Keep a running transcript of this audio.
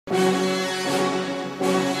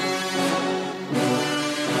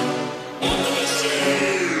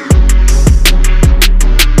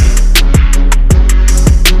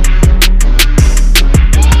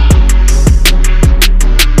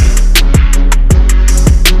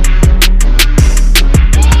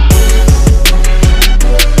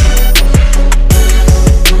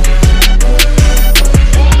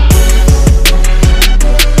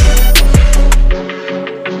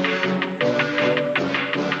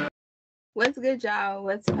What's good, y'all?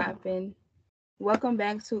 What's poppin'? Welcome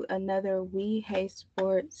back to another We Hate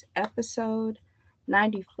Sports episode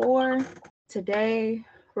 94. Today,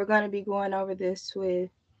 we're going to be going over this with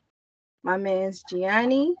my man's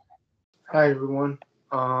Gianni. Hi everyone.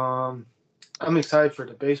 I'm excited for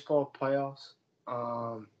the baseball playoffs.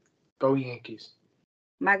 Um, Go Yankees.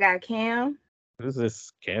 My guy Cam. Who's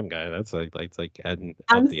this Cam guy? That's like it's like end of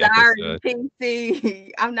I'm the sorry, episode. PC.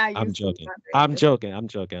 I'm not I'm used to joking. my I'm bad. joking. I'm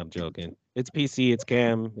joking. I'm joking. It's PC. It's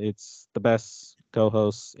Cam. It's the best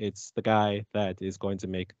co-host. It's the guy that is going to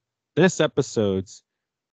make this episode's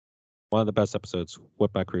one of the best episodes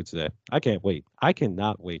with my crew today. I can't wait. I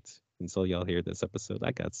cannot wait until y'all hear this episode.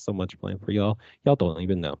 I got so much planned for y'all. Y'all don't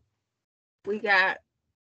even know. We got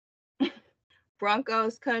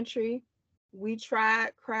Broncos Country. We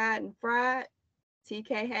tried, cried, and fried.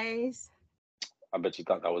 TK Hayes. I bet you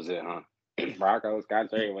thought that was it, huh? Broncos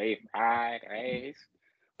got their way fried eggs.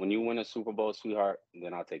 When you win a Super Bowl, sweetheart,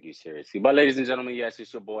 then I'll take you seriously. But ladies and gentlemen, yes,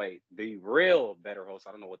 it's your boy, the real better host.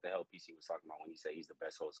 I don't know what the hell PC was talking about when he said he's the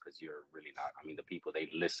best host, because you're really not. I mean, the people, they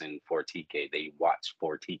listen for TK, they watch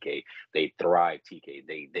for TK, they thrive TK,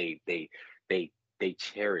 they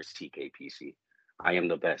cherish TK PC. I am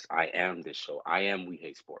the best. I am this show. I am We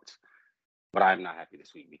Hate Sports. But I'm not happy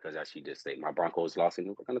this week because, as she did say, my Broncos lost, and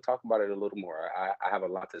we're going to talk about it a little more. I have a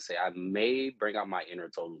lot to say. I may bring out my inner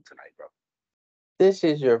Tolu tonight, bro. This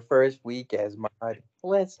is your first week as mod.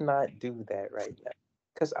 Let's not do that right now.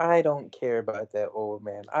 Because I don't care about that old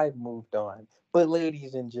man. I've moved on. But,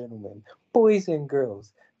 ladies and gentlemen, boys and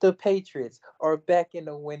girls, the Patriots are back in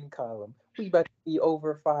the win column. We about to be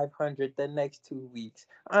over 500 the next 2 weeks.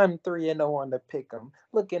 I'm 3-0 on the pick 'em.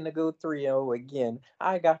 Looking to go 3-0 again.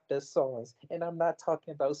 I got the sauce. And I'm not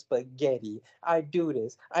talking about spaghetti. I do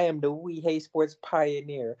this. I am the We Hate Sports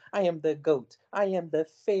pioneer. I am the GOAT. I am the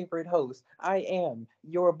favorite host. I am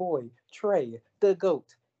your boy, Trey, the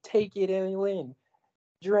GOAT. Take it and win.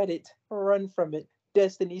 Dread it. Run from it.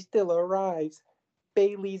 Destiny still arrives.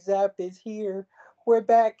 Bailey Zapp is here. We're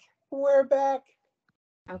back. We're back.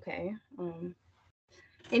 Okay.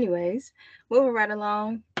 Anyways, moving right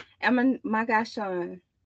along. My guy Sean.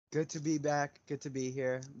 Good to be back. Good to be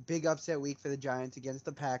here. Big upset week for the Giants against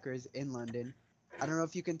the Packers in London. I don't know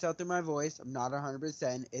if you can tell through my voice. I'm not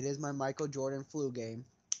 100%. It is my Michael Jordan flu game,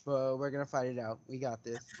 but we're going to fight it out. We got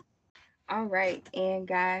this. All right, and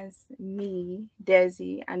guys, me,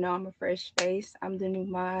 Desi. I know I'm a fresh face. I'm the new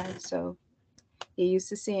mod, so you're used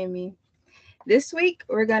to seeing me. This week,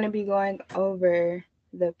 we're gonna be going over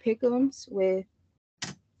the pick'ems with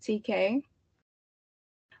TK.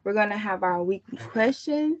 We're gonna have our weekly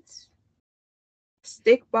questions,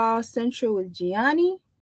 Stickball Central with Gianni,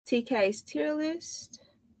 TK's tier list,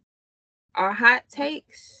 our hot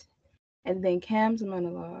takes, and then Cam's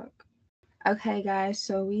monologue. Okay, guys,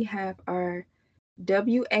 so we have our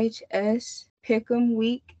WHS Pick'em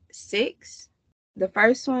Week 6. The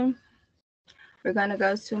first one, we're going to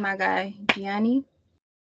go to my guy, Gianni.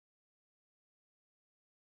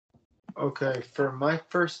 Okay, for my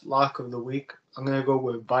first lock of the week, I'm gonna go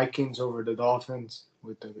with Vikings over the Dolphins.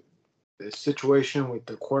 With the situation with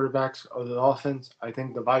the quarterbacks of the Dolphins, I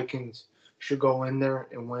think the Vikings should go in there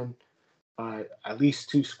and win by at least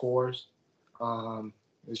 2 scores.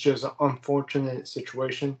 It's just an unfortunate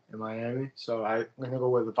situation in Miami, so I'm gonna go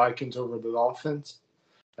with the Vikings over the Dolphins.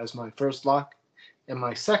 That's my first lock. And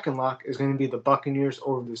my second lock is going to be the Buccaneers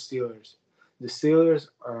over the Steelers. The Steelers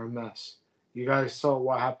are a mess. You guys saw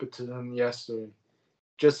what happened to them yesterday.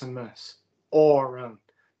 Just a mess all around.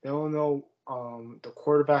 They don't know the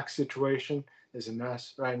quarterback situation is a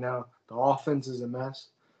mess right now. The offense is a mess.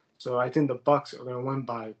 So I think the Bucks are going to win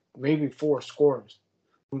by maybe 4 scores.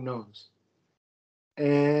 Who knows?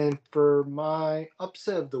 And for my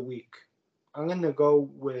upset of the week, I'm going to go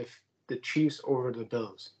with the Chiefs over the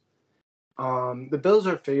Bills. The Bills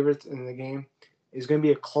are favorites in the game. It's going to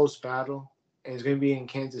be a close battle, and it's going to be in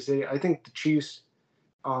Kansas City. I think the Chiefs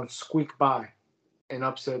squeak by and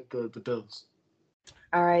upset the Bills.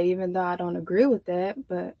 All right, even though I don't agree with that,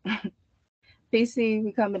 but PC,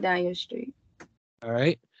 we coming down your street. All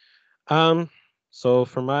right. Um, so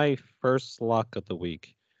for my first lock of the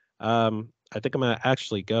week, I think I'm gonna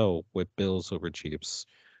actually go with Bills over Chiefs.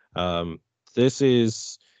 Um, this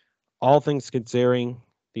is all things considering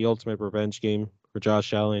the ultimate revenge game for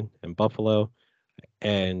Josh Allen and Buffalo,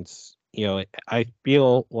 and I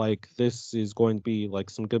feel like this is going to be like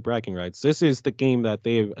some good bragging rights. This is the game that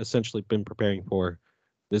they've essentially been preparing for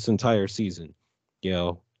this entire season.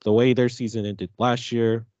 The way their season ended last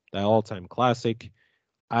year, that all-time classic.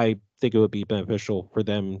 I think it would be beneficial for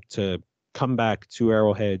them to come back to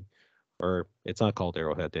Arrowhead, or it's not called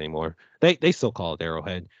Arrowhead anymore. They still call it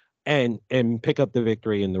Arrowhead, and pick up the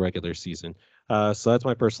victory in the regular season. So that's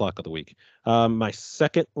my first lock of the week. My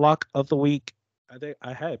second lock of the week, I think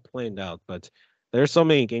I had it planned out, but there's so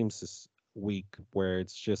many games this week where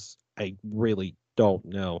it's just I really don't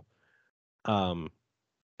know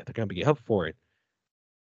if they're gonna be up for it.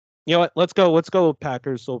 You know what? Let's go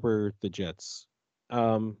Packers over the Jets.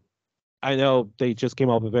 Um, I know they just came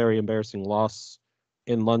off a very embarrassing loss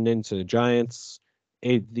in London to the Giants.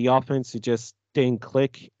 The offense it just didn't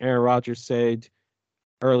click. Aaron Rodgers said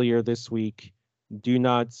earlier this week, "Do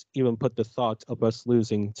not even put the thought of us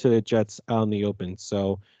losing to the Jets out in the open."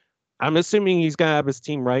 So I'm assuming he's gonna have his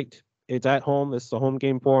team right. It's at home. It's the home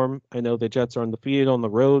game for him. I know the Jets are undefeated on the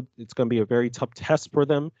road. It's gonna be a very tough test for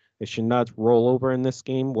them. They should not roll over in this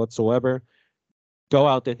game whatsoever. Go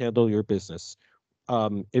out and handle your business.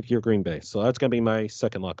 If you're Green Bay. So that's gonna be my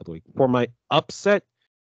second lock of the week. For my upset,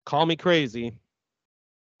 call me crazy.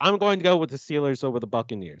 I'm going to go with the Steelers over the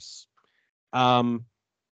Buccaneers. Um,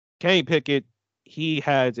 Kenny Pickett, he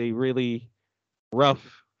had a really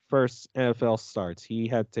rough first NFL start. He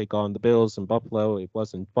had to take on the Bills in Buffalo. It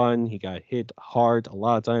wasn't fun. He got hit hard a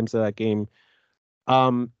lot of times in that game.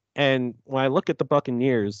 And when I look at the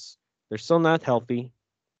Buccaneers, they're still not healthy.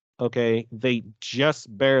 Okay, they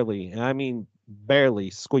just barely, and I mean barely,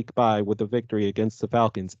 squeak by with a victory against the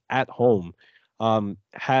Falcons at home.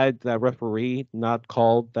 Had that referee not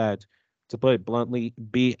called that, to put it bluntly,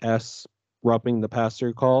 BS roughing the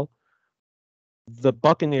passer call, the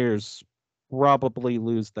Buccaneers probably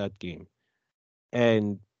lose that game.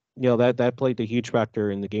 And that played a huge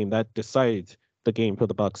factor in the game. That decided the game for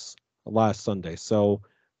the Bucks last Sunday. So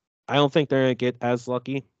I don't think they're gonna get as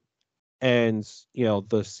lucky. And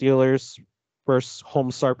the Steelers first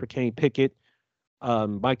home start for Kenny Pickett.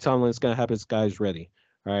 Mike Tomlin is gonna have his guys ready.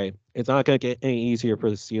 All right, it's not gonna get any easier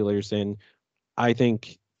for the Steelers, and I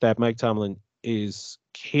think that Mike Tomlin is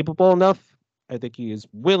capable enough. I think he is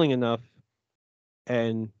willing enough,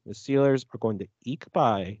 and the Steelers are going to eke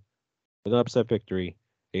by with an upset victory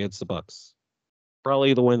against the Bucks.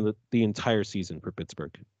 Probably the win the entire season for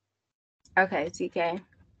Pittsburgh. Okay, TK.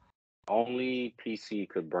 Only PC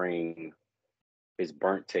could bring his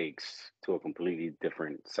burnt takes to a completely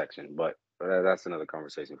different section, but that's another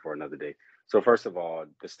conversation for another day. So first of all,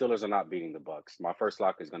 the Steelers are not beating the Bucks. My first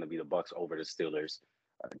lock is going to be the Bucks over the Steelers.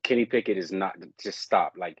 Kenny Pickett is not just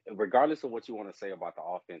stop. Like regardless of what you want to say about the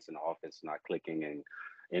offense and the offense not clicking and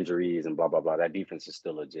injuries and blah blah blah, that defense is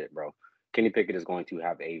still legit, bro. Kenny Pickett is going to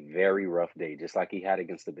have a very rough day, just like he had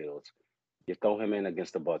against the Bills. You throw him in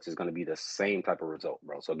against the Bucks, it's going to be the same type of result,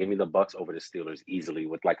 bro. So give me the Bucks over the Steelers easily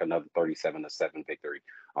with like another 37-7 victory.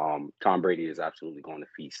 Tom Brady is absolutely going to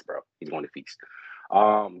feast, bro. He's going to feast.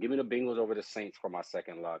 Give me the Bengals over the Saints for my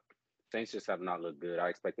second lock. Saints just have not looked good. I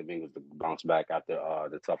expect the Bengals to bounce back after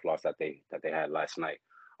the tough loss that they had last night.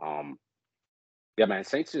 Um, yeah, man,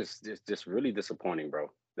 Saints just really disappointing,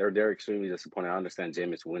 bro. They're extremely disappointing. I understand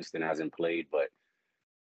Jameis Winston hasn't played, but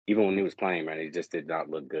even when he was playing, man, he just did not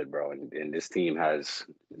look good, bro. And this team has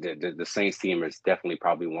the Saints team is definitely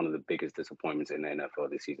probably one of the biggest disappointments in the NFL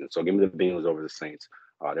this season. So give me the Bengals over the Saints.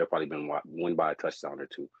 They'll probably been win by a touchdown or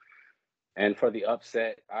two. And for the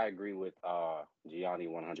upset, I agree with Gianni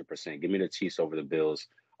 100%. Give me the Chiefs over the Bills.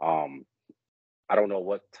 Um, I don't know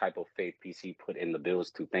what type of faith PC put in the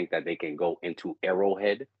Bills to think that they can go into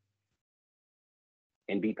Arrowhead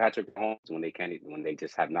and beat Patrick Mahomes when they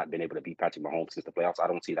just have not been able to beat Patrick Mahomes since the playoffs. I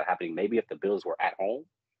don't see that happening. Maybe if the Bills were at home,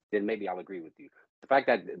 then maybe I'll agree with you. The fact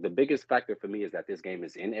that the biggest factor for me is that this game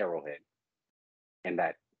is in Arrowhead, and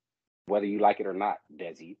that whether you like it or not,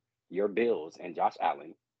 Desi, your Bills and Josh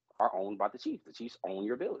Allen are owned by the Chiefs. The Chiefs own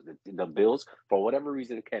your Bills. The Bills, for whatever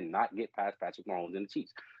reason, cannot get past Patrick Mahomes and the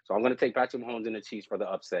Chiefs. So I'm going to take Patrick Mahomes and the Chiefs for the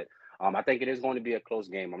upset. I think it is going to be a close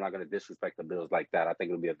game. I'm not going to disrespect the Bills like that. I think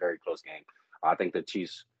it'll be a very close game. I think the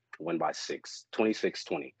Chiefs win by 6,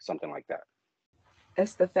 26-20, something like that.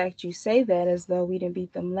 That's the fact you say that as though we didn't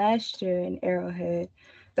beat them last year in Arrowhead,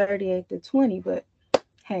 38-20. But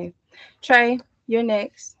hey, Trey, you're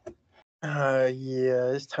next.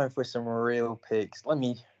 Yeah, it's time for some real picks. Let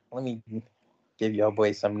me give y'all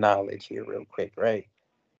boys some knowledge here real quick, right?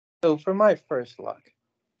 So for my first lock,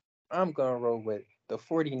 I'm going to roll with the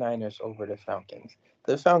 49ers over the Falcons.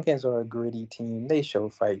 The Falcons are a gritty team. They show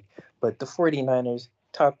fight. But the 49ers,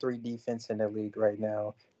 top three defense in the league right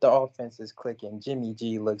now. The offense is clicking. Jimmy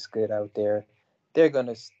G looks good out there. They're going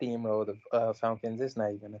to steamroll the Falcons. It's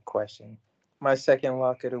not even a question. My second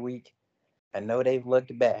lock of the week, I know they've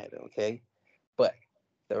looked bad, okay? But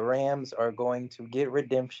the Rams are going to get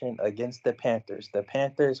redemption against the Panthers. The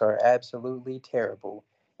Panthers are absolutely terrible,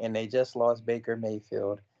 and they just lost Baker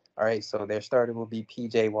Mayfield. All right, so their starter will be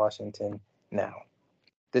PJ Washington now.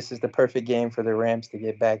 This is the perfect game for the Rams to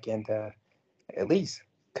get back into at least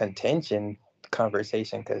contention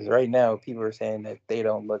conversation because right now people are saying that they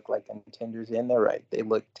don't look like contenders, and they're right. They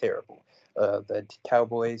look terrible. The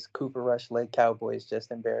Cowboys, Cooper Rush led Cowboys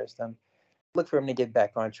just embarrassed them. Look for him to get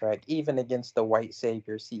back on track, even against the white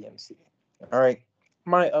savior CMC. All right.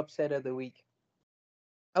 My upset of the week,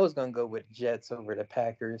 I was going to go with Jets over the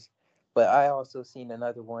Packers, but I also seen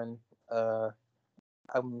another one. Uh,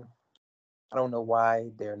 I'm, I don't know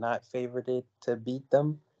why they're not favored to beat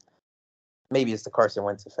them. Maybe it's the Carson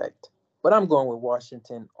Wentz effect. But I'm going with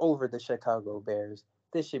Washington over the Chicago Bears.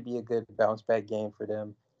 This should be a good bounce back game for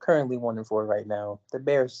them. Currently 1-4 right now. The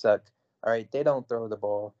Bears suck. All right, they don't throw the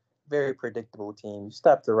ball. Very predictable team. You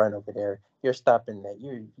stop the run over there. You're stopping that.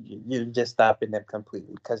 You're just stopping them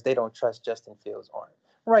completely because they don't trust Justin Fields' arm.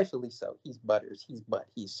 Rightfully so. He's butters. He's butt.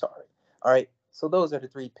 He's sorry. All right. So those are the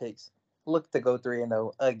three picks. Look to go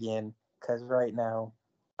 3-0 again because right now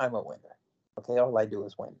I'm a winner. Okay, all I do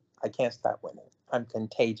is win. I can't stop winning. I'm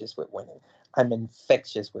contagious with winning. I'm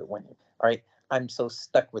infectious with winning. All right, I'm so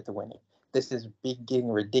stuck with the winning. This is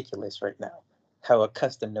getting ridiculous right now. How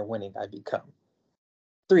accustomed to winning I become.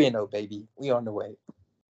 3-0, baby. We on the way.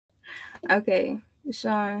 Okay,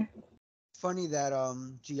 Sean. Funny that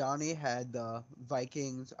Gianni had the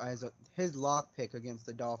Vikings as his lock pick against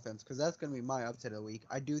the Dolphins because that's going to be my upset of the week.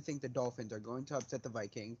 I do think the Dolphins are going to upset the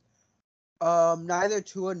Vikings. Neither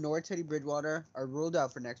Tua nor Teddy Bridgewater are ruled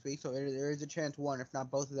out for next week, so there is a chance one, if not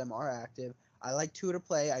both of them, are active. I like Tua to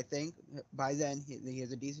play. I think by then he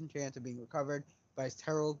has a decent chance of being recovered by his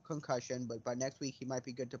terrible concussion, but by next week he might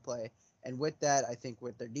be good to play. And with that, I think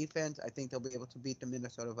with their defense, I think they'll be able to beat the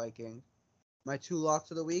Minnesota Vikings. My two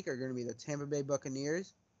locks of the week are going to be the Tampa Bay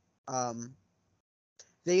Buccaneers. Um,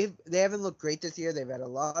 they haven't looked great this year. They've had a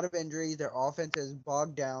lot of injuries. Their offense is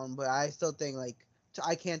bogged down, but I still think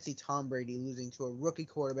I can't see Tom Brady losing to a rookie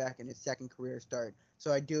quarterback in his second career start.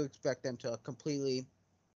 So I do expect them to completely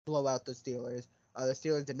blow out the Steelers. The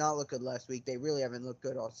Steelers did not look good last week. They really haven't looked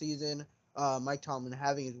good all season. Mike Tomlin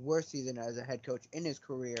having his worst season as a head coach in his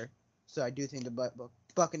career. So I do think the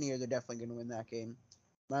Buccaneers are definitely going to win that game.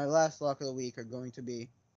 My last lock of the week are going to be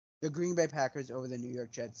the Green Bay Packers over the New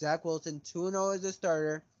York Jets. Zach Wilson 2-0 as a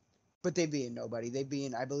starter, but they beat nobody. They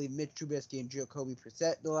beat, I believe, Mitch Trubisky and Jacoby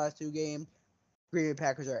Brissett the last two games. Green Bay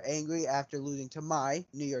Packers are angry after losing to my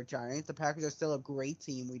New York Giants. The Packers are still a great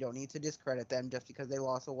team. We don't need to discredit them just because they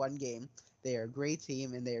lost a one game. They are a great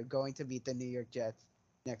team, and they are going to beat the New York Jets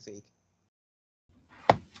next week.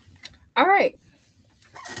 All right,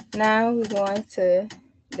 now we're going to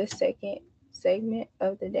the second segment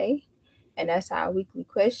of the day, and that's our weekly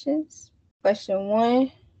questions. Question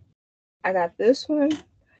one, I got this one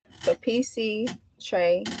for PC,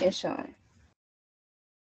 Trey, and Sean.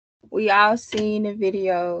 We all seen the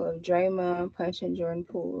video of Draymond punching Jordan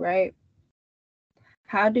Poole, right?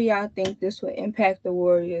 How do y'all think this will impact the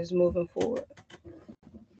Warriors moving forward?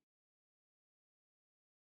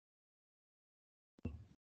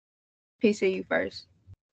 PC, you first.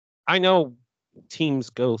 I know teams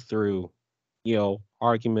go through,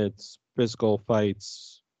 arguments, physical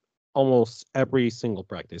fights, almost every single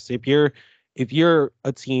practice. If you're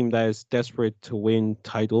a team that is desperate to win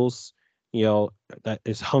titles, that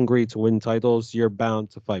is hungry to win titles, you're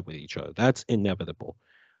bound to fight with each other. That's inevitable.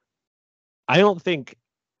 I don't think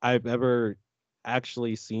I've ever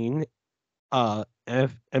actually seen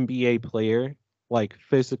NBA player like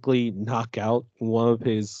physically knock out one of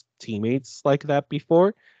his teammates like that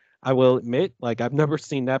before. I will admit, like I've never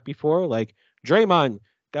seen that before. Like Draymond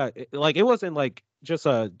got like it wasn't like just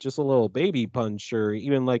a little baby punch or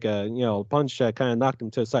even like a punch that kind of knocked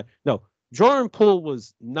him to the side. No, Jordan Poole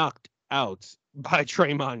was knocked out by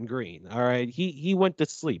Draymond Green. All right, he went to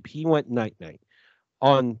sleep. He went night night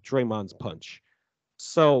on Draymond's punch.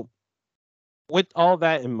 So with all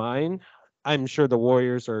that in mind, I'm sure the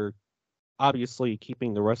Warriors are obviously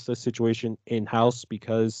keeping the rest of the situation in house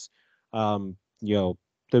because, um, you know,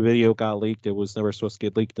 the video got leaked. It was never supposed to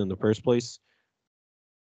get leaked in the first place.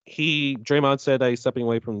 Draymond said that he's stepping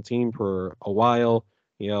away from the team for a while,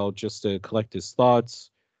 just to collect his thoughts.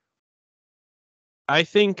 I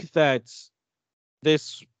think that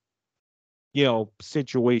this,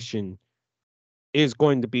 situation is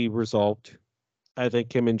going to be resolved. I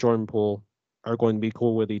think him and Jordan Poole are going to be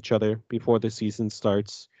cool with each other before the season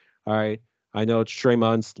starts. All right. I know it's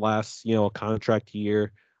Draymond's last, contract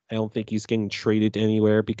year. I don't think he's getting traded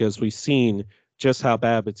anywhere because we've seen just how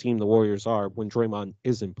bad of a team the Warriors are when Draymond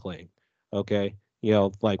isn't playing. Okay.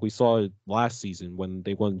 Like we saw it last season when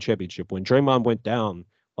they won the championship. When Draymond went down,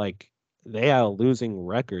 like they had a losing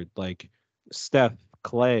record. Like Steph,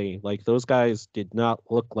 Clay, like those guys did not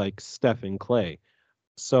look like Steph and Clay.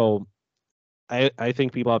 So I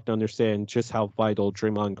think people have to understand just how vital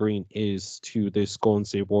Draymond Green is to this Golden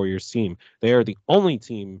State Warriors team. They are the only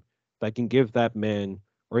team that can give that man,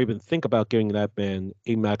 or even think about giving that man,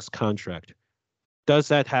 a max contract. Does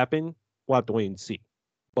that happen? We'll have to wait and see.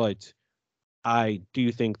 But I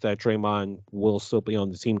do think that Draymond will still be on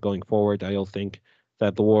the team going forward. I don't think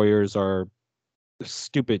that the Warriors are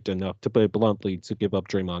stupid enough, to put it bluntly, to give up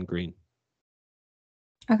Draymond Green.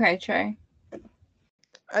 Okay, Trey.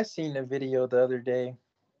 I seen a video the other day.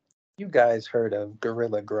 You guys heard of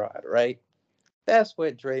Gorilla Grodd, right? That's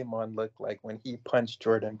what Draymond looked like when he punched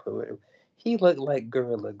Jordan Poole. He looked like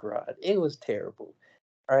Gorilla Grodd. It was terrible.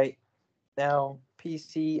 All right. Now,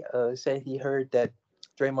 PC said he heard that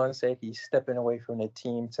Draymond said he's stepping away from the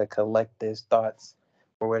team to collect his thoughts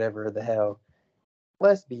or whatever the hell.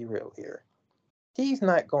 Let's be real here. He's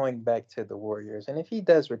not going back to the Warriors, and if he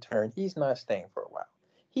does return, he's not staying for a while.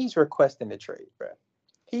 He's requesting the trade, bro.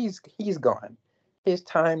 He's gone. His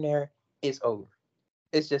time there is over.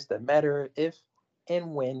 It's just a matter of if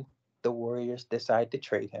and when the Warriors decide to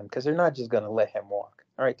trade him, because they're not just gonna let him walk.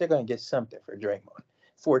 All right, they're gonna get something for Draymond,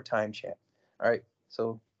 four-time champ. All right,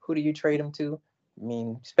 so who do you trade him to? I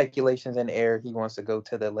mean, speculations in the air. He wants to go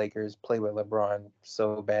to the Lakers, play with LeBron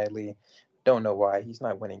so badly. Don't know why. He's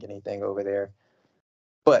not winning anything over there.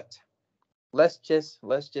 But let's just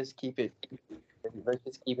keep it. Let's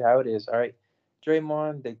just keep it how it is. All right,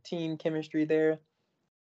 Draymond, the team chemistry there.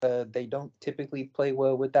 They don't typically play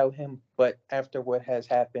well without him, but after what has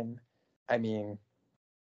happened, I mean,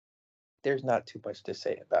 there's not too much to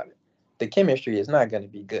say about it. The chemistry is not going to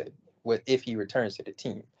be good if he returns to the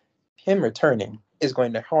team. Him returning is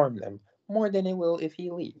going to harm them more than it will if he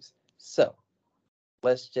leaves. So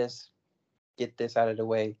let's just get this out of the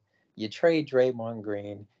way. You trade Draymond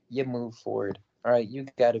Green, you move forward. All right, you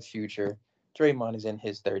got a future. Draymond is in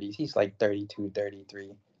his 30s. He's like 32,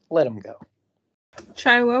 33. Let him go.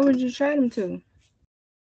 Trey, what would you trade him to?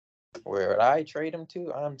 Where would I trade him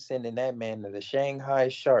to? I'm sending that man to the Shanghai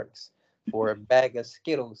Sharks for a bag of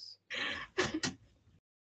Skittles.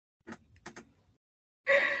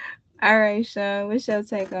 All right, Sean, what's your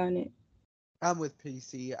take on it? I'm with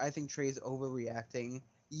PC. I think Trey's overreacting.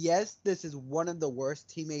 Yes, this is one of the worst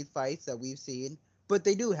teammate fights that we've seen, but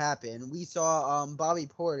they do happen. We saw Bobby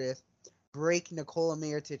Portis break Nikola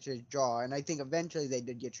Mirotic's jaw, and I think eventually they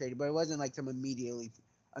did get traded, but it wasn't like some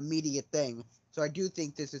immediate thing. So I do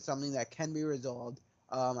think this is something that can be resolved.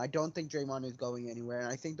 I don't think Draymond is going anywhere, and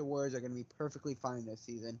I think the Warriors are going to be perfectly fine this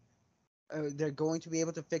season. They're going to be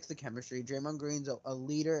able to fix the chemistry. Draymond Green's a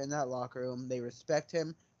leader in that locker room. They respect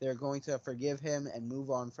him. They're going to forgive him and move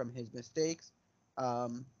on from his mistakes.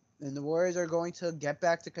 Um, and the Warriors are going to get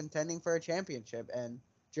back to contending for a championship. And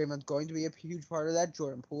Draymond's going to be a huge part of that.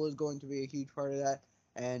 Jordan Poole is going to be a huge part of that.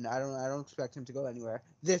 And I don't expect him to go anywhere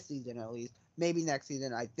this season at least. Maybe next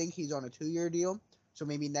season. I think he's on a 2-year deal. So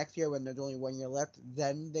maybe next year when there's only 1 year left,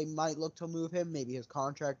 then they might look to move him. Maybe his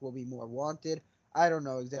contract will be more wanted. I don't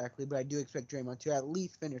know exactly, but I do expect Draymond to at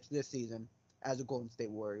least finish this season as a Golden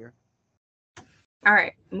State Warrior. All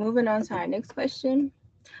right, moving on to our next question.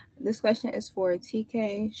 This question is for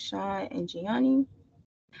TK, Sean, and Gianni.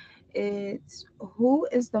 It's who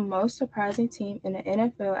is the most surprising team in the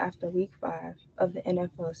NFL after week 5 of the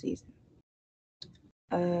NFL season?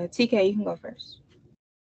 TK, you can go first.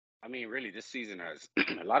 I mean, really, this season has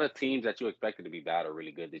a lot of teams that you expected to be bad are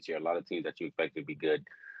really good this year. A lot of teams that you expected to be good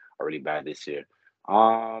are really bad this year.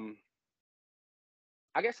 Um,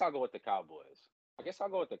 I guess I'll go with the Cowboys. I guess I'll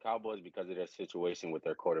go with the Cowboys because of their situation with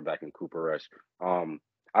their quarterback and Cooper Rush. Um,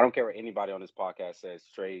 I don't care what anybody on this podcast says.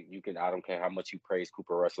 Trey, you can. I don't care how much you praised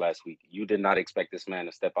Cooper Rush last week. You did not expect this man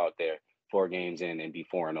to step out there 4 games in and be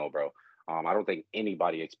 4-0, bro. I don't think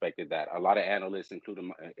anybody expected that. A lot of analysts,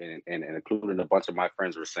 including and including a bunch of my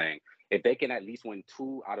friends, were saying if they can at least win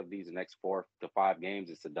 2 out of these next 4 to 5 games,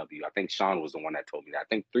 it's a W. I think Sean was the one that told me that. I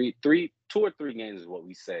think 2 or 3 games is what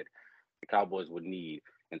we said the Cowboys would need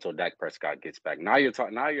until Dak Prescott gets back. Now you're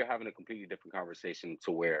talking. Now you're having a completely different conversation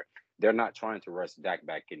to where they're not trying to rush Dak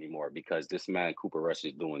back anymore because this man Cooper Rush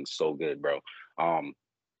is doing so good, bro. Um,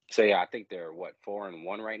 so yeah, I think they're what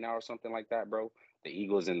 4-1 right now or something like that, bro. The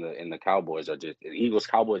Eagles and the Cowboys are just the Eagles,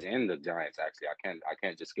 Cowboys, and the Giants. Actually, I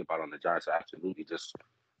can't just skip out on the Giants. I absolutely just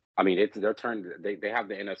I mean, it's their turn. They have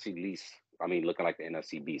the NFC least. I mean, looking like the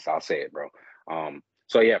NFC beast. I'll say it, bro.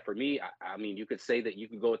 So yeah, for me, I mean, you could say that you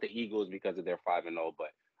could go with the Eagles because of their 5-0, but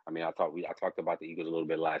I mean, I talked about the Eagles a little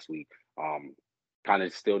bit last week. Um, Kind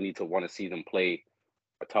of still need to want to see them play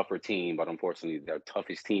a tougher team, but unfortunately, their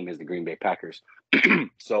toughest team is the Green Bay Packers.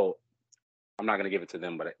 So I'm not gonna give it to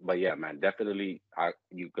them, but yeah, man, definitely.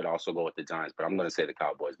 You could also go with the Giants, but I'm gonna say the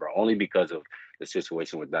Cowboys, bro, only because of the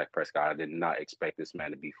situation with Dak Prescott. I did not expect this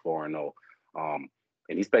man to be 4-0.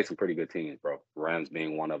 And he's played some pretty good teams, bro. Rams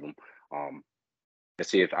being one of them. Um, let's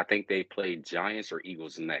see if I think they play Giants or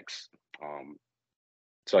Eagles next.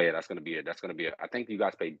 So yeah, that's gonna be it. That's gonna be it. I think you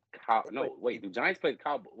guys play They play No, wait, do Giants play the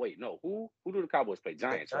Cowboys? Wait, no, who do the Cowboys play? the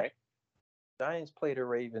Giants, right? Giants play the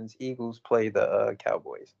Ravens. Eagles play the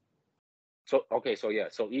Cowboys. So okay, so yeah,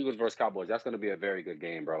 so Eagles versus Cowboys. That's going to be a very good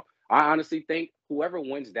game, bro. I honestly think whoever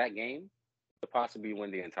wins that game could possibly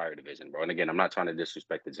win the entire division, bro. And again, I'm not trying to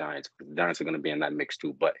disrespect the Giants. The Giants are going to be in that mix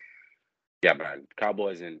too, but yeah, man,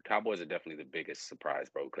 Cowboys are definitely the biggest surprise,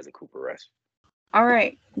 bro, because of Cooper Rush. All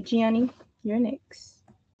right, Gianni, you're next.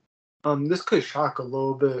 This could shock a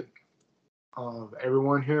little bit of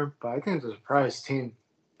everyone here, but I think the surprise team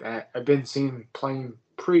that I've been seeing playing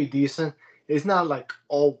pretty decent. It's not like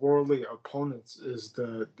all worldly opponents is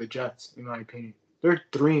the Jets, in my opinion. They're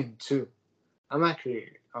 3-2. I'm actually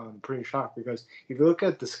pretty shocked because if you look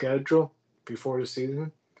at the schedule before the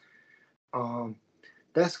season, um,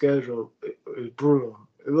 that schedule is brutal.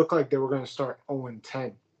 It looked like they were going to start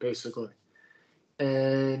 0-10 basically,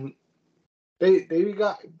 and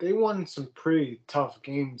they won some pretty tough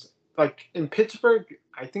games. Like in Pittsburgh,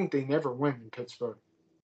 I think they never win in Pittsburgh,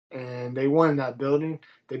 and they won in that building.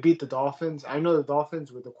 They beat the Dolphins. I know the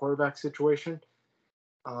Dolphins with the quarterback situation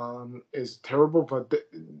is terrible, but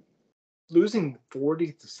losing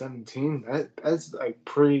 40-17, that's like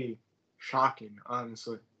pretty shocking,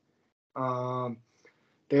 honestly. Um,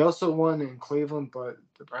 they also won in Cleveland, but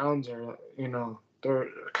the Browns are, they're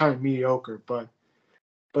kind of mediocre, but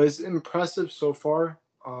it's impressive so far.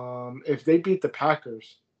 If they beat the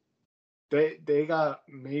Packers, they got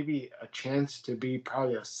maybe a chance to be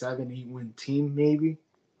probably a 7-8 win team, maybe.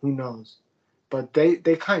 Who knows? But they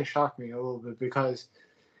kind of shocked me a little bit because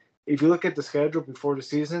if you look at the schedule before the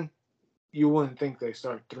season, you wouldn't think they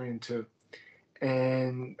start 3-2.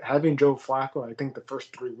 And having Joe Flacco, I think the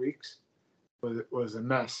first 3 weeks was a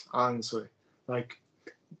mess, honestly. Like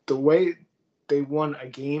the way they won a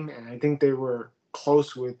game, and I think they were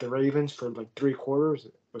close with the Ravens for like 3 quarters.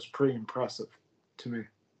 It was pretty impressive to me.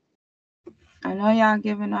 I know y'all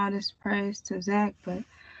giving all this praise to Zach, but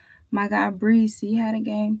my guy Breeze, he had a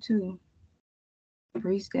game too.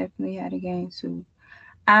 Breeze definitely had a game too.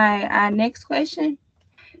 Our next question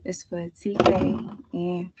is for TK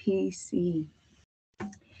and PC.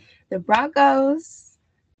 The Broncos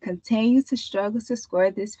continue to struggle to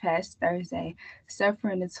score this past Thursday,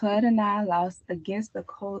 suffering a 12-9 loss against the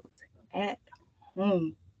Colts at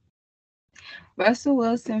home. Russell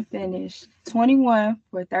Wilson finished 21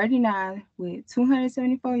 for 39 with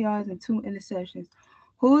 274 yards and 2 interceptions.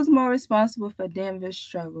 Who's more responsible for Denver's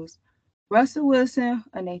struggles, Russell Wilson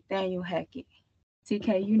or Nathaniel Hackett?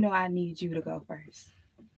 TK, you know I need you to go first.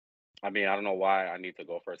 I mean, I don't know why I need to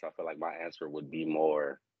go first. I feel like my answer would be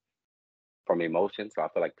more from emotion, so I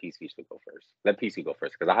feel like PC should go first. Let PC go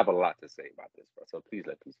first because I have a lot to say about this, bro. So please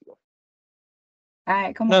let PC go. All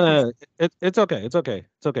right, come No, on, no, PC. no. It's okay. It's okay.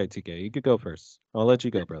 It's okay, TK. You could go first. I'll let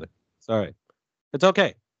you go, brother. It's all right. It's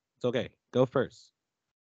okay. It's okay. Go first.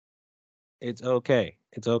 It's okay.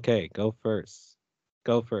 It's okay. Go first.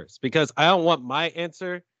 Go first. Because I don't want my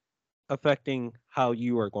answer affecting how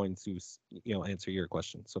you are going to, answer your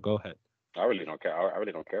question. So go ahead. I really don't care. I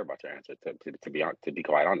really don't care about your answer. To be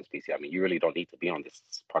quite honest, PC. I mean, you really don't need to be on this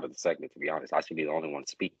part of the segment. To be honest, I should be the only one to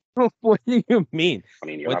speak. What do you mean? I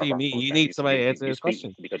mean, you're What not do a you mean? Broncos You fan. need somebody to answer You this speak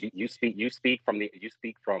question. because you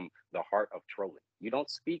speak from the heart of trolling. You don't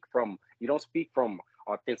speak from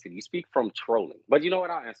authenticity. You speak from trolling. But you know what?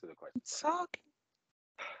 I'll answer the question. It's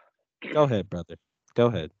okay. Go ahead, brother. Go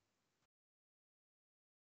ahead.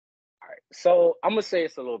 All right. So I'm gonna say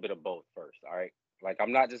it's a little bit of both first. All right. Like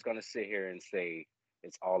I'm not just gonna sit here and say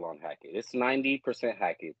it's all on Hackett. It's 90%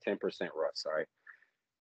 Hackett, 10% Russ. All right.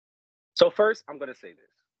 So first, I'm gonna say this.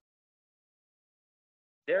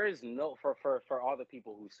 There is no for all the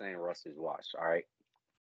people who saying Russ is washed. All right.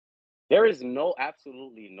 There is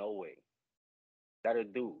absolutely no way that a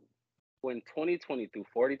dude who in 2020 threw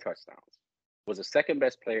 40 touchdowns was the second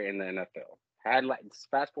best player in the NFL. Had like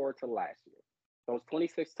fast forward to last year. Those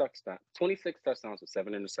 26 touchdowns with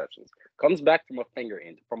 7 interceptions. Comes back from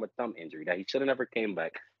from a thumb injury that he should have never came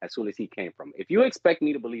back as soon as he came from. If you expect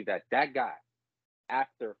me to believe that guy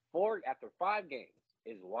after 5 games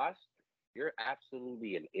is washed, you're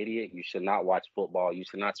absolutely an idiot. You should not watch football. You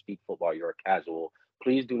should not speak football. You're a casual.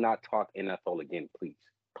 Please do not talk NFL again, please.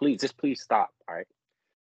 Please stop. All right.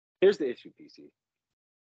 Here's the issue, PC.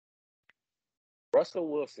 Russell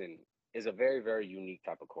Wilson is a very, very unique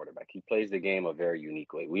type of quarterback. He plays the game a very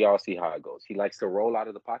unique way. We all see how it goes. He likes to roll out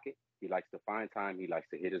of the pocket. He likes to find time. He likes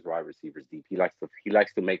to hit his wide receivers deep. He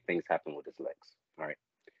likes to make things happen with his legs. All right.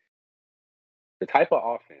 The type of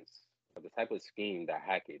offense or the type of scheme that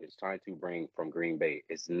Hackett is trying to bring from Green Bay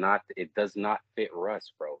is not, it does not fit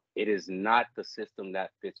Russ, bro. It is not the system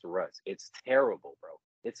that fits Russ. It's terrible, bro.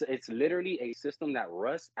 It's literally a system that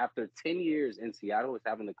Russ, after 10 years in Seattle, is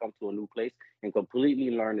having to come to a new place and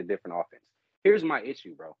completely learn a different offense. Here's my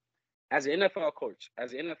issue, bro. As an NFL coach,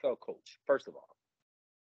 first of all,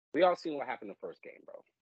 we all seen what happened the first game, bro.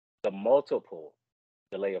 The multiple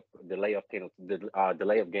delay of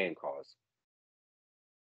game calls,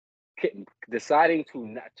 deciding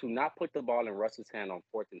to not put the ball in Russ's hand on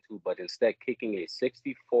 4th and 2, but instead kicking a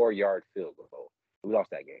 64-yard field goal. We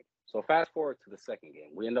lost that game. So fast forward to the second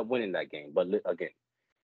game, we end up winning that game. But again,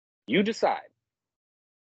 you decide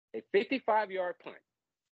a 55-yard punt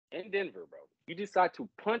in Denver, bro. You decide to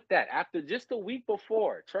punt that after just a week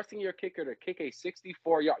before trusting your kicker to kick a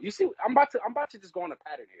 64-yard. You see, I'm about to just go on a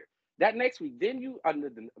pattern here. That next week, then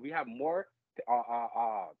we have more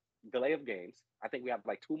delay of games. I think we have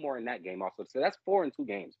like 2 more in that game also. So that's 4 in 2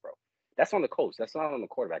 games, bro. That's on the coach. That's not on the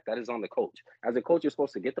quarterback. That is on the coach. As a coach, you're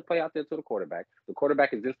supposed to get the play out there to the quarterback. The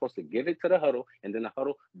quarterback is then supposed to give it to the huddle, and then the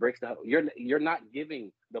huddle breaks the huddle. You're not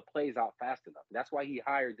giving the plays out fast enough. That's why he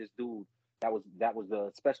hired this dude that was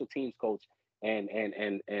the special teams coach in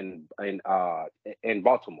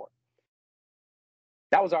Baltimore.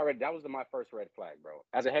 That was my first red flag, bro.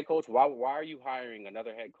 As a head coach, why are you hiring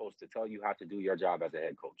another head coach to tell you how to do your job as a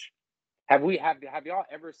head coach? Have y'all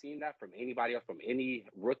ever seen that from anybody else, from any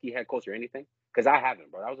rookie head coach or anything? Because I haven't,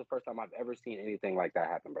 bro. That was the first time I've ever seen anything like that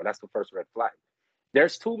happen, bro. That's the first red flag.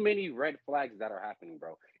 There's too many red flags that are happening,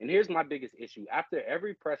 bro. And here's my biggest issue. After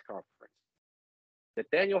every press conference,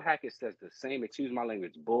 Nathaniel Hackett says the same, excuse my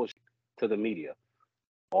language, bullshit to the media.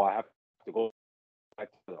 Oh, I have to go back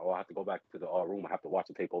to the room. I have to watch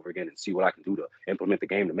the tape over again and see what I can do to implement the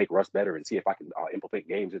game to make Russ better and see if I can implement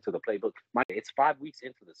games into the playbook. It's 5 weeks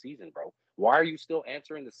into the season, bro. Why are you still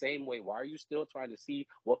answering the same way? Why are you still trying to see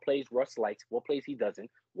what plays Russ likes, what plays he doesn't?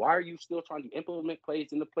 Why are you still trying to implement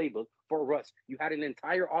plays in the playbook for Russ? You had an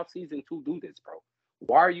entire offseason to do this, bro.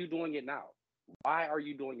 Why are you doing it now? Why are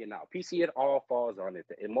you doing it now? PC, it all falls on it.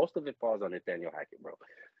 And most of it falls on Nathaniel Hackett, bro.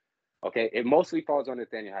 Okay, it mostly falls on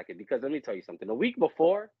Nathaniel Hackett because let me tell you something. The week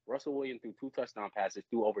before, Russell Williams threw 2 touchdown passes,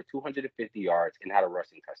 threw over 250 yards, and had a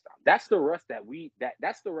rushing touchdown. That's the Russ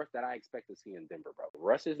that's the Russ that I expect to see in Denver, bro.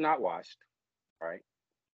 Russ is not washed, all right?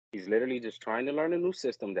 He's literally just trying to learn a new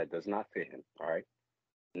system that does not fit him, all right?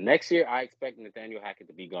 Next year, I expect Nathaniel Hackett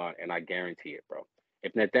to be gone, and I guarantee it, bro.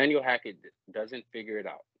 If Nathaniel Hackett doesn't figure it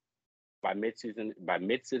out by midseason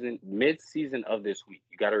of this week,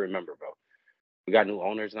 you got to remember, bro. We got new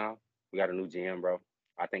owners now. We got a new GM, bro.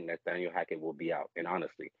 I think Nathaniel Hackett will be out. And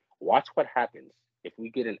honestly, watch what happens if we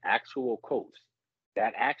get an actual coach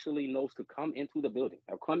that actually knows to come into the building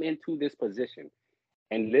or come into this position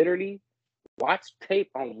and literally watch tape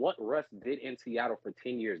on what Russ did in Seattle for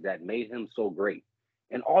 10 years that made him so great.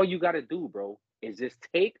 And all you got to do, bro, is just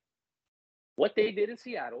take what they did in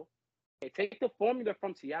Seattle and take the formula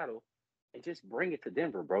from Seattle and just bring it to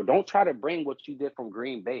Denver, bro. Don't try to bring what you did from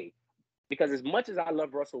Green Bay. Because as much as I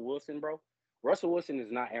love Russell Wilson, bro, Russell Wilson is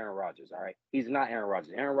not Aaron Rodgers, all right? He's not Aaron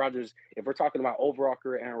Rodgers. Aaron Rodgers, if we're talking about overall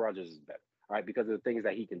career, Aaron Rodgers is better, all right, because of the things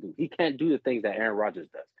that he can do. He can't do the things that Aaron Rodgers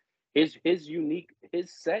does. His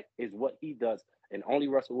set is what he does, and only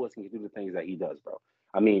Russell Wilson can do the things that he does, bro.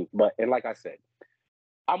 And like I said,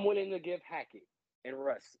 I'm willing to give Hackett and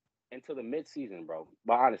Russ until the midseason, bro.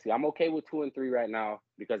 But honestly, I'm okay with 2 and 3 right now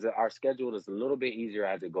because our schedule is a little bit easier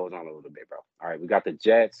as it goes on a little bit, bro. All right, we got the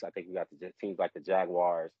Jets. I think we got the teams like the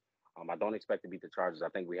Jaguars. I don't expect to beat the Chargers. I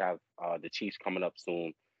think we have the Chiefs coming up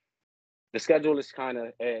soon. The schedule is kind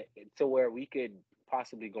of to where we could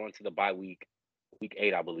possibly go into the bye week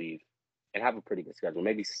 8, I believe, and have a pretty good schedule.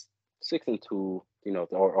 Maybe 6 and 2,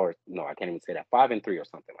 or no, I can't even say that. 5 and 3 or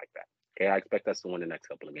something like that. Okay, I expect us to win the next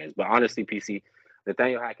couple of games. But honestly, PC,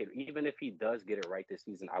 Nathaniel Hackett, even if he does get it right this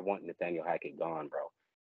season, I want Nathaniel Hackett gone, bro.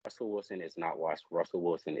 Russell Wilson is not washed. Russell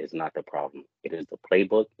Wilson is not the problem. It is the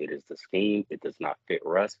playbook. It is the scheme. It does not fit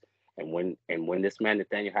Russ. And when this man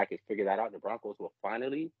Nathaniel Hackett figure that out, the Broncos will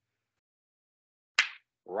finally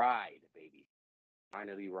ride, baby.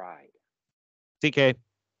 Finally ride. TK,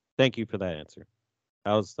 thank you for that answer.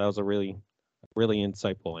 That was a really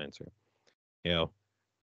insightful answer. You know,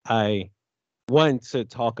 I want to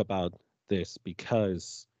talk about this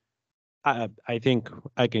because I think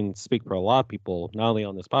I can speak for a lot of people, not only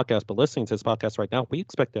on this podcast, but listening to this podcast right now. We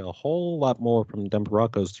expect a whole lot more from the Denver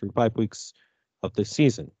Broncos through 5 weeks of this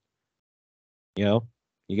season. You know,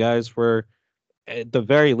 you guys were at the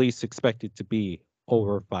very least expected to be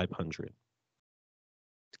over 500.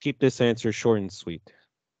 To keep this answer short and sweet,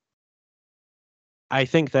 I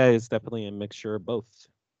think that is definitely a mixture of both.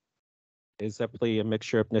 It's definitely a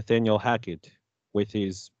mixture of Nathaniel Hackett with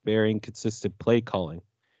his very inconsistent play calling.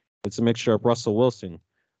 It's a mixture of Russell Wilson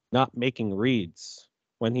not making reads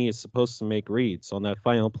when he is supposed to make reads on that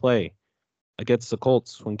final play against the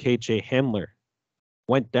Colts when KJ Hamler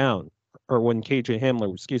went down, or when KJ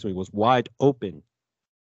Hamler, excuse me, was wide open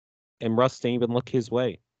and Russ didn't even look his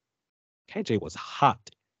way. KJ was hot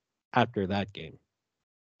after that game.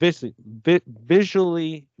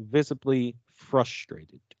 Visually, visibly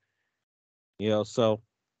frustrated. So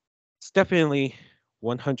it's definitely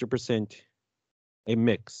 100% a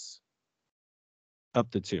mix of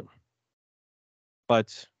the two.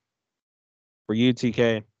 But for you,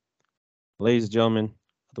 TK, ladies and gentlemen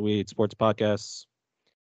of the We Hate Sports Podcast,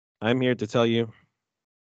 I'm here to tell you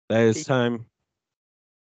that it's time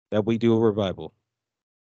that we do a revival.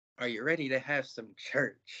 Are you ready to have some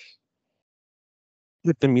church?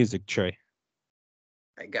 With the music, Trey.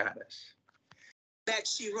 I got us. That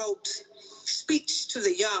she wrote speech to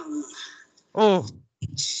the young, Oh,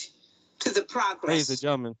 to the ladies and progress.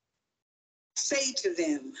 gentlemen, Say to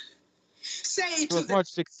them, say it to was the, March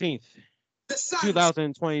 16th, the sons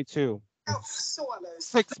 2022, of soilers,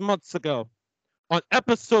 6 months ago, on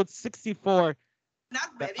episode 64, not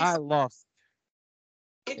that ready I for lost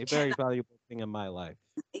a it very cannot valuable thing in my life.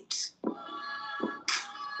 wait.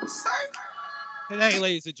 Sir, Today,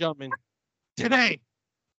 ladies and gentlemen, today,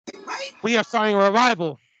 right, we are starting a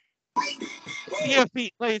revival. right. See your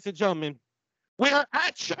feet, ladies and gentlemen. We are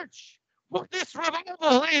at church for this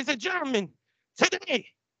revival, ladies and gentlemen. Today,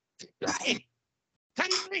 today,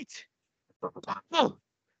 tonight, the revival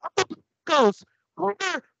of the Broncos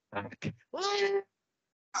quarterback. Ladies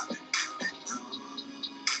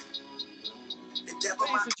The devil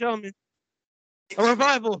and gentlemen, a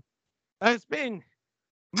revival has been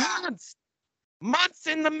months, months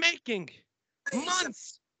in the making.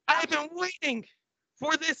 Months. I've been waiting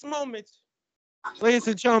for this moment. Ladies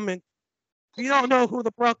and gentlemen, if you don't know who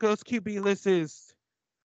the Broncos QB list is,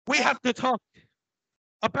 we have to talk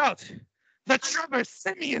about the Trevor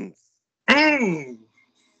Simeons. Mm.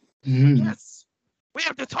 Yes. We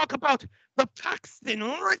have to talk about the Paxton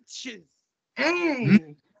Riches.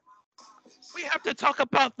 Mm. We have to talk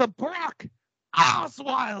about the Brock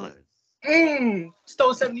Osweilers.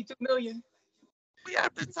 Stole 72 million. We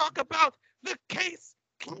have to talk about the Case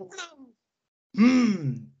Kingdom.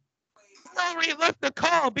 Mm. Lowry left the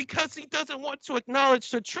call because he doesn't want to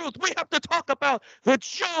acknowledge the truth. We have to talk about the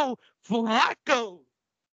Joe Flacco.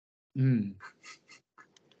 Mm.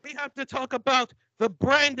 We have to talk about the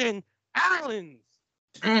Brandon Allens.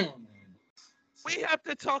 Mm. We have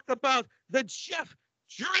to talk about the Jeff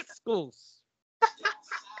Driscolls.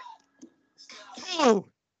 Oh,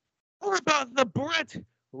 what about the Brett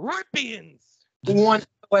Rippians? One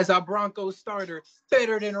as our Broncos starter,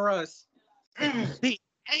 better than Russ. Mm. The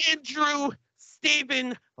Andrew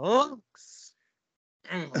Stephen Lux.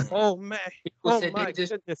 Mm. Oh, man. People Oh, said they my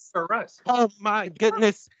just goodness. for Russ. Oh, my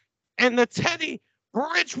goodness. And the Teddy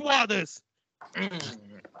Bridgewaters. Mm.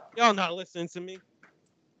 Y'all not listening to me.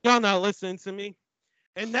 Y'all not listening to me.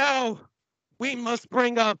 And now we must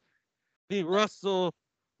bring up the Russell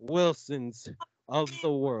Wilsons of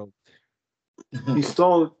the world. He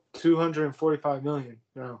stole 245 million.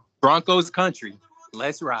 No. Broncos country,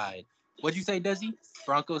 let's ride. What'd you say, Desi?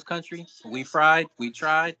 Broncos country, we fried, we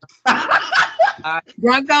tried.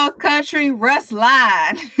 Broncos country, Russ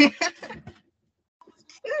lied.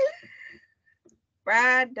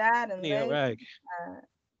 Brad died I and need a laid. rag.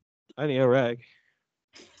 I need a rag.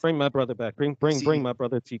 Bring my brother back. Bring my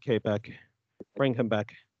brother TK back. Bring him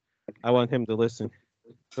back. I want him to listen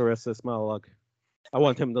to the rest of this monologue. I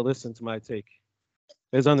want him to listen to my take.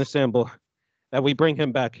 It's understandable that we bring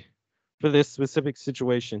him back for this specific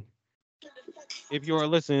situation. If you are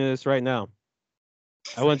listening to this right now,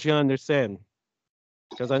 I want you to understand,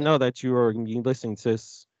 because I know that you are listening to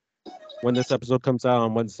this when this episode comes out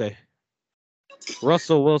on Wednesday.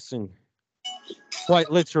 Russell Wilson,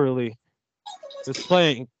 quite literally, is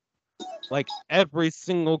playing like every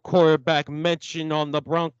single quarterback mentioned on the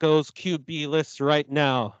Broncos QB list right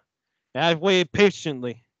now. And I've waited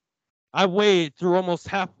patiently. I waited through almost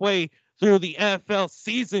halfway through the NFL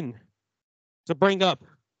season to bring up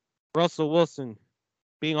Russell Wilson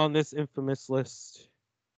being on this infamous list.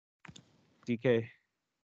 DK.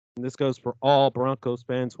 And this goes for all Broncos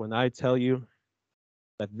fans when I tell you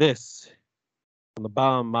that this, from the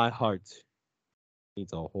bottom of my heart,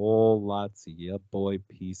 means a whole lot to your boy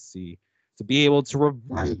PC to be able to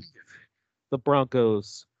revive the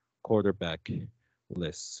Broncos quarterback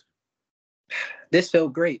list? This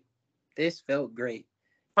felt great. This felt great.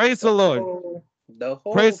 Praise The the Lord. the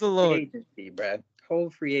whole Praise the free Lord. agency, bruh. Whole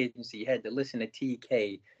free agency had to listen to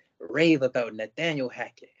TK rave about Nathaniel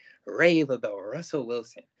Hackett, rave about Russell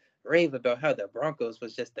Wilson, rave about how the Broncos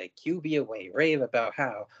was just a QB away, rave about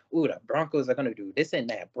how, ooh, the Broncos are gonna do this and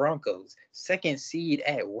that. Broncos, second seed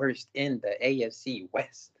at worst in the AFC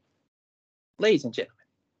West. Ladies and gentlemen,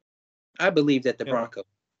 I believe that the Yeah. Broncos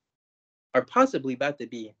are possibly about to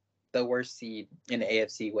be the worst seed in the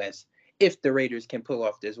AFC West if the Raiders can pull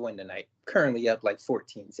off this win tonight. Currently up like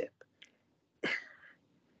 14 zip.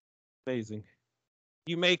 Amazing.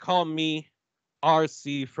 You may call me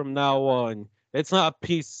RC from now on. It's not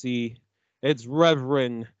PC. It's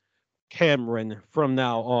Reverend Cameron from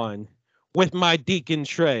now on. With my Deacon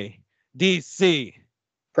Trey, DC.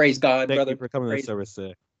 Praise God, Thank you brother. for coming to Praise service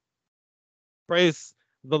today. Praise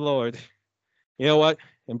the Lord. You know what?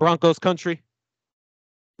 In Broncos country,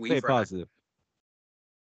 we stay fry. positive.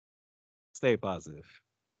 Stay positive.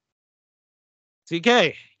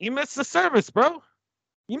 TK, you missed the service, bro.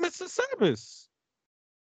 You missed the service.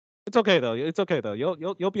 It's okay though. It's okay though. You'll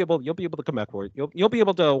be able to come back for it. You'll be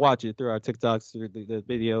able to watch it through our TikToks, through the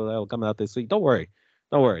video that will come out this week. Don't worry.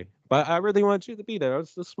 Don't worry. But I really want you to be there.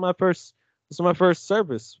 This is my first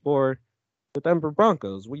service for the Denver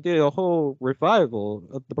Broncos. We did a whole revival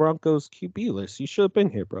of the Broncos QB list. You should have been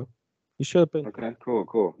here, bro. You should have been. Okay,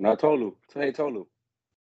 cool. Now Tolu.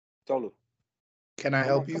 Can I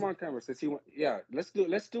help Come you? on, camera. Since you want, yeah, let's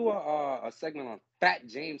do a segment on Fat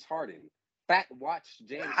James Harden. Fat Watch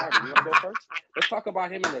James Harden. You want to go first? Let's talk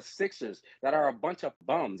about him and the Sixers that are a bunch of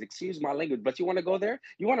bums. Excuse my language, but you want to go there?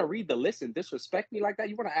 You want to read the list and disrespect me like that?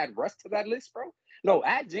 You want to add Russ to that list, bro? No,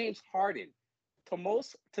 add James Harden. To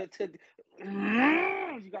most to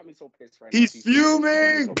you got me so pissed right now, He's PC. You got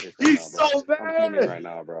me so fuming. pissed right now, He's bro. so I'm fuming bad. right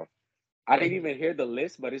now, bro. I didn't even hear the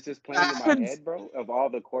list, but it's just playing in my head, bro, of all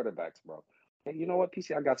the quarterbacks, bro. Hey, you know what,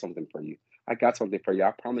 PC? I got something for you. I got something for you.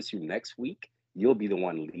 I promise you next week, you'll be the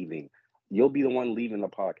one leaving. You'll be the one leaving the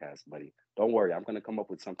podcast, buddy. Don't worry. I'm going to come up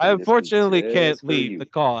with I something this week unfortunately can't just for leave the you.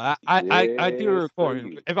 call. I do a Just for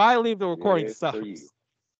recording. you. If I leave, the recording Just for stops. you.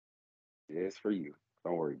 Just for you.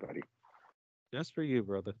 Don't worry, buddy. Just for you,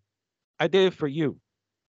 brother. I did it for you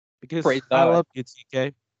because Praise I God. love you,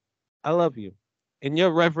 TK. I love you, and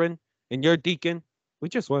your reverend and your deacon. We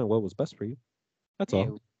just wanted what was best for you. That's Yeah,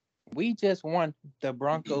 all. we just want the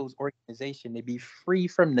Broncos organization to be free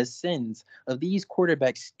from the sins of these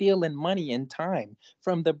quarterbacks stealing money and time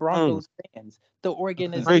from the Mm, Broncos fans. The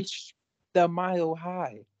organization, preach. the mile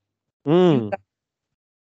high. You Mm. got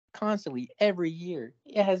constantly every year.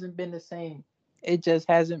 It hasn't been the same. It just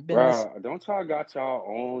hasn't been the same. Bro, don't y'all got y'all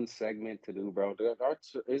own segment to do, bro?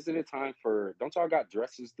 Isn't it time for? Don't y'all got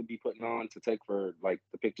dresses to be putting on to take for like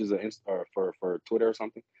the pictures of or for Twitter or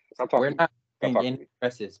something? Stop We're talking to me. not Stop wearing talking any to me.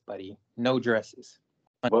 dresses, buddy. No dresses.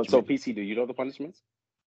 Well, so Punishment. PC, do you know the punishments?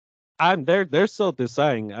 They're still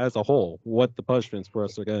deciding as a whole what the punishments for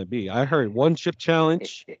us are going to be. I heard one chip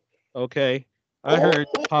challenge. Okay. I heard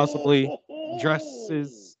possibly Oh,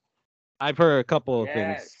 dresses. I've heard a couple of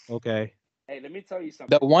yes. things. Okay. Hey, let me tell you The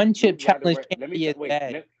something. one You chip would rather challenge wear. can't Let me be as wait.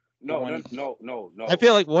 bad. The No, one. I no.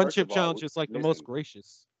 feel like one First chip of all, challenge is like the most listen.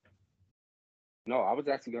 gracious. No, I was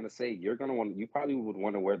actually gonna say you're gonna want. You probably would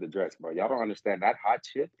want to wear the dress, bro. Y'all don't understand that hot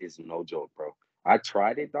chip is no joke, bro. I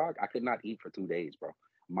tried it, dog. I could not eat for 2 days, bro.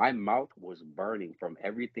 My mouth was burning from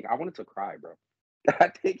everything. I wanted to cry, bro. I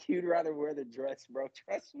think you'd rather wear the dress, bro.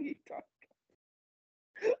 Trust me, dog.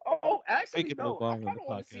 Oh, We actually, can move no. I on in kind the of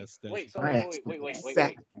want to see. podcast, Wait, Desi. so I wait, am wait, wait, wait, wait, sad.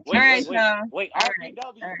 wait, All wait, right, wait, wait, y'all. wait. All right.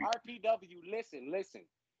 All RPW, right. RPW. Listen.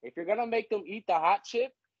 If you're gonna make them eat the hot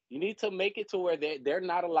chip, you need to make it to where they're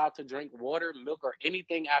not allowed to drink water, milk, or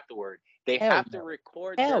anything afterward. They Hell have to no.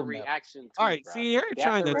 record their Hell no. reaction All too, right. bro. See, you're They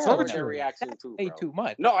have trying to to Hell record no. their torture us. reaction That's too, way bro. too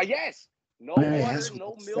much. No, yes. No I water, asked no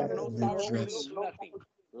what's milk, that no in the sour dress. cream, nothing.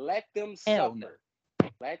 Let them Hell no. suffer.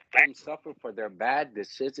 Let them suffer for their bad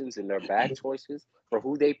decisions and their bad choices for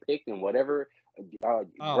who they picked and whatever Oh,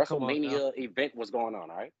 come on now. WrestleMania event was going on.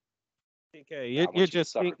 All right, Okay, I you're want you to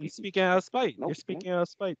just suffer, you're PC. speaking out of spite. You're Nope, nope, speaking out of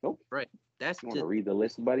spite. nope. Right. That's You want to just read the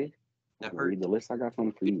list, buddy? You the want to read hurt. the list? I got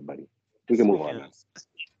something for you, buddy. You're We can move speaking on out now. of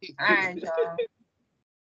spite. All right, y'all.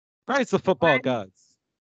 Christ the football One. gods.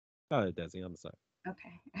 Go ahead, Desi. I'm sorry.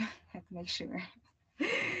 Okay. Have to make sure.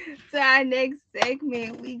 So our next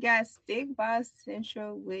segment, we got Stick Boss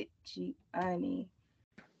Central with Gianni.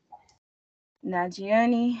 Now,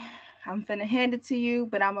 Gianni, I'm finna hand it to you,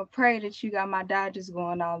 but I'm gonna pray that you got my Dodgers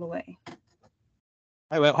going all the way.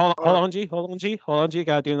 Hey, wait, All hold right. on, G. Hold on, G. Hold on, G.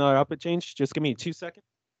 Gotta do another output change. Just give me 2 seconds.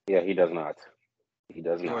 Yeah, he does not. He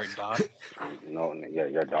does Your not. dog. No, yeah,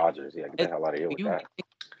 your Dodgers. Yeah, get the It, hell out of here with you that.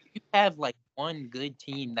 you have like one good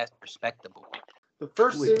team that's respectable. The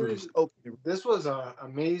first With series, Bruce. Open. this was an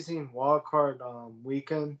amazing wild card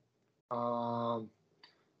weekend. Um,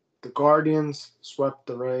 the Guardians swept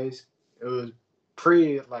the Rays. It was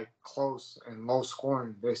pretty like close and low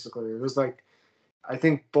scoring. Basically, it was like I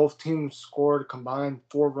think both teams scored combined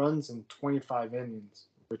 4 runs in 25 innings,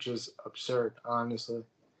 which is absurd, honestly.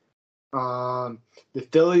 Um, the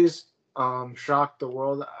Phillies shocked the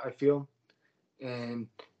world, I feel, and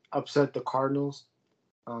upset the Cardinals,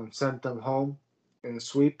 sent them home in a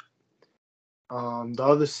sweep. The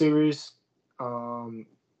other series, the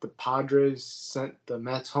Padres sent the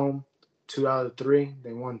Mets home 2 out of 3.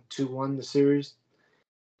 They won 2-1 the series,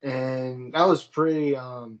 and that was pretty.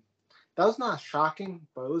 That was not shocking,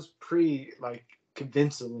 but it was pretty like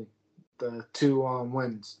convincingly the two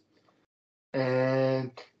wins.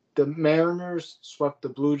 And the Mariners swept the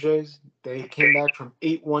Blue Jays. They came back from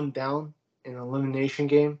 8-1 down in an elimination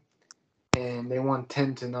game, and they won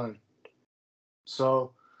 10-9.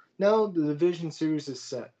 So now the division series is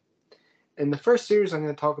set. And the first series I'm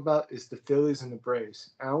going to talk about is the Phillies and the Braves.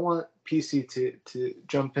 And I want PC to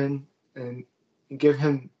jump in and give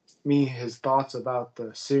me his thoughts about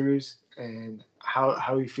the series and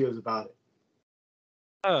how he feels about it.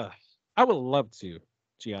 Uh, I would love to,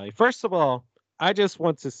 Gianni. First of all, I just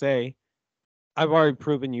want to say I've already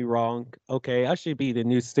proven you wrong. Okay, I should be the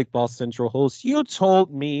new Stickball Central host. You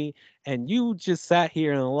told me, and you just sat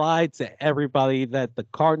here and lied to everybody that the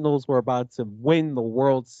Cardinals were about to win the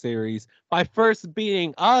World Series by first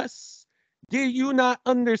beating us. Do you not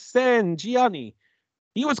understand, Gianni?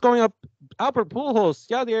 He was going up Albert Pujols,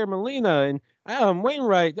 Yadier Molina, and Adam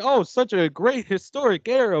Wainwright. Oh, such a great historic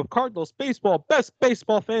era of Cardinals baseball, best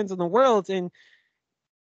baseball fans in the world. And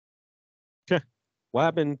what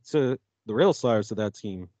happened to the real stars of that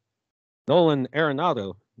team? Nolan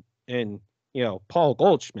Arenado and Paul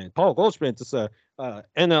Goldschmidt. Paul Goldschmidt is a NL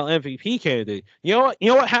MVP candidate. You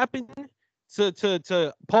know what happened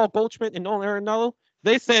to Paul Goldschmidt and Nolan Arenado?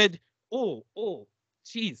 They said,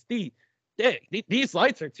 geez, these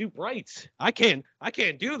lights are too bright. I can't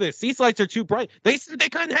do this. These lights are too bright. They said they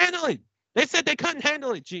couldn't handle it. They said they couldn't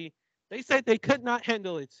handle it. G. They said they could not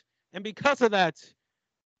handle it, and because of that,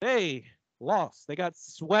 they lost. They got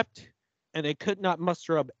swept, and they could not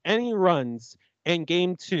muster up any runs in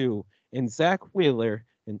game two. And Zach Wheeler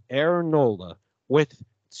and Aaron Nola with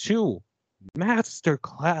two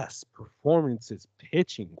masterclass performances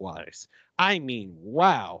pitching wise. I mean,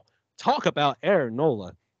 wow. Talk about Aaron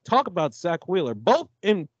Nola. Talk about Zach Wheeler. Both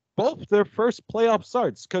their first playoff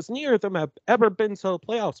starts, because neither of them have ever been to the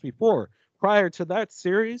playoffs before. Prior to that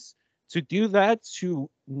series, to do that, to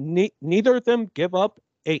neither of them give up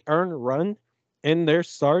a earned run in their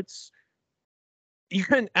starts, you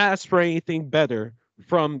couldn't ask for anything better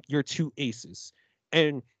from your two aces.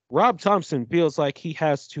 And Rob Thompson feels like he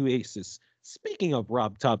has two aces. Speaking of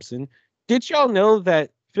Rob Thompson, did y'all know that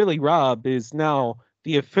Philly Rob is now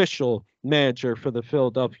the official manager for the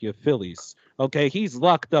Philadelphia Phillies? Okay, he's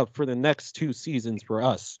locked up for the next 2 seasons for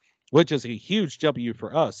us, which is a huge W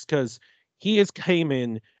for us because he has came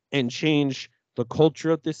in and changed the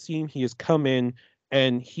culture of this team. He has come in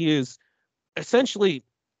and he has essentially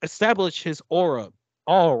established his aura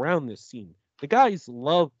all around this team. The guys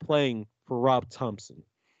love playing for Rob Thompson.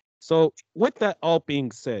 So, with that all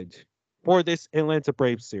being said, for this Atlanta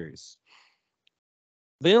Braves series,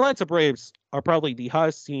 the Atlanta Braves are probably the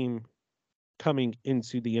hottest team coming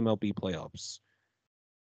into the MLB playoffs.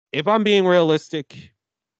 If I'm being realistic,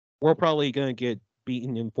 we're probably going to get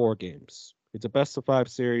beaten in 4 games. It's a best of 5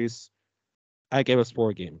 series. I give us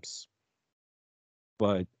 4 games.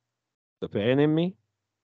 But the fan in me,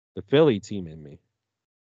 the Philly team in me,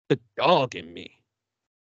 the dog in me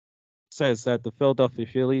says that the Philadelphia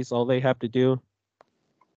Phillies, all they have to do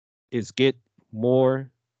is get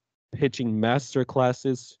more pitching master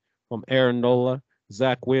classes from Aaron Nola,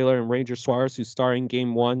 Zach Wheeler, and Ranger Suarez, who's starting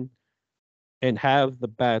game one, and have the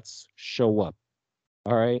bats show up.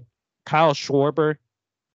 All right. Kyle Schwarber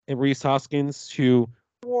and Reese Hoskins, who,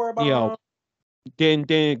 you know,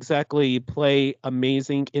 didn't exactly play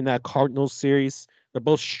amazing in that Cardinals series. They're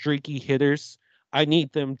both streaky hitters. I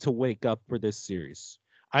need them to wake up for this series.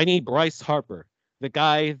 I need Bryce Harper, the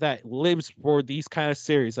guy that lives for these kind of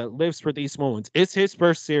series, that lives for these moments. It's his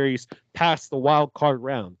first series past the wild card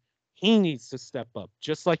round. He needs to step up,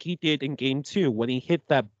 just like he did in game 2 when he hit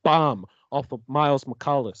that bomb off of Miles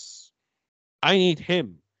McCullis. I need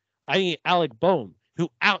him. I need Alec Bohm, who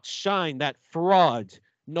outshined that fraud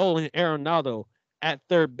Nolan Arenado at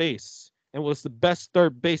third base and was the best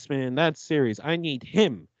third baseman in that series. I need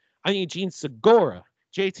him. I need Gene Segura,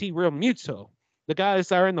 JT Realmuto, the guys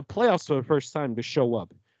that are in the playoffs for the first time to show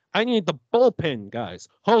up. I need the bullpen guys,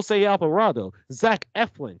 Jose Alvarado, Zach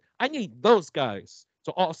Eflin. I need those guys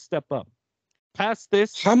to all step up. Past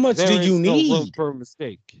this, How much do there you is no room need? for a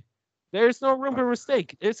mistake. There is no room for a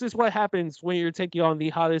mistake. This is what happens when you're taking on the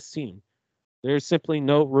hottest team. There's simply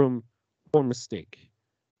no room for mistake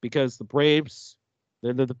because the Braves,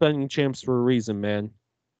 they're the defending champs for a reason, man.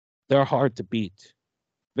 They're hard to beat,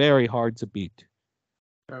 very hard to beat.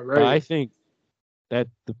 But I Right. think that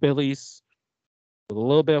the Phillies, with a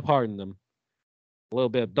little bit of heart in them, a little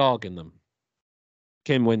bit of dog in them,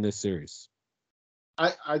 can win this series.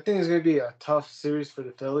 I think it's going to be a tough series for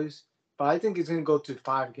the Phillies, but I think it's going to go to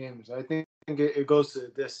 5 games. I think it goes to the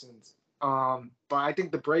distance. But I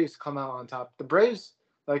think the Braves come out on top. The Braves,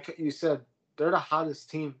 like you said, they're the hottest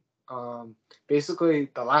team. Basically,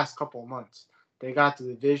 the last couple of months, they got the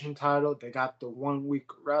division title. They got the 1 week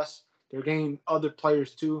rest. They're getting other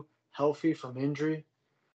players too healthy from injury.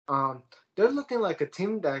 Um, they're looking like a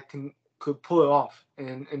team that could pull it off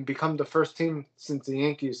and become the first team since the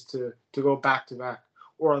Yankees to go back to back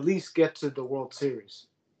or at least get to the World Series.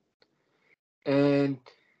 And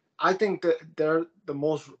I think that they're the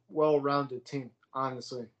most well-rounded team,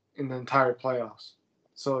 honestly, in the entire playoffs.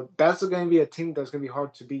 So that's going to be a team that's going to be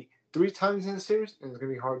hard to beat 3 times in the series, and it's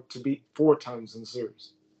going to be hard to beat 4 times in the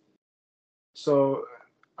series. So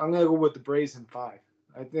I'm going to go with the Braves in 5.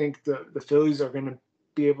 I think the Phillies are going to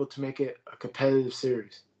be able to make it a competitive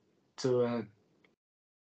series to the end.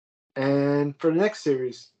 And for the next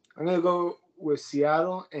series, I'm going to go with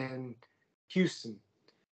Seattle and Houston.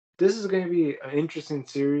 This is going to be an interesting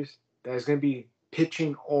series that is going to be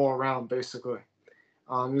pitching all around, basically.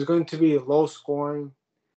 There's going to be a low scoring,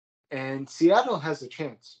 and Seattle has a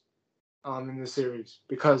chance in the series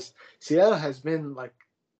because Seattle has been like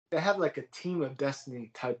they have like a team of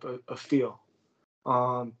destiny type of feel.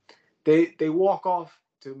 Um, they walk off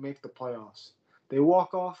to make the playoffs. They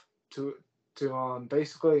walk off to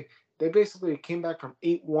basically they basically came back from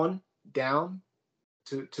 8-1 down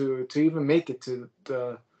to even make it to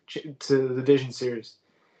the division series,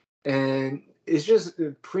 and it's just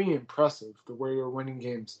pretty impressive the way they're winning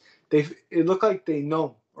games. It looked like they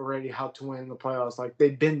know already how to win the playoffs, like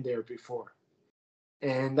they've been there before,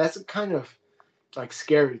 and that's kind of like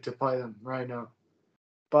scary to play them right now.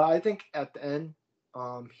 But I think at the end,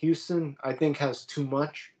 Houston I think has too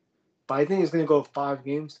much. But I think it's going to go 5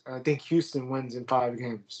 games, and I think Houston wins in 5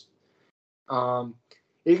 games. Um,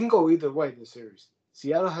 it can go either way this series.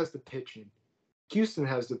 Seattle has the pitching. Houston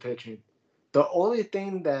has the pitching. The only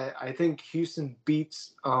thing that I think Houston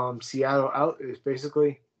beats Seattle out is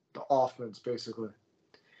basically the offense, basically.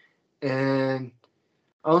 And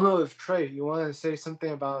I don't know if Trey, you want to say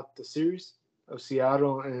something about the series of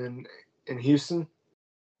Seattle and Houston?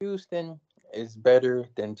 Houston is better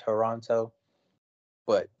than Toronto,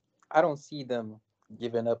 but I don't see them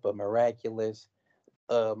giving up a miraculous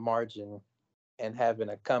margin and having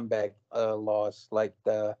a comeback loss like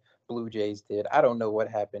the Blue Jays did. I don't know what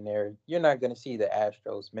happened there. You're not going to see the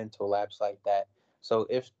Astros mental lapse like that. So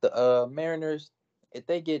if the Mariners, if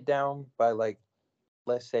they get down by like,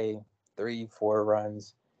 let's say 3, 4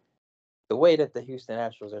 runs, the way that the Houston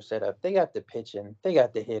Astros are set up, they got the pitching, they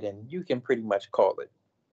got the hitting. You can pretty much call it.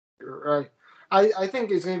 Right. I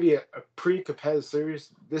think it's going to be a pretty competitive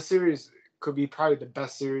series. This series could be probably the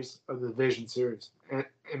best series of the division series,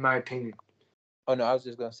 in my opinion. Oh no, I was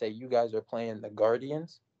just gonna say you guys are playing the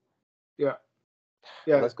Guardians. Yeah.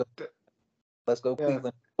 Yeah. Let's go. Let's go, Yeah.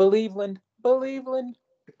 Cleveland. Believeland.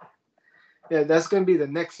 Yeah. That's going to be the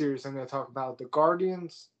next series I'm going to talk about. The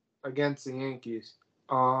Guardians against the Yankees.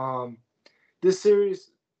 Um, this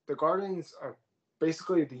series, the Guardians are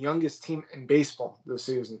basically the youngest team in baseball this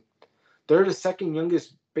season. They're the second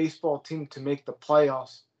youngest baseball team to make the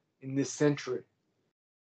playoffs in this century.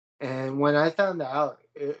 And when I found that out,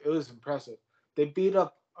 it was impressive. They beat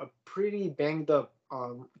up a pretty banged up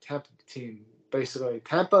Tampa team, basically.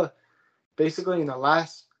 Tampa, basically, in the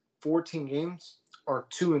last 14 games, are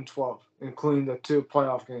 2-12, including the 2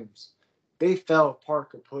 playoff games. They fell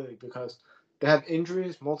apart completely because they have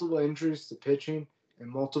injuries, multiple injuries to pitching, and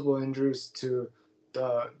multiple injuries to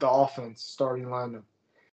the offense starting lineup.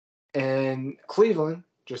 And Cleveland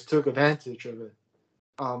just took advantage of it.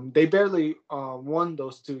 They barely won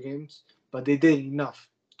those 2 games, but they did enough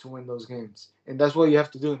to win those games, and that's what you have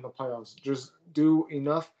to do in the playoffs. Just do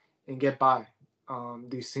enough and get by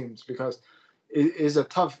these teams because it is a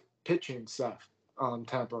tough pitching staff,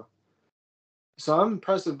 Tampa. So I'm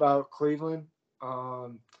impressed about Cleveland.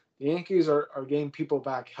 The Yankees are getting people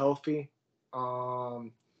back healthy.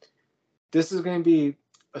 Um, this is going to be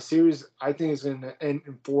a series I think is going to end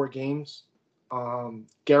in 4 games.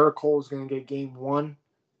 Garrett Cole is going to get game one.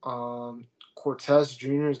 Cortez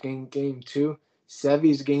Jr. is getting game two.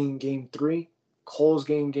 Sevy's getting game three. Cole's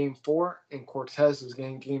getting game four, and Cortez is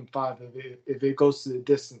getting game five if it goes to the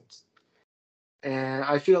distance. And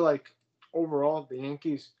I feel like overall the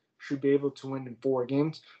Yankees should be able to win in 4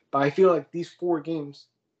 games. But I feel like these 4 games,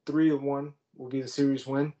 3-1 will be the series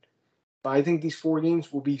win. But I think these 4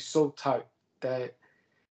 games will be so tight that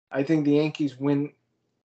I think the Yankees win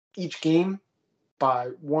each game by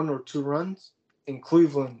 1 or 2 runs, and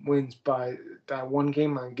Cleveland wins by that one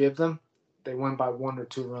game I give them. They win by 1 or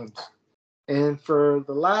 2 runs. And for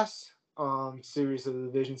the last series of the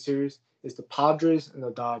division series is the Padres and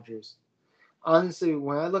the Dodgers. Honestly,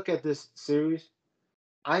 when I look at this series,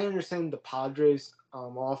 I understand the Padres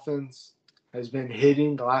offense has been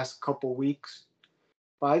hitting the last couple weeks,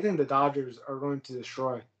 but I think the Dodgers are going to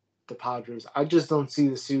destroy the Padres. I just don't see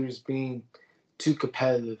the series being too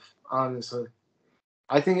competitive, honestly.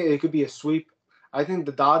 I think it could be a sweep. I think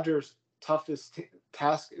the Dodgers' toughest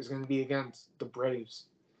task is going to be against the Braves.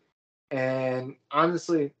 And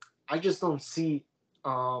honestly, I just don't see.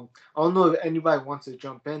 I don't know if anybody wants to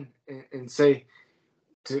jump in and say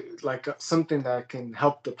to like something that can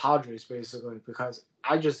help the Padres basically because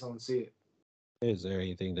I just don't see it. Is there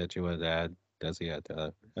anything that you want to add? Does he add to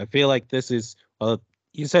that? I feel like this is well.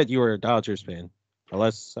 You said you were a Dodgers fan,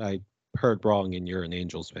 unless I heard wrong and you're an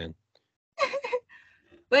Angels fan.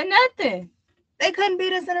 But nothing. They couldn't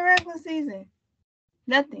beat us in the regular season.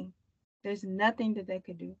 Nothing. There's nothing that they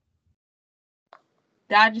could do.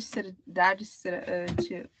 Dodgers to the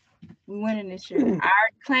chip. We winning this year. I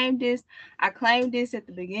already claimed this. I claimed this at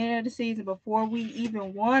the beginning of the season before we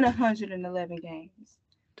even won 111 games.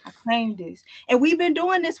 I claimed this, and we've been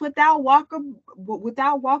doing this without Walker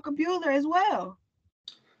Bueller as well.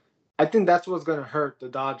 I think that's what's going to hurt the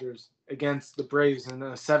Dodgers against the Braves in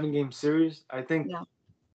a 7 game series. I think Yeah,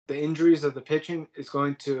 the injuries of the pitching is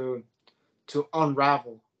going to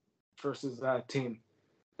unravel versus that team.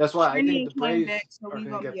 That's why I think Trini the came back, Braves so are we going to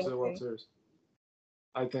gonna get be to the World okay. Series.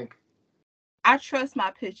 I think. I trust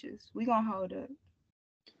my pitchers. We gonna hold up.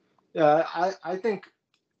 Yeah, I think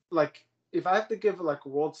like if I have to give like a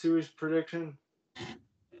World Series prediction,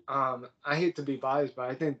 I hate to be biased, but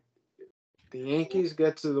I think the Yankees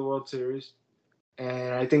get to the World Series,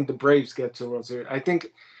 and I think the Braves get to the World Series.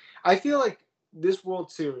 I feel like this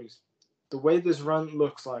World Series, the way this run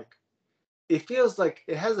looks like, it feels like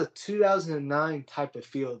it has a 2009 type of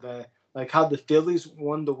feel that like how the Phillies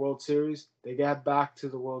won the World Series, they got back to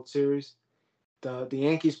the World Series. The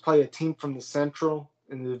Yankees play a team from the Central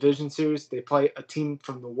in the Division Series. They play a team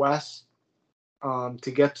from the West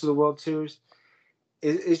to get to the World Series.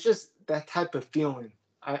 It's just that type of feeling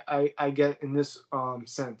I get in this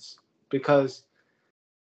sense because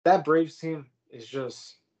that Braves team is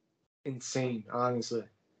just insane, honestly.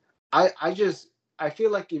 I just I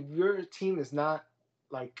feel like if your team is not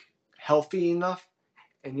like healthy enough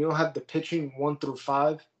and you don't have the pitching 1 through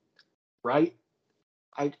 5 right,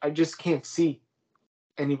 I just can't see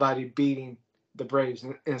anybody beating the Braves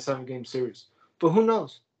in a 7 game series. But who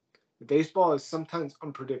knows? Baseball is sometimes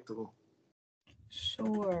unpredictable.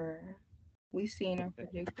 Sure. We seen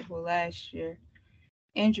unpredictable last year.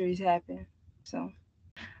 Injuries happen. So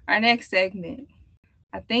our next segment.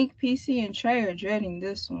 I think PC and Trey are dreading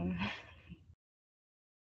this one.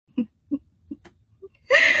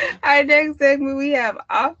 Our next segment we have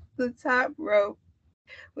off the top rope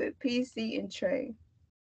with PC and Trey.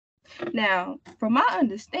 Now, from my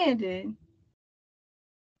understanding,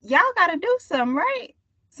 y'all gotta do something, right?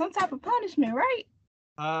 Some type of punishment, right?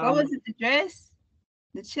 What was Um, it? The dress?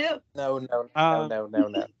 The chip? No, no, no, um, no, no,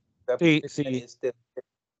 no. The punishment see, is still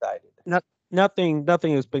decided. not nothing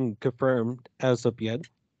has been confirmed as of yet.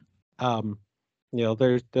 Um,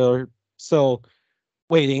 they're still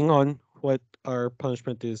waiting on what our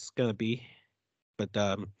punishment is gonna be. But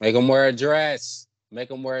Make them wear a dress. Make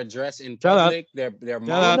them wear a dress in shut up, public. Their shut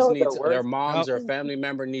You up. moms know need the to, their worst. No, moms or You family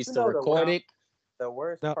member needs to know the record worst. no, it. The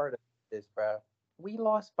worst no. part of this, bro. We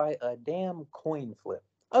lost by a damn coin flip.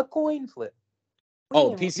 A coin flip. We Oh,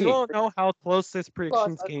 didn't You PC, don't know how close this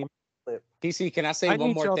lost predictions a coin game. flip. PC. Can I say I one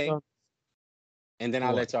need more y'all thing, to and then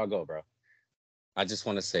I'll what? let y'all go, bro. I just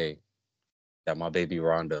want to say that my baby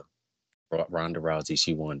Ronda Rousey,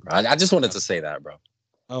 she won, bro. I just wanted Oh, to say that, bro.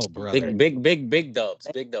 oh, Hey, brother. Big dubs,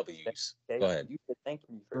 thank big you, W's. okay? Go ahead. You should thank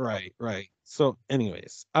me for that. Right, right. So,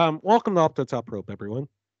 anyways, welcome to Off the Top Rope, everyone,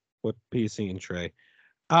 with PC and Trey.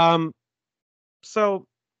 Um, so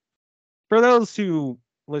for those who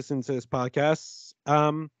listen to this podcast,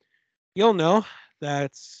 you'll know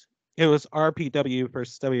that it was RPW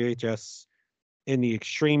versus WHS in the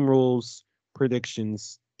Extreme Rules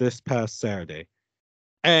predictions this past Saturday.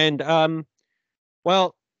 And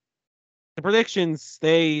well, the predictions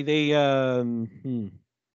it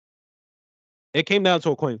came down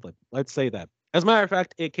to a coin flip. Let's say that. As a matter of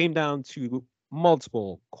fact, it came down to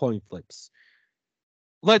multiple coin flips.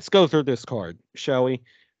 Let's go through this card, shall we?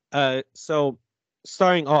 So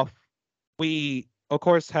starting off, we of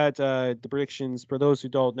course had the predictions. For those who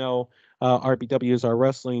don't know, RBW is our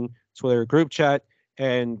wrestling Twitter group chat,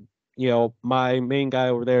 and my main guy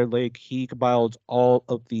over there, Lake, he compiled all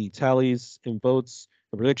of the tallies and votes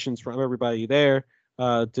and predictions from everybody there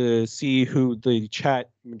to see who the chat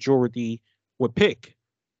majority would pick,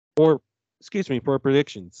 or excuse me, for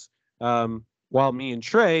predictions. While me and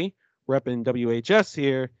Trey, repping WHS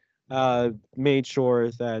here, made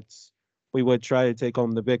sure that we would try to take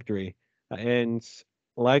home the victory. And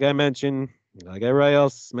like I mentioned, like everybody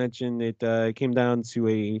else mentioned, it came down to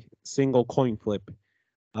a single coin flip.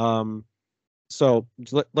 Um, so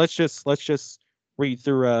let's just read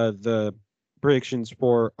through the predictions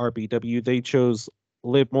for RBW. They chose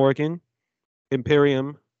Liv Morgan,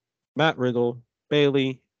 Imperium, Matt Riddle,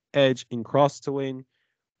 Bailey, Edge, and Cross to win,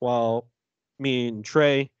 while me and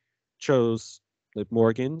Trey chose Liv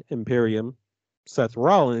Morgan, Imperium, Seth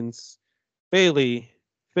Rollins, Bailey,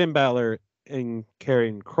 Finn Balor, and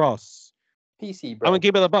Karrion Cross. PC, I'm gonna bro.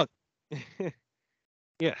 keep it a buck.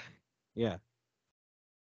 Yeah, yeah.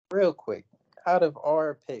 Real quick, out of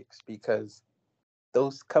our picks, because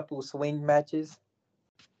those couple swing matches,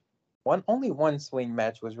 only one swing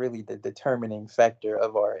match was really the determining factor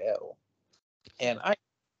of our L. And I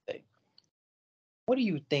say, what do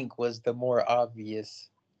you think was the more obvious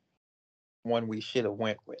one we should have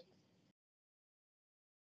went with?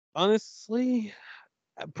 Honestly,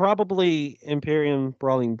 probably Imperium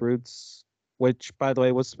Brawling Brutes, which, by the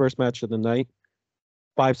way, was the first match of the night.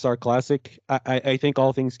 5-star classic. I think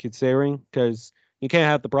all things considering, because you can't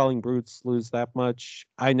have the Brawling Brutes lose that much.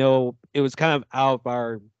 I know it was kind of out of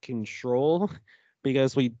our control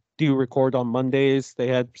because we do record on Mondays. They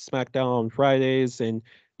had SmackDown on Fridays, and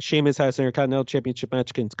Sheamus has an Intercontinental Championship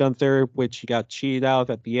match against Gunther, which he got cheated out of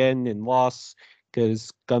at the end and lost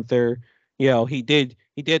because Gunther, he did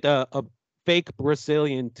a fake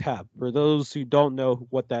Brazilian tap. For those who don't know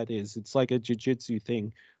what that is, it's like a jiu-jitsu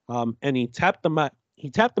thing. And he tapped the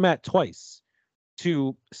mat twice.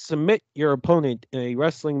 To submit your opponent in a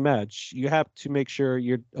wrestling match, you have to make sure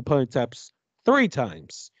your opponent taps 3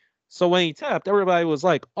 times. So when he tapped, everybody was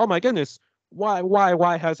like, "Oh my goodness, why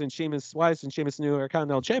isn't Sheamus new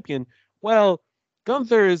Intercontinental Champion?" Well,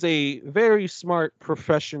 Gunther is a very smart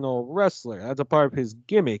professional wrestler. That's a part of his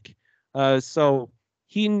gimmick. So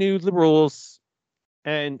he knew the rules,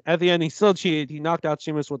 and at the end, he still cheated. He knocked out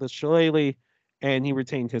Sheamus with a shillelagh, and he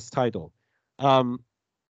retained his title. Um,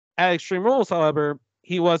 at Extreme Rules, however,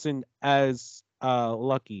 he wasn't as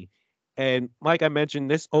lucky. And like I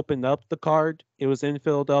mentioned, this opened up the card. It was in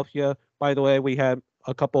Philadelphia. By the way, we had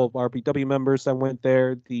a couple of RPW members that went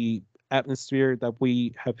there. The atmosphere that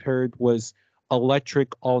we have heard was electric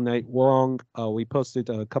all night long. We posted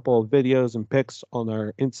a couple of videos and pics on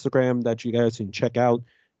our Instagram that you guys can check out.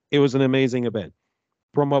 It was an amazing event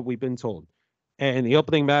from what we've been told. And the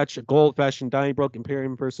opening match, Gold Fashioned Donnybrook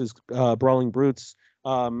Imperium versus Brawling Brutes,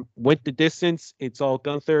 went the distance. It's all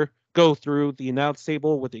Gunther. Go through the announce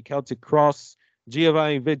table with the Celtic Cross.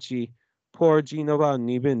 Giovanni Vinci, poor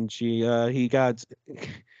Giovanni Vinci. He got.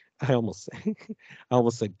 I almost, I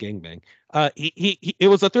almost said gangbang. It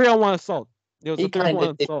was a 3-on-1 assault. It was a He three on kind of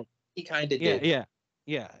one did. assault. He kind of Yeah, did.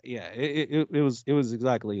 yeah, yeah. It was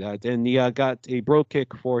exactly that, and he got a bro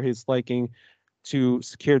kick for his liking to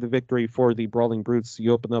secure the victory for the Brawling Brutes.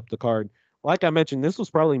 You open up the card. Like I mentioned, this was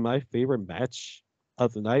probably my favorite match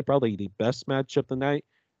of the night, probably the best match of the night.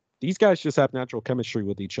 These guys just have natural chemistry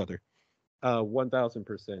with each other,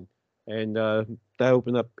 1000%, and that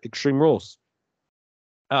opened up Extreme Rules.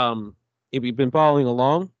 Um, if you've been following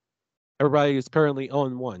along, everybody is currently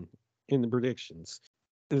on one in the predictions.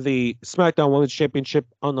 The SmackDown Women's Championship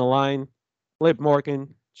on the line. Liv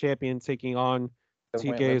Morgan, champion, taking on I went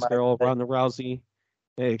with TK's my girl second. Ronda Rousey.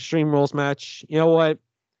 An Extreme Rules match. You know what?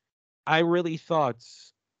 I really thought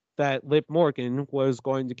that Liv Morgan was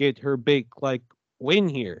going to get her big win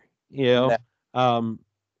here. No, Um,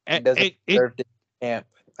 she it, doesn't it, it deserve this champ.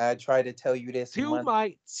 I try to tell you this to month.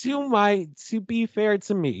 to be fair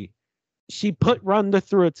to me, she put Ronda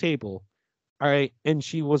through a table. All right, and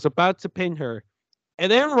she was about to pin her, and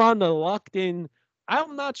then Ronda locked in.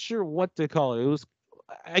 I'm not sure what to call it. It was,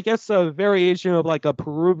 I guess, a variation of like a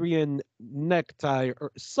Peruvian necktie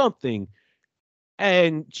or something,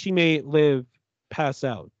 and she made Liv pass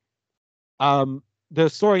out. Um, the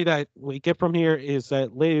story that we get from here is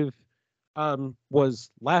that Liv was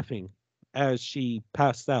laughing as she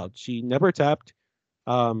passed out. She never tapped.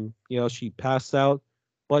 She passed out,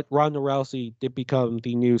 but Ronda Rousey did become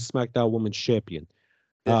the new SmackDown Women's Champion.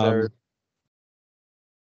 Deserve. Um,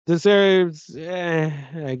 deserves, I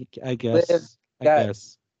Liv guess, I got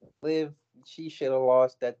guess. Liv. She should have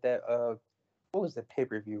lost at that. What was the pay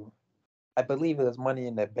per view? I believe it was Money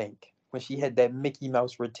in the Bank when she had that Mickey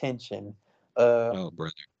Mouse retention. Uh, Oh,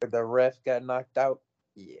 brother. where the ref got knocked out.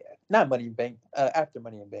 Yeah, not Money in Bank. After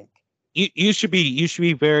Money in Bank. You should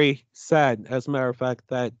be very sad, as a matter of fact,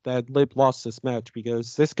 that Liv lost this match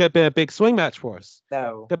because this could have been a big swing match for us.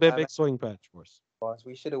 No, Could have been a I'm big swing match for us. lost.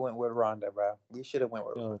 We should have went with Ronda, bro. We should have went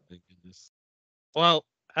with Ronda. Oh my goodness. Well,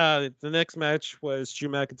 the next match was Drew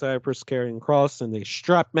McIntyre versus Karrion Cross in a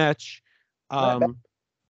strap match. Not bad. Um,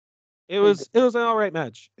 it Pretty good. was it was an all right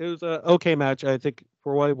match. It was a okay match. I think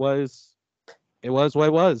for what it was, it was what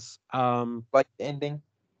it was. Like the ending,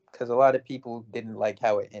 because a lot of people didn't like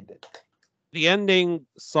how it ended. The ending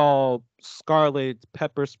saw Scarlet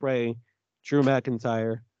pepper spray Drew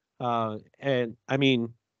McIntyre, and I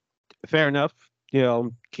mean, fair enough.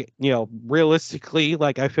 Realistically,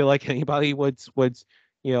 like I feel like anybody would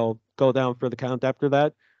go down for the count after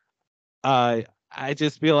that. I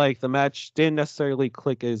just feel like the match didn't necessarily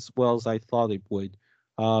click as well as I thought it would.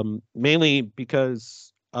 Mainly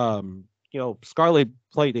because Scarlett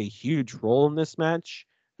played a huge role in this match,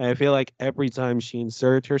 and I feel like every time she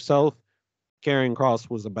inserted herself, Karrion Cross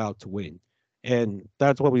was about to win, and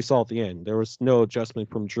that's what we saw at the end. There was no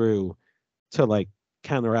adjustment from Drew to like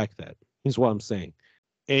counteract that. Is what I'm saying.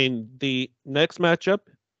 In the next matchup,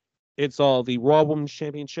 it's all the Raw Women's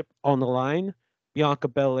Championship on the line. Bianca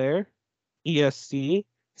Belair, ESC,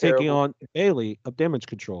 taking Terrible, on Bailey of Damage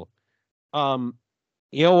Control. Um,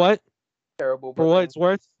 you know what? terrible For what booking. it's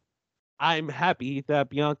worth, I'm happy that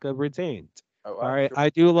Bianca retained. Oh, All I'm right, sure. I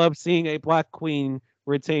do love seeing a Black Queen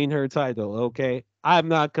retain her title. Okay, I'm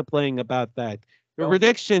not complaining about that. The Don't get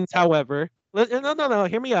predictions, however, no,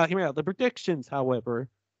 hear me out, hear me out. The predictions, however,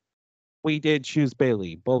 we did choose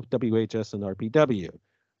Bailey, both WHS and RPW.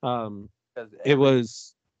 Um, because it every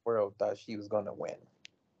was world thought she was gonna win.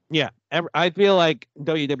 Yeah, I feel like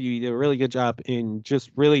WWE did a really good job in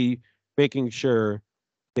just really making sure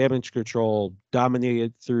Damage Control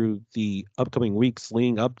dominated through the upcoming weeks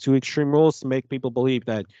leading up to Extreme Rules to make people believe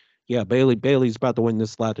that, yeah, Bailey's about to win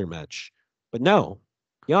this ladder match. But no,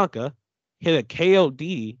 Bianca hit a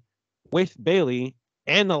KOD with Bailey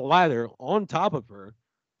and the ladder on top of her,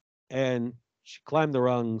 and she climbed the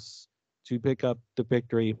rungs to pick up the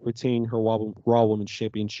victory, retain her Raw Women's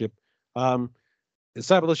Championship. Um,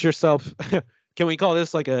 Establish yourself. Can we call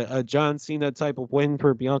this like a John Cena type of win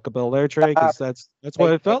for Bianca Belair, Trey? Stop. Because that's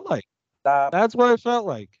what Make it felt like. stop. That's what it felt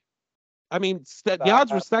like. I mean, the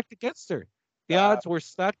odds were Stop. stacked against her. The Stop. odds were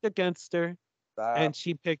stacked against her, and Stop.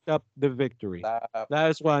 she picked up the victory. Stop. That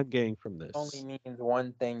is what I'm getting from Only this. means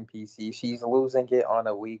one thing, PC. She's losing it on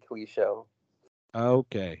a weekly show.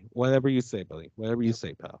 Okay, whatever you say, buddy. Whatever you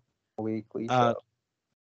say, pal. Weekly Uh, show.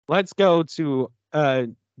 let's go to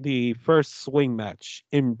the first swing match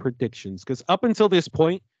in predictions, because up until this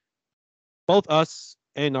point, both us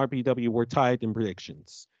and RPW were tied in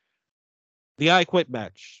predictions. The I Quit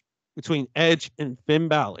match between Edge and Finn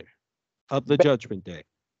Balor of the Judgment Day.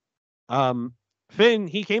 Um, Finn,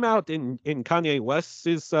 he came out in Kanye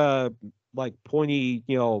West's like pointy,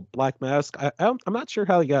 black mask. I'm not sure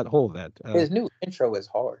how he got hold of that. His new intro is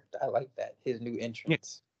hard. I like that. His new Yeah,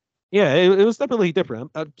 entrance. yeah, it was definitely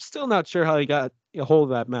different. I'm still not sure how he got a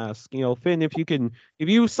hold of that mask. Finn, if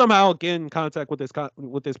you somehow get in contact with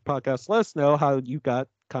with this podcast, let us know how you got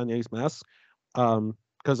Kanye's mask,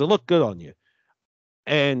 because it looked good on you.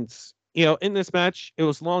 And in this match, it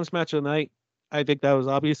was the longest match of the night. I think that was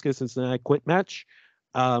obvious because it's an I Quit match.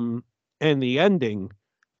 Um, and the ending,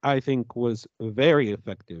 I think, was very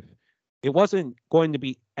effective. It wasn't going to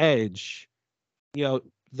be Edge, you know,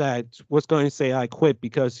 that was going to say I quit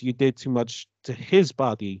because you did too much to his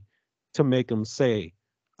body to make him say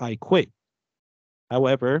I quit.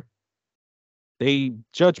 However, they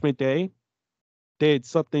Judgment Day did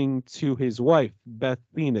something to his wife, Beth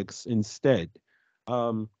Phoenix, instead.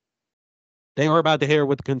 Um, they were about to hit her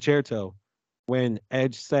with the concerto when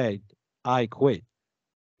Edge said I quit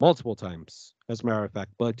multiple times, as a matter of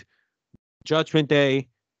fact. But Judgment Day,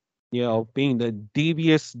 being the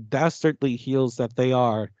devious, dastardly heels that they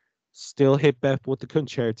are, still hit Beth with the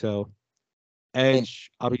concerto. And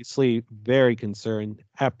Edge, obviously, very concerned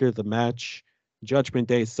after the match. Judgment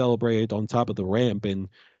Day celebrated on top of the ramp. And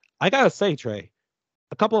I got to say, Trey,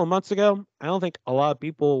 a couple of months ago, I don't think a lot of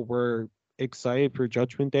people were excited for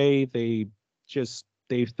Judgment Day. They just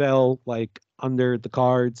they fell like under the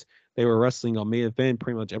cards. They were wrestling on main event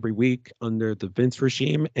pretty much every week under the Vince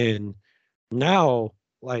regime, and now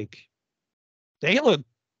like they look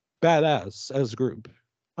badass as a group.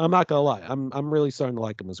 I'm not gonna lie. I'm really starting to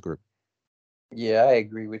like them as a group. Yeah, I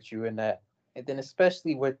agree with you in that. And then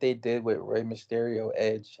especially what they did with Rey Mysterio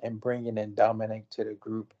Edge and bringing in Dominic to the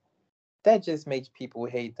group, that just makes people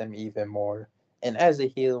hate them even more. And as a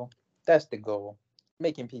heel, that's the goal,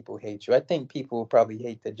 making people hate you. I think people will probably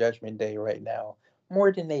hate the Judgment Day right now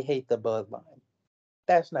more than they hate the Bloodline.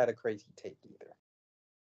 That's not a crazy take either.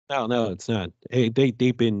 No, no, it's not. Hey,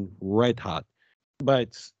 they've been red hot,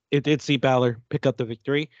 but it did see Balor pick up the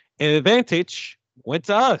victory, and advantage went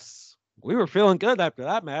to us. We were feeling good after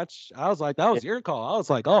that match. I was like, that was your call. I was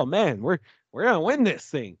like, oh man, we're gonna win this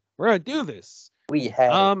thing. We're gonna do this. We had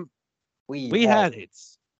it. Um, We we had had it,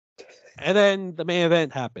 and then the main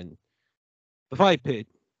event happened. The fight pit,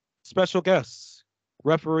 special guests,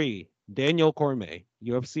 referee Daniel Cormier,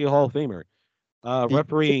 UFC Hall of Famer, it.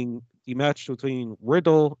 refereeing the match between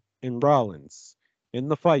Riddle and Rollins in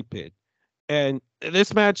the fight pit. And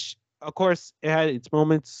this match, of course, it had its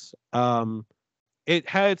moments. It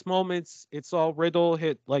had its moments. It saw Riddle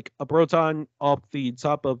hit like a Broton off the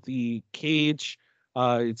top of the cage.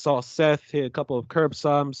 It saw Seth hit a couple of curb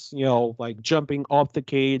stomps, like jumping off the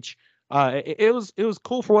cage. It was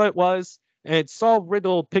cool for what it was, and it saw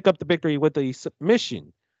Riddle pick up the victory with a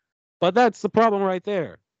submission. But that's the problem right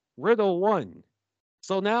there. Riddle won.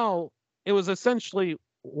 So now it was essentially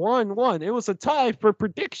 1-1. It was a tie for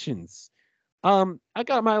predictions. I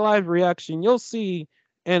got my live reaction. You'll see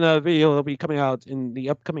in a video that'll be coming out in the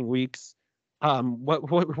upcoming weeks.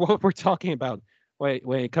 What we're talking about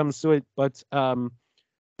when it comes to it. But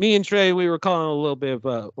me and Trey, we were calling a little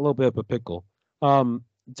bit of a pickle.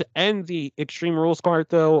 To end the Extreme Rules card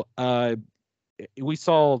though, we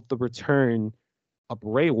saw the return of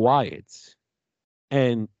Bray Wyatt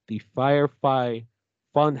and the Firefly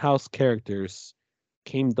Funhouse characters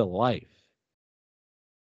came to life.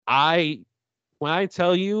 I when I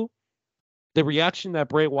tell you the reaction that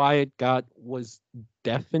Bray Wyatt got was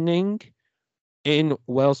deafening in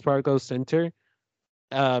Wells Fargo Center.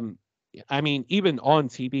 Um, I mean, even on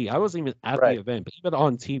TV, I wasn't even at the Right. event, but even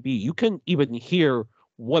on TV, you couldn't even hear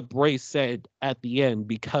what Bray said at the end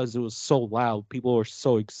because it was so loud. People were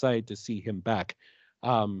so excited to see him back.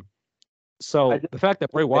 Um, I so just the fact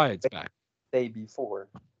that Bray think that Wyatt's back, day before.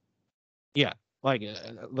 yeah, like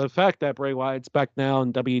the fact that Bray Wyatt's back now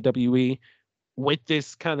in WWE with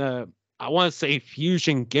this kind of I want to say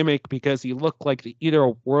fusion gimmick because he looked like the Eater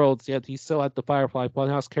of Worlds, yet he still had the Firefly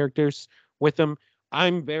Funhouse characters with him.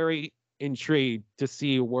 I'm very intrigued to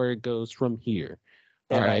see where it goes from here.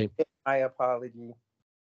 All Can I right. get my apology?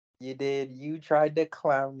 You did. You tried to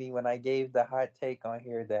clown me when I gave the hot take on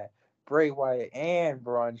here that Bray Wyatt and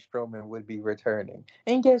Braun Strowman would be returning.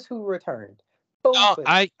 And guess who returned? No, Both of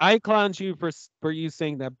them. I clowned you for you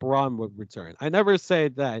saying that Braun would return. I never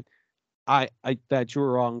said that I that you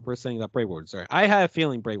were wrong for saying that Bray would return. I had a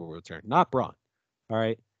feeling Bray would return, not Braun. All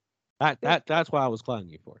right. Still, That's what I was clowning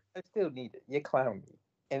you for. I still need it. You clowned me.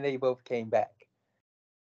 And they both came back.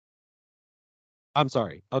 I'm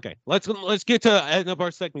sorry. Okay, let's get to the end of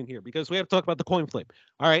our segment here because we have to talk about the coin flip.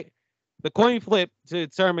 All right, the coin flip to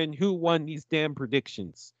determine who won these damn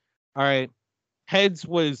predictions. All right, heads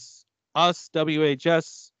was us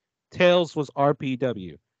WHS, tails was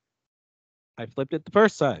RPW. I flipped it the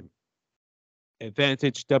first time.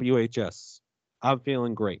 Advantage WHS. I'm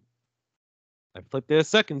feeling great. I flipped it a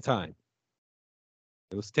second time.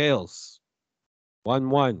 It was tails.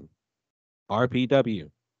 1-1 RPW.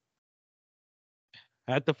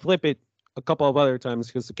 I had to flip it a couple of other times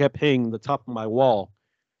because it kept hitting the top of my wall.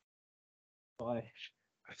 I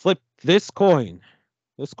flipped this coin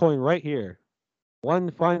right here,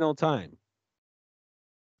 one final time.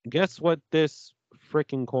 Guess what this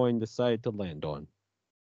freaking coin decided to land on?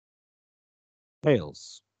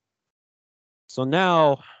 Tails. So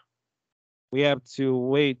now we have to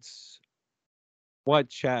wait what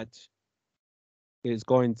chat is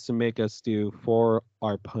going to make us do for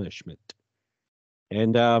our punishment.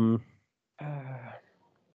 And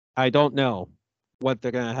I don't know what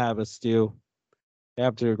they're gonna have us do. I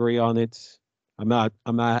have to agree on it. I'm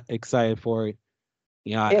not excited for it.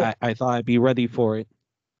 Yeah. I thought I'd be ready for it.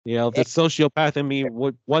 The And sociopath in me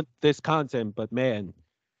would want this content, but man,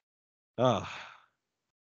 uh,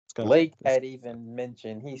 it's got Blake this. had even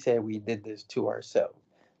mentioned, he said we did this to ourselves.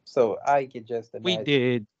 So I could just We imagine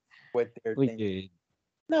did, what they're we thinking. did.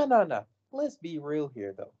 No, no, no. Let's be real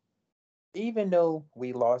here, though. Even though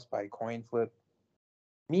we lost by coin flip,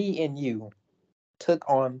 me and you took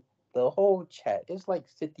on the whole chat. It's like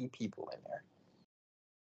 50 people in there.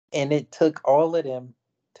 And it took all of them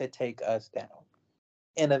to take us down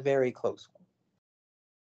in a very close one.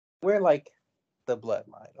 We're like the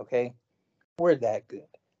bloodline, okay? We're that good.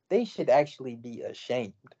 They should actually be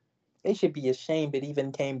ashamed. They should be ashamed it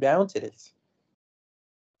even came down to this.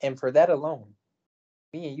 And for that alone,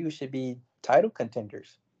 me and you should be title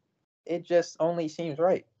contenders. It just only seems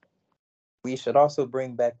right. We should also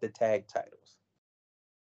bring back the tag titles.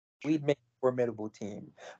 We'd make a formidable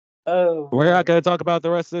team. Oh We're not man. going to talk about the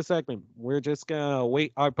rest of the segment. We're just going to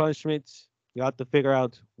wait our punishment. You have to figure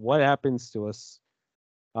out what happens to us.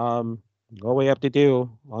 Um, what we have to do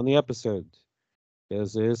on the episode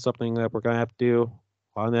is it is something that we're going to have to do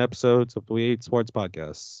on the episodes of the We Eat Sports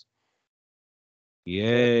Podcasts. Terrible.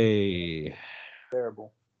 Yay.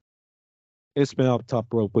 Terrible. It's been up top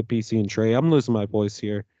rope with PC and Trey. I'm losing my voice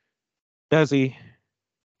here. Desi,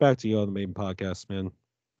 back to you on the main podcast, man.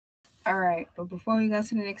 All right, but before we go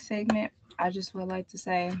to the next segment, I just would like to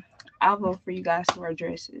say I'll vote for you guys to wear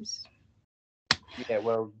dresses. Yeah,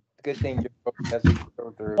 well, good thing your vote doesn't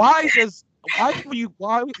go through. Why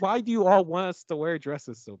do you all want us to wear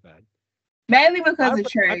dresses so bad? Mainly because of I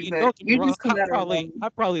Trey, mean, but don't get me you're wrong. just collateral. I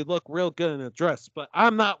probably look real good in a dress, but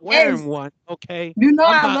I'm not wearing Yes, one. Okay, you know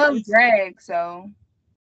I'm I not. love drag, so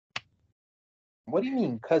What do you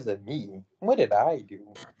mean, cause of me? What did I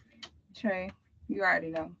do? Trey, you already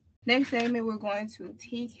know. Next segment, we're going to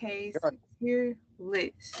TK's You're tier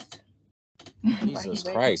list. Why you Jesus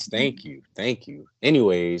laughing? Christ. Thank you. Thank you.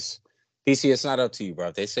 Anyways, PC, it's not up to you, bro.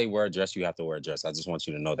 If they say wear a dress, you have to wear a dress. I just want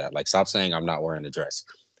you to know that. Like, stop saying I'm not wearing a dress.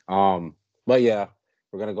 But yeah,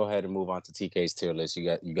 we're gonna go ahead and move on to TK's tier list.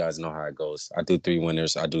 You guys know how it goes. I do three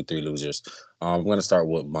winners, I do three losers. I'm gonna start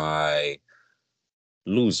with my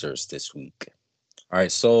losers this week. All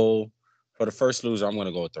right, so for the first loser, I'm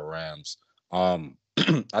gonna go with the Rams. Um,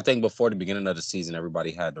 I think before the beginning of the season,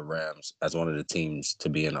 everybody had the Rams as one of the teams to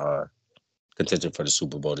be in contention for the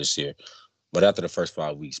Super Bowl this year. But after the first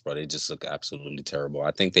 5 weeks, bro, they just look absolutely terrible.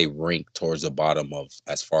 I think they rank towards the bottom of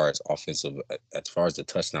as far as the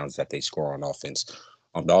touchdowns that they score on offense.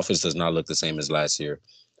 The offense does not look the same as last year.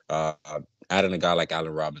 Uh, Adding a guy like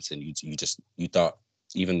Allen Robinson, you thought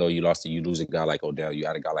even though you lose a guy like Odell, you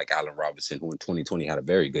had a guy like Allen Robinson who in 2020 had a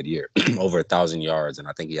very good year, over 1,000 yards, and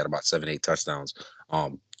I think he had about 7, 8 touchdowns.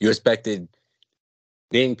 You expected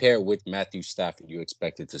being paired with Matthew Stafford, you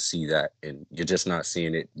expected to see that, and you're just not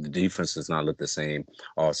seeing it. The defense does not look the same.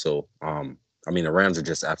 Also, I mean, the Rams are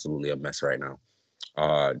just absolutely a mess right now.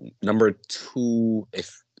 Number two,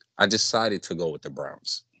 if I decided to go with the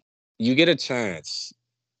Browns, you get a chance.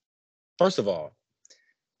 First of all,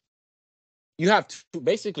 you have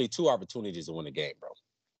basically two opportunities to win a game, bro.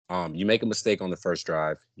 You make a mistake on the first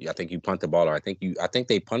drive. I think you punt the ball, or I think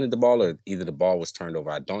they punted the ball, or either the ball was turned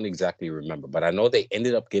over. I don't exactly remember, but I know they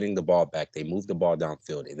ended up getting the ball back. They moved the ball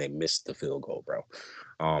downfield and they missed the field goal, bro.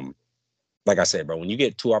 Um, like I said, bro, when you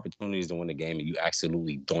get two opportunities to win the game and you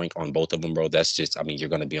absolutely doink on both of them, bro, that's just, I mean, you're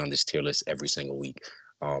gonna be on this tier list every single week.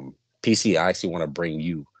 PC, I actually want to bring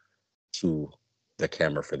you to the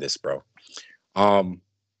camera for this, bro. Um,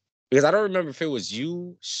 because I don't remember if it was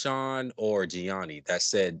you, Sean, or Gianni that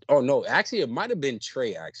said, oh no, actually it might have been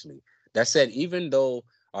Trey actually that said even though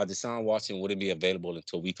Deshaun Watson wouldn't be available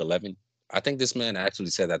until week 11, I think this man actually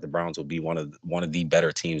said that the Browns will be one of the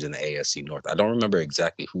better teams in the AFC North. I don't remember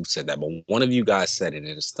exactly who said that, but one of you guys said it and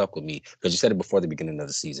it stuck with me because you said it before the beginning of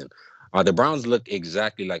the season. The Browns look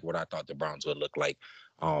exactly like what I thought the Browns would look like.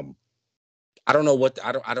 Um, I don't know what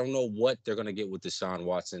they're gonna get with Deshaun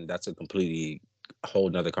Watson. That's a completely whole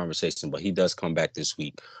nother conversation. But he does come back this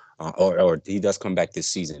week, or he does come back this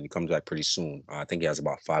season. He comes back pretty soon. I think he has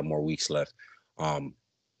about 5 more weeks left. Um,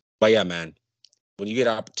 but yeah, man, when you get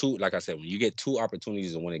like I said, when you get two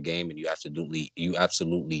opportunities to win a game and you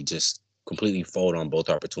absolutely just completely fold on both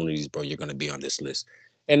opportunities, bro, you're gonna be on this list.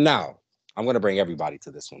 And now I'm gonna bring everybody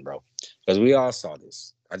to this one, bro, because we all saw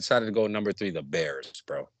this. I decided to go number three, the Bears,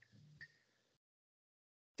 bro.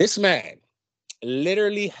 This man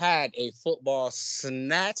literally had a football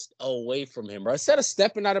snatched away from him, bro. Instead of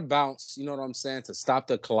stepping out of bounds, you know what I'm saying, to stop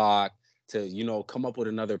the clock, to, come up with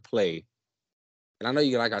another play. And I know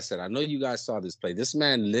you, like I said, I know you guys saw this play. This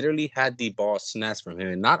man literally had the ball snatched from him,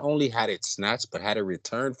 and not only had it snatched, but had it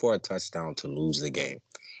returned for a touchdown to lose the game.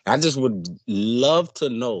 I just would love to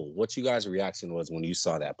know what you guys' reaction was when you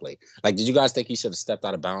saw that play. Like, did you guys think he should have stepped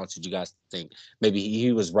out of bounds? Did you guys think maybe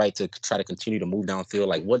he was right to try to continue to move downfield?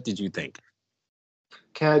 Like, what did you think?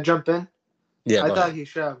 Can I jump in? Yeah, I go thought ahead. he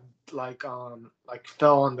should have like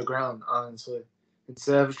fell on the ground, honestly,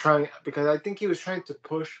 instead of trying, because I think he was trying to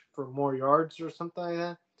push for more yards or something like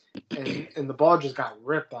that, and the ball just got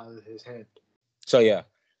ripped out of his hand. So yeah.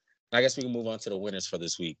 I guess we can move on to the winners for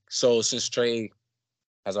this week. So since Trey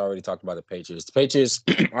has already talked about the Patriots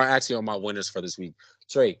are actually on my winners for this week.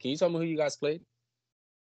 Trey, can you tell me who you guys played?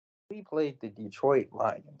 We played the Detroit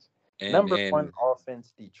Lions. And Number one and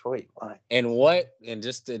offense, Detroit Lions. and what? And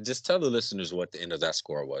just tell the listeners what the end of that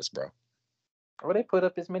score was, bro. Well, they put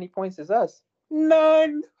up as many points as us.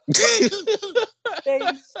 None. They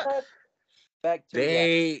suck. Back to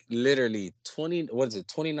reality. They literally 20, what is it,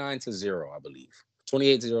 29-0, I believe.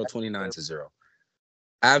 28-0, 29-0.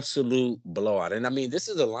 Absolute blowout. And I mean, this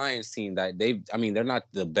is a Lions team that I mean, they're not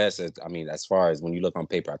the best I mean, as far as when you look on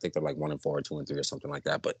paper, I think they're like 1-4, 2-3, or something like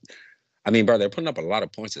that. But I mean, bro, they're putting up a lot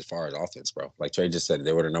of points as far as offense, bro. Like Trey just said,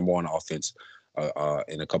 they were the number one offense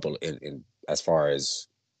in a couple in as far as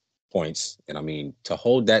points. And I mean, to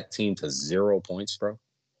hold that team to 0 points, bro.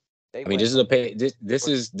 They I mean, went this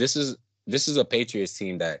is a this is a Patriots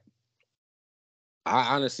team that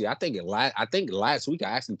I honestly I think last week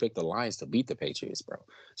I actually picked the Lions to beat the Patriots, bro.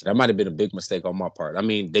 So that might have been a big mistake on my part. I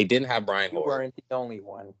mean, they didn't have Brian You Hoyer. weren't the only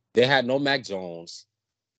one. They had no Mac Jones.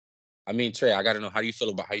 I mean, Trey, I got to know how you feel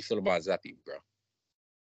about Zappy, bro.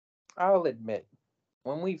 I'll admit,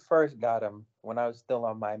 when we first got him, when I was still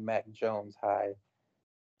on my Mac Jones high,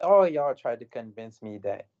 all y'all tried to convince me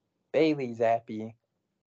that Bailey Zappi,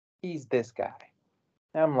 he's this guy.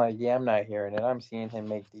 I'm like, yeah, I'm not hearing it. I'm seeing him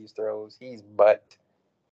make these throws. He's but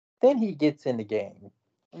then he gets in the game.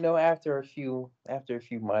 After a few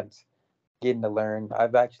months getting to learn,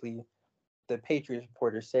 the Patriots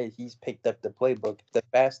reporter said he's picked up the playbook the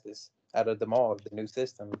fastest out of them all of the new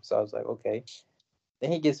system. So I was like, okay.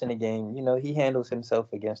 Then he gets in the game. He handles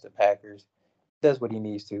himself against the Packers, does what he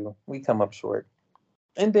needs to. We come up short.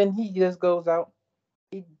 And then he just goes out.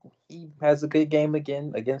 He he has a good game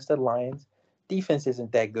again against the Lions. Defense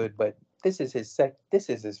isn't that good, but this is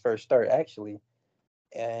his first start actually.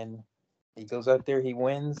 And he goes out there, he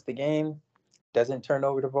wins the game, doesn't turn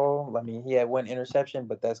over the ball. I mean, he had one interception,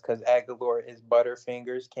 but that's because Aguilar is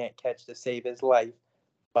butterfingers, can't catch to save his life.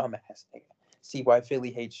 Bum ass nigga. See why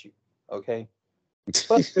Philly hates you. Okay.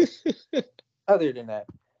 But other than that,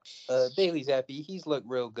 Bailey Zappi, he's looked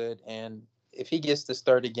real good, and if he gets to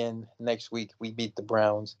start again next week, we beat the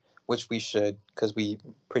Browns, which we should because we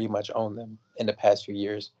pretty much own them in the past few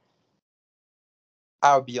years.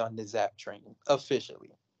 I'll be on the Zap train officially.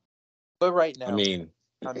 But right I now, mean,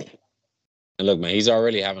 I'm and look, man, he's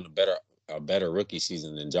already having a better rookie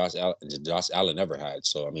season than Josh Allen ever had.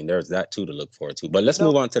 So I mean, there's that too to look forward to. But let's no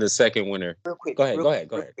move on to the second winner. real quick, Go ahead, real go quick, ahead,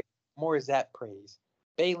 go real ahead. quick. More Zap praise.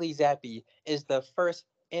 Bailey Zappi is the first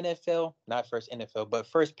NFL, not first NFL, but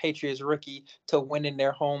first Patriots rookie to win in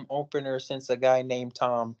their home opener since a guy named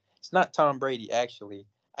Tom. It's not Tom Brady, actually.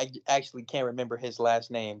 I actually can't remember his last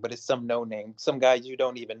name, but it's some no name, some guy you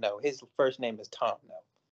don't even know. His first name is Tom,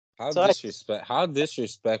 though. So How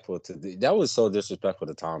disrespectful that was so disrespectful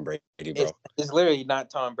to Tom Brady, bro. it's literally not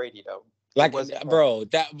Tom Brady, though. It Like, wasn't him. bro,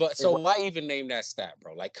 but It so was why even name that stat,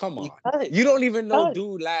 bro? Like, come on. because You don't even know because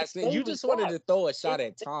dude last it's name. You Bailey just wanted Zapp. to throw a shot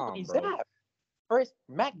It's at Tom, Bailey bro. Zapp. First,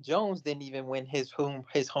 Mac Jones didn't even win his home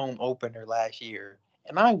opener last year,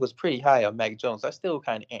 and I was pretty high on Mac Jones. I still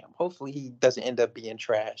kind of am. Hopefully, he doesn't end up being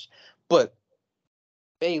trash. But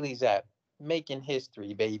Bailey Zapp making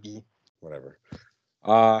history, baby. Whatever.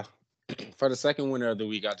 Uh for the second winner of the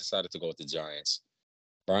week, I decided to go with the Giants.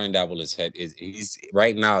 Brian Dabble is he's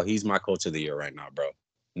right now, he's my coach of the year right now, bro.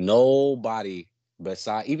 Nobody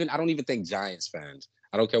beside even I don't even think Giants fans.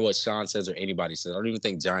 I don't care what Sean says or anybody says. I don't even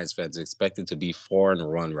think Giants fans expected to be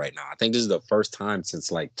 4-1 right now. I think this is the first time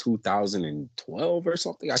since like 2012 or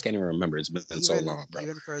something. I can't even remember. It's been so Even long, bro.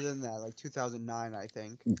 even further than that, like 2009, I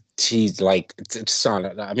think. Jeez, like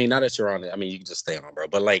Sean. I mean, now that you're on it, I mean, you can just stay on, bro.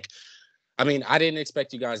 But like, I mean, I didn't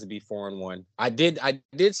expect you guys to be 4-1. I did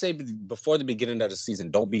say before the beginning of the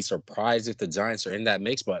season, don't be surprised if the Giants are in that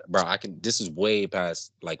mix. But bro, I can. This is way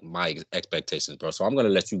past like my expectations, bro. So I'm gonna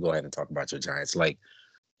let you go ahead and talk about your Giants. Like,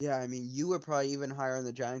 Yeah, I mean, you were probably even higher on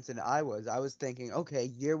the Giants than I was. I was thinking, okay,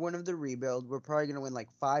 year one of the rebuild, we're probably gonna win like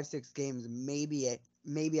 5, 6 games, maybe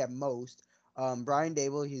at most. Brian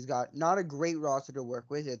Dable, he's got not a great roster to work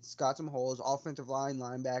with. It's got some holes, offensive line,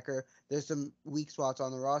 linebacker. There's some weak spots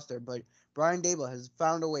on the roster, but Brian Dable has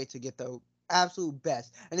found a way to get the absolute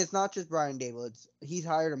best. And it's not just Brian Dable. He's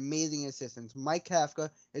hired amazing assistants. Mike Kafka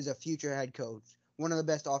is a future head coach, one of the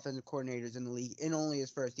best offensive coordinators in the league in only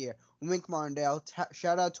his first year. Wink Martindale,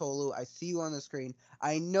 shout out Tolu. I see you on the screen.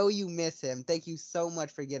 I know you miss him. Thank you so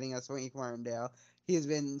much for getting us Wink Martindale. He has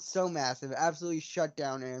been so massive, absolutely shut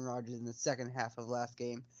down Aaron Rodgers in the second half of last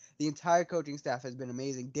game. The entire coaching staff has been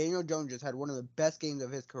amazing. Daniel Jones just had one of the best games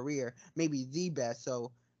of his career, maybe the best.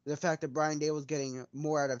 So the fact that Brian Dable is getting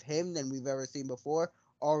more out of him than we've ever seen before,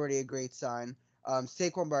 already a great sign.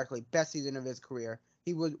 Saquon Barkley, best season of his career.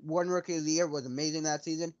 He was one rookie of the year, was amazing that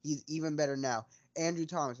season. He's even better now. Andrew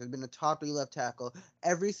Thomas has been a top 3 left tackle.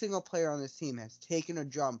 Every single player on this team has taken a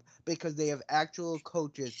jump because they have actual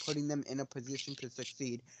coaches putting them in a position to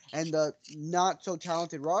succeed. And the not so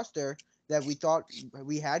talented roster that we thought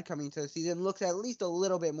we had coming to the season looks at least a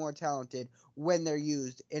little bit more talented when they're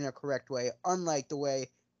used in a correct way, unlike the way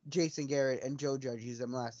Jason Garrett and Joe Judge used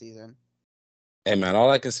them last season. Hey man, all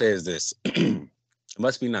I can say is this: it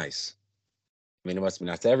must be nice. I mean, it must be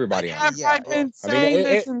nice to What everybody on have this Yeah, I team, bro. been I mean, saying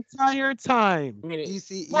this entire time? I mean, you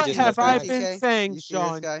it What just see this have must be guy, I nice. been TK? saying, You see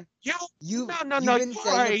this Sean? guy? You no, You've you been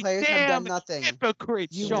saying are the a players have done damn nothing.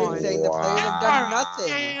 hypocrite, You've been Sean. saying the players You have are done a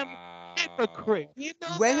nothing. damn hypocrite. You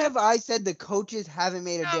know When that? have I said the coaches haven't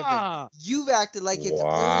made a difference? Yeah. You've acted like it's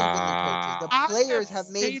only been the coaches. The I have players have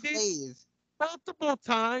made stated plays. multiple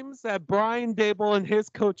times that Brian Dable and his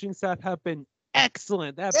coaching staff have been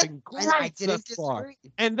excellent. They have Yeah, been and I great thus didn't far. disagree.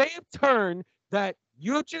 And they have turned that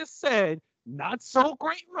you just said not so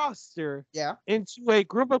great roster Yeah, into a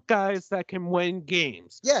group of guys that can win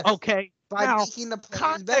games. yes, Okay. by Now, making the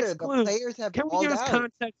players better. context The clues. players have Can we balled use out.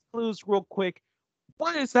 context clues real quick?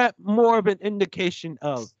 What is that more of an indication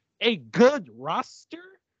of? A good roster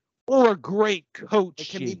or great It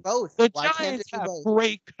can be coaching? both. The Why can't it Giants be have both?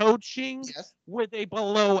 great coaching Yes. with a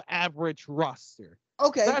below average roster.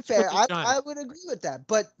 Okay, That's what fair. the I Giants. would agree with that.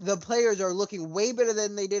 But the players are looking way better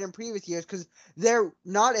than they did in previous years because they're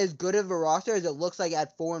not as good of a roster as it looks like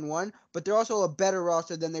at 4-1. But they're also a better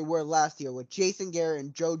roster than they were last year, with Jason Garrett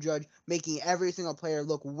and Joe Judge making every single player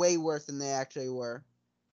look way worse than they actually were.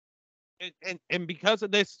 And because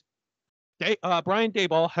of this, Brian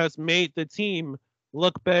Dayball has made the team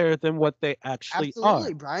look better than what they actually are.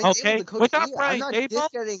 Absolutely, Brian Dable's Okay, the coach of the year. I'm not Without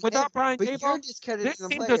discrediting him, Brian but you're Dayball, discrediting this the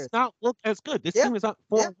team does players. not look as good. This Yeah, team is not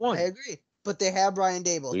yeah, four I one. agree. But they have Brian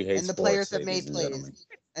Dable, We hate and the players sports, have made ladies and plays, gentlemen.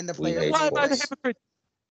 and the We players hate Why made am I the sports. plays. hypocrite?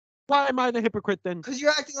 Why am I the hypocrite then? Because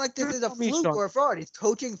you're acting like this You is a tell me, fluke Sean. or a fraud. Is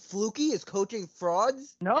coaching fluky? Is coaching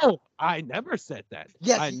frauds? No, I never said that.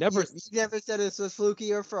 Yes, I never you never said this was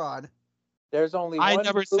fluky or fraud. There's only I one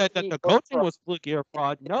never said that fluky the or coaching fraud. was fluky or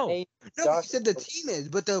fraud. His No. name is No, you Josh said the Allen. team is,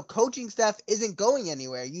 but the coaching staff isn't going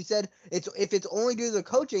anywhere. You said it's if it's only due to the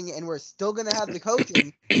coaching, and we're still gonna have the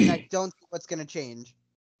coaching, then I don't see what's gonna change.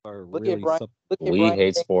 Are Look at really Brian. sub Look at We Brian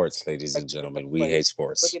hate Daboll's sports, track ladies and record in the gentlemen. We playoffs. hate Look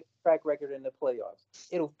sports. at his track record in the playoffs.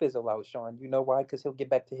 It'll fizzle out, Sean. You know why? Because he'll get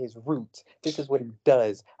back to his roots. This is what he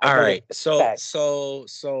does. I All know that right, for a so fact. so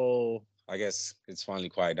so I guess it's finally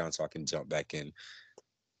quiet down, so I can jump back in.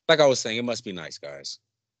 Like I was saying, it must be nice, guys.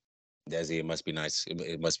 Desi, it must be nice.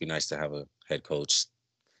 It must be nice to have a head coach.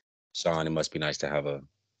 Sean, it must be nice to have a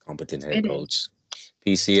competent head It is. coach.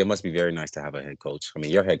 PC, it must be very nice to have a head coach. I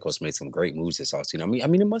mean, your head coach made some great moves this offseason. I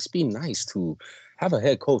mean, it must be nice to have a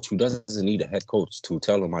head coach who doesn't need a head coach to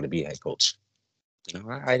tell him how to be a head coach. You know,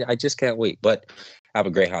 I just can't wait. But I have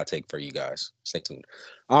a great hot take for you guys. Stay tuned.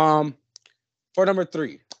 Um, for number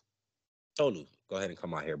 3, Tolu, go ahead and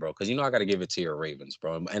come out here, bro, because you know I got to give it to your Ravens,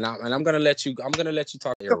 bro. And I'm gonna let you. I'm gonna let you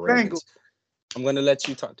talk to The your Bengals. Ravens. I'm gonna let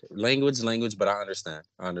you talk to language, but I understand.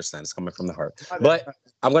 I understand. It's coming from the heart. My bad. But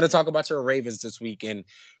I'm gonna talk about your Ravens this week, and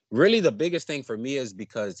really the biggest thing for me is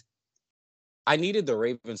because I needed the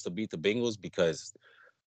Ravens to beat the Bengals because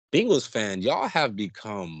Bengals fan, y'all have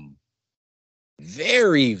become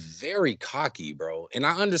very, very cocky, bro. And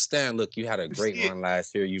I understand. Look, you had a You great see it. run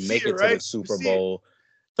last year. You You see make it, it to the right? You Super see it. Bowl.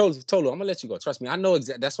 Tolu, I'm gonna let you go. Trust me, I know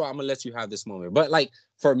exactly. That's why I'm gonna let you have this moment. But like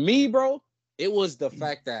for me, bro, it was the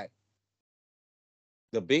fact that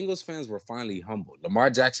the Bengals fans were finally humbled. Lamar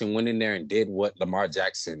Jackson went in there and did what Lamar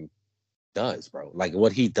Jackson does, bro. Like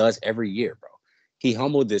what he does every year, bro. He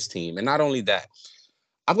humbled this team. And not only that,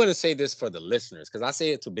 I'm going to say this for the listeners because I say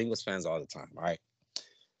it to Bengals fans all the time, all right?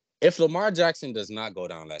 If Lamar Jackson does not go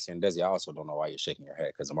down last year, and Desi, I also don't know why you're shaking your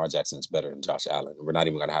head because Lamar Jackson is better than Josh Allen. We're not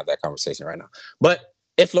even going to have that conversation right now. But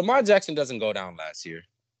if Lamar Jackson doesn't go down last year,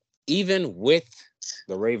 even with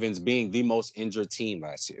the Ravens being the most injured team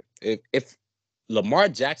last year, if Lamar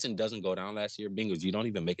Jackson doesn't go down last year, Bengals, you don't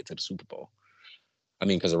even make it to the Super Bowl. I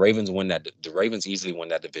mean, because the Ravens easily win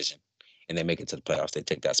that division and they make it to the playoffs. They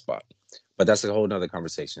take that spot. But that's a whole nother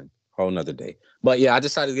conversation, whole nother day. But yeah, I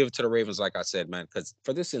decided to give it to the Ravens, like I said, man, because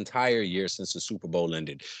for this entire year since the Super Bowl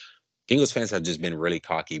ended, Bengals fans have just been really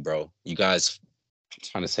cocky, bro. You guys, I'm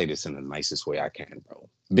trying to say this in the nicest way I can, bro.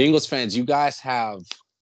 Bengals fans, you guys have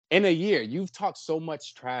in a year, you've talked so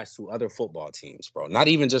much trash to other football teams, bro. Not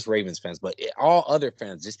even just Ravens fans, but all other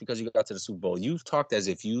fans. Just because you got to the Super Bowl, you've talked as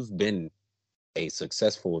if you've been a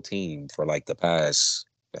successful team for like the past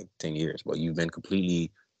like 10 years, but you've been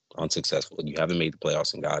completely unsuccessful. You haven't made the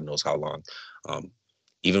playoffs in God knows how long. Um,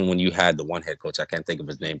 Even when you had the one head coach, I can't think of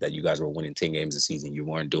his name, that you guys were winning 10 games a season, you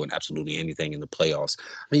weren't doing absolutely anything in the playoffs.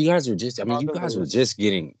 You Marvin guys were Lewis. just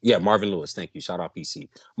getting, yeah, Marvin Lewis. Thank you. Shout out PC.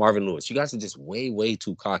 Marvin Lewis. You guys are just way, way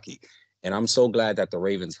too cocky. And I'm so glad that the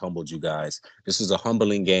Ravens humbled you guys. This is a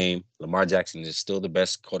humbling game. Lamar Jackson is still the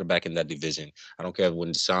best quarterback in that division. I don't care when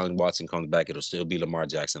Deshaun Watson comes back, it'll still be Lamar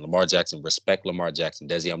Jackson. Lamar Jackson, respect Lamar Jackson.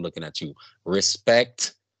 Desi, I'm looking at you.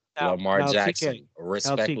 Respect Lamar Now TK. Jackson. Now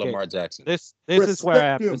Respect TK. Lamar Jackson. This is where I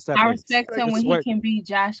Respect have to him. step I in. respect him Respect This when is he where can be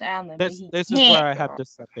Josh Allen, but he this is where can't. I have to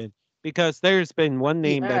step in because there's been one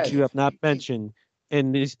He name that has. you have not mentioned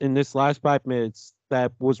in this last 5 minutes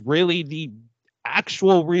that was really the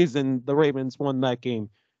actual reason the Ravens won that game.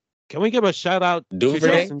 Can we give a shout out to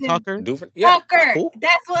Duvernay? Justin Justin Tucker? Duvernay? Yeah. Tucker. Who?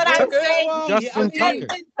 That's what I'm Tucker? saying. Well, yeah, I Justin mean, Tucker.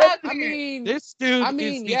 Justin I Tucker. mean, This dude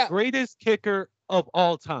is the yeah. greatest kicker of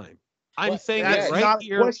all time. I'm But saying it that's yes. right not a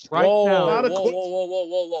here, question. right Whoa, now. Not a whoa, question. whoa, whoa, whoa,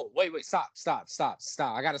 whoa, whoa. Wait, stop.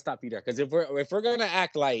 I gotta stop you there. Because if we're gonna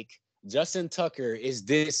act like Justin Tucker is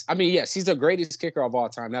this, I mean, yes, he's the greatest kicker of all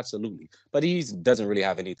time, absolutely. But he doesn't really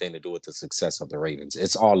have anything to do with the success of the Ravens.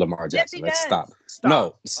 It's all Lamar Yes, Jackson. he Let's does. stop. Stop.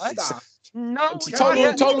 No, What? Stop. No, Can I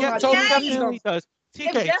yeah, go? You know yeah, my he Yes, he team? definitely does. does.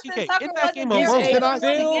 If TK, Justin TK, Tucker in that game wasn't there, he's they alone, Can a I wouldn't win the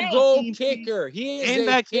say field game. goal team, please? kicker. He is in a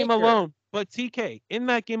that game kicker. alone, but TK, in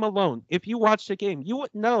that game alone, if you watch the game, you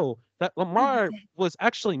would know that Lamar Exactly. was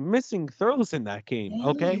actually missing throws in that game.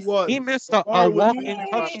 Okay, He Yes. he was. missed a Lamar was walk-in moving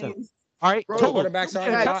around. touchdown. Yes. All right, So Bro, Tolu, quarterbacks you he can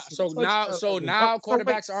aren't had allowed. attest to 2 this. So touchdowns. now So wait,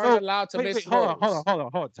 quarterbacks aren't so allowed to wait, miss wait, hold on, hold on, throws. hold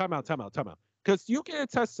on, hold on. Time out. Because you can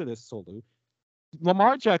attest to this, Tolu.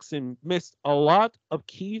 Lamar Jackson missed a lot of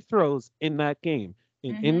key throws in that game.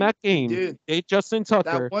 And in Mm-hmm. that He game, did. Justin That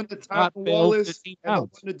Tucker one to Tyler not bailed the Wallace team and the out.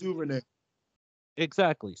 one to Duvernay.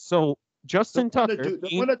 Exactly. So Justin Tucker The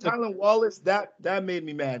being one to the Tyler Wallace, that made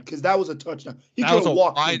me mad because that was a touchdown. He that could was have a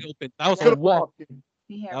walked wide in. open. That was a Could have walk. walked in.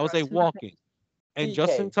 He That had was brought a two. walking. And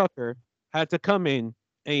Justin TK. Tucker had to come in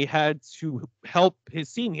and he had to help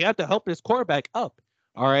his team. He had to help his quarterback up.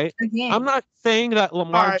 All right. I'm Again. not saying that All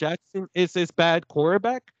Lamar right. Jackson is this bad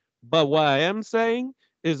quarterback, but what I am saying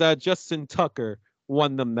is that Justin Tucker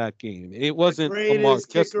won them that game. It The wasn't Lamar,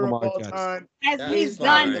 greatest just kicker of Lamar all Jackson. time As That's he's is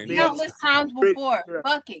done the fine. biggest, countless times greatest before. kicker.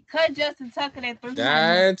 Fuck it. Cut Justin Tucker that 300 million.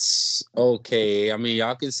 That's okay. I mean,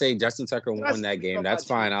 y'all can say Justin Tucker Can I won speak that game. on my That's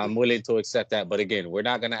fine. team, I'm please? willing to accept that. But again, we're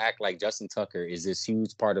not gonna act like Justin Tucker is this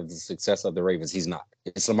huge part of the success of the Ravens. He's not.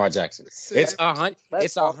 It's Lamar Jackson. Listen, Let's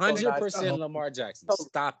It's a also hundred not percent the Lamar Jackson. totally,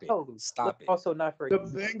 Stop it. totally. Let's Stop it. also not forget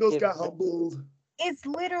Bengals if got humbled. It's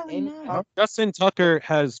literally any not. Justin Tucker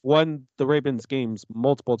has won the Ravens games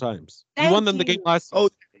multiple times. He won Thank them the game you. last year Oh,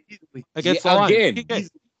 easily. Yeah, against the Lions. again, TK, Easily.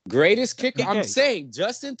 greatest kicker. I'm TK. saying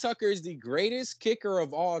Justin Tucker is the greatest kicker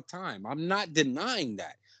of all time. I'm not denying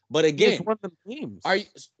that. But He has again, won them are games.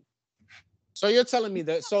 you so you're telling me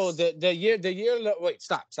that the year wait,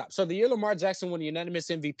 stop. So the year Lamar Jackson won the unanimous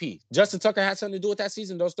MVP, Justin Tucker had something to do with that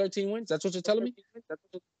season, those 13 wins? That's what you're telling me?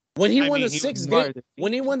 When he I won the mean, he was six game, part of the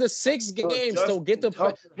when team. he won the six But games to get Justin the play.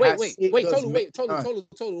 Tucker Wait, has wait, saved wait, us total, many wait, total, times. total,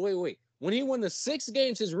 total, wait. When he won the 6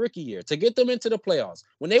 games his rookie year to get them into the playoffs,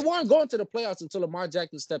 when they weren't going to the playoffs until Lamar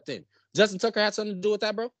Jackson stepped in, Justin Tucker had something to do with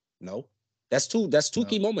that, bro? No. That's two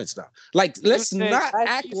key No. moments now. Like, You let's say not black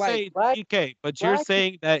act you like say black TK, but you're black sheep,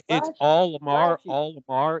 saying that it's black sheep, black sheep. All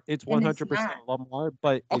Lamar. It's And it's 100% not. Lamar,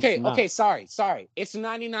 but it's okay, not. sorry. It's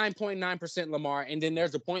 99.9% Lamar, and then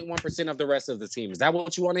there's the 0.1% of the rest of the team. Is that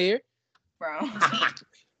what you want to hear? Bro.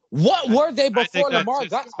 What I, were they I think before that's Lamar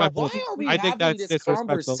got? disrespectful. Why are we I think having that's this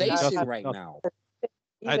disrespectful to Not conversation Justin right Tucker. now?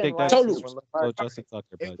 I even think last that's year Total. when disrespectful Lamar to got Justin hurt.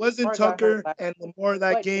 Tucker. It But wasn't Lamar got hurt Tucker last and Lamar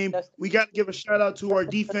that like the game. Justin We got to give a shout out to our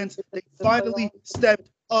defense. They the finally playoffs. stepped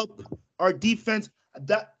up. Our defense.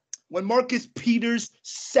 That when Marcus Peters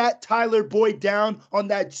sat Tyler Boyd down on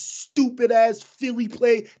that stupid ass Philly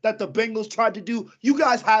play that the Bengals tried to do, you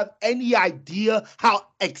guys have any idea how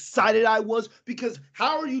excited I was? Because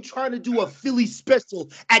how are you trying to do a Philly special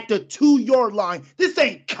at the 2 yard line? This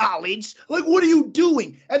ain't college. Like, what are you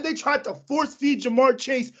doing? And they tried to force feed Jamar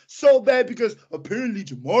Chase so bad because apparently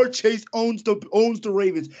Jamar Chase owns the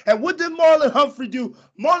Ravens. And what did Marlon Humphrey do?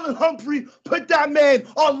 Marlon Humphrey put that man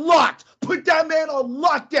on lock. Put that man on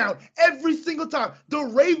lockdown every single time. The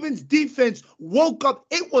Ravens defense woke up.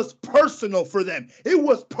 It was personal for them. It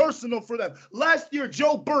was personal for them. Last year,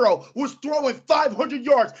 Joe Burrow was throwing 500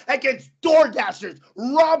 yards against DoorDashers,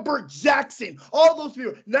 Robert Jackson, all those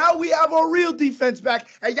people. Now we have our real defense back.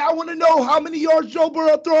 And y'all want to know how many yards Joe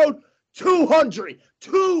Burrow thrown?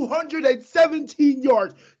 217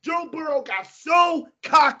 yards. Joe Burrow got so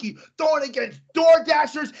cocky throwing against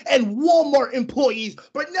DoorDashers and Walmart employees.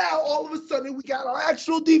 But now, all of a sudden, we got our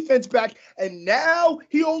actual defense back. And now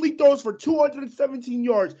he only throws for 217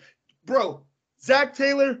 yards. Bro, Zach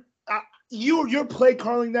Taylor, your play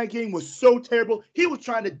calling that game was so terrible. He was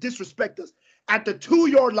trying to disrespect us at the 2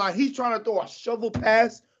 yard line. He's trying to throw a shovel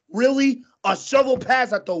pass. Really, a shovel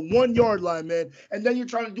pass at the 1 yard line, man. And then you're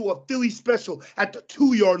trying to do a Philly special at the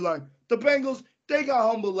 2 yard line. The Bengals, they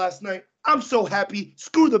got humbled last night. I'm so happy.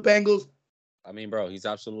 Screw the Bengals. I mean, bro, he's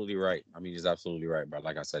absolutely right. He's absolutely right, bro.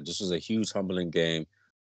 Like I said, this was a huge humbling game.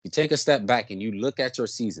 You take a step back and you look at your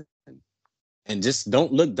season, and just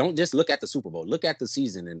don't just look at the Super Bowl. Look at the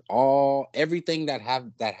season and everything that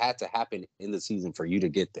had to happen in the season for you to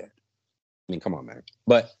get there. I mean, come on, man.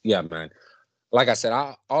 But yeah, man. Like I said,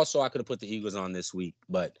 I could have put the Eagles on this week,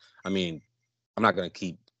 but I mean, I'm not gonna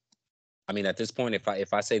keep. I mean, at this point,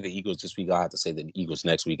 if I say the Eagles this week, I have to say the Eagles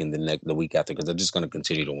next week and the week after because they're just gonna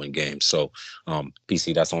continue to win games. So,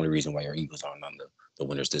 PC, that's the only reason why your Eagles aren't on the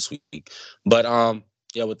winners this week. But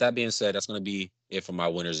yeah, with that being said, that's gonna be it for my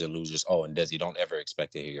winners and losers. Oh, and Desi, don't ever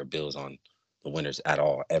expect to hear your Bills on the winners at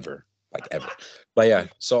all, ever, like ever. But yeah,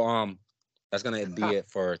 so that's gonna be it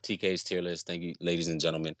for TK's tier list. Thank you, ladies and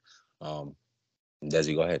gentlemen.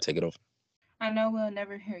 Desi, go ahead, take it over. I know we'll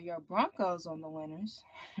never hear your Broncos on the winners,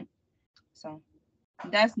 so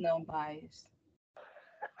that's no bias.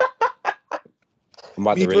 I'm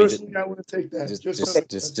about Me to really personally, I want to take that.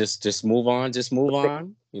 just move on. Just move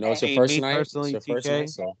on. You know, it's your Hey, first me night. It's personally, your first night, TK.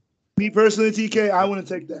 so Me personally, TK, I want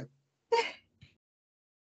to take that.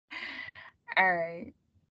 All right.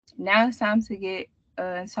 Now it's time to get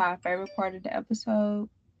into our favorite part of the episode,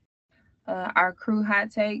 our crew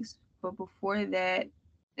hot takes. But before that,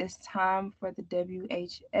 it's time for the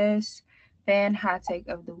WHS fan hot take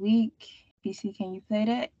of the week. PC, can you play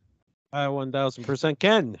that? I 1000%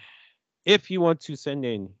 can. If you want to send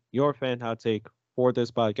in your fan hot take for this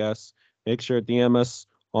podcast, make sure to DM us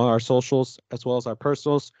on our socials as well as our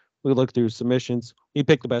personals. We look through submissions. We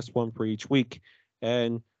pick the best one for each week.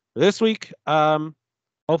 And for this week,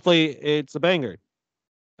 hopefully it's a banger.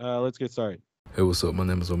 Let's get started. Hey, what's up? My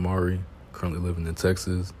name is Omari, currently living in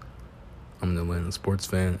Texas. I'm an Atlanta sports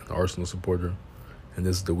fan and Arsenal supporter, and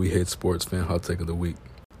this is the We Hate Sports fan hot take of the week.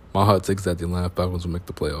 My hot take is that the Atlanta Falcons will make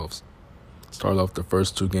the playoffs. Started off the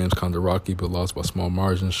first 2 games kind of rocky, but lost by small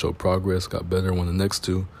margins, showed progress, got better, won the next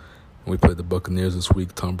 2. And we played the Buccaneers this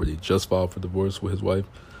week. Tom Brady just filed for divorce with his wife,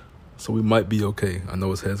 so we might be okay. I know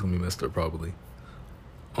his head's going to be messed up probably.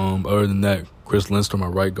 Other than that, Chris Lindstrom, our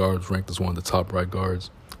right guard, was ranked as one of the top right guards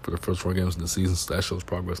for the first 4 games of the season, so that shows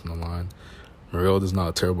progress in the line. Mariota's not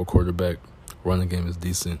a terrible quarterback. Running game is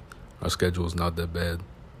decent. Our schedule is not that bad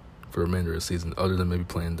for the remainder of the season, other than maybe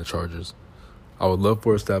playing the Chargers. I would love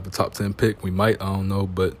for us to have a top 10 pick. We might, I don't know,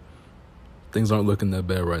 but things aren't looking that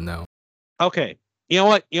bad right now. Okay. You know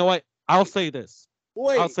what? I'll say this.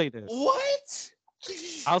 Wait, I'll say this. What?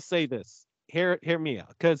 I'll say this. Hear me out.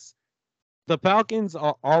 Because the Falcons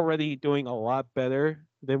are already doing a lot better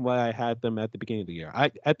than what I had them at the beginning of the year.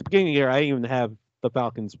 At the beginning of the year, I didn't even have the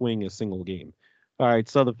Falcons winning a single game. All right.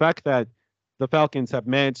 So the fact that the Falcons have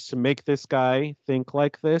managed to make this guy think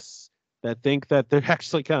like this, that think that they're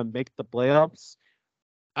actually going to make the playoffs,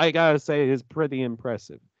 I gotta say is pretty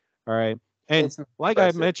impressive. All right. And It's like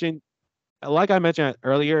impressive. like I mentioned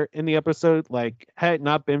earlier in the episode, like had it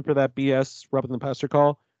not been for that BS rubbing the pastor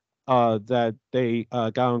call, that they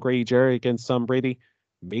got on Grady Jarrett against Tom Brady,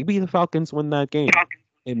 maybe the Falcons win that game,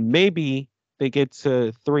 and maybe they get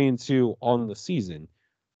to 3-2 on the season.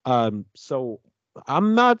 So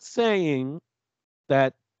I'm not saying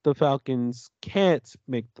that the Falcons can't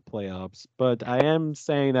make the playoffs, but I am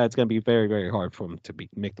saying that it's going to be very, very hard for them to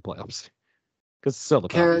make the playoffs because it's still the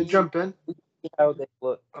Can I Falcons. jump in? See how they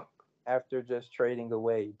look after just trading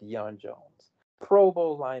away Deion Jones, Pro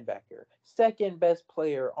Bowl linebacker, second best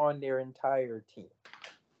player on their entire team,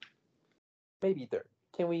 maybe third.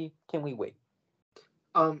 Can we wait?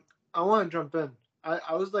 I want to jump in.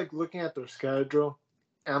 I was like looking at their schedule,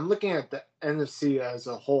 and I'm looking at the NFC as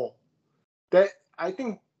a whole. That I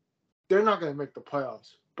think they're not going to make the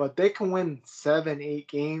playoffs, but they can win 7, 8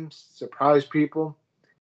 games, surprise people,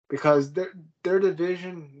 because their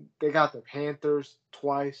division, they got the Panthers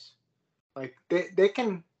twice. Like they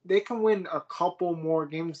can win a couple more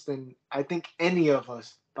games than I think any of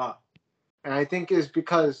us thought, and I think is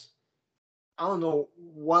because I don't know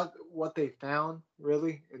what they found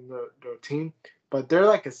really in their team, but they're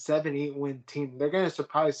like a 7, 8 win team. They're gonna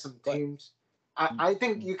surprise some teams. I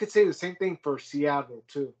think you could say the same thing for Seattle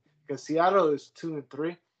too, because Seattle is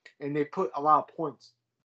 2-3, and they put a lot of points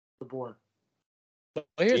on the board. But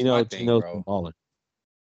here's my thing, Gino's bro. balling.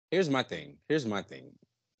 Here's my thing.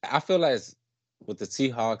 I feel as with the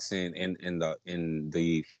Seahawks and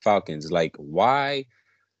the Falcons, like why?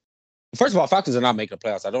 First of all, Falcons are not making the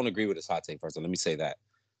playoffs. I don't agree with this hot take. First, let me say that.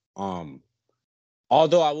 Um,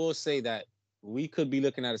 Although I will say that we could be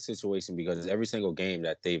looking at a situation because every single game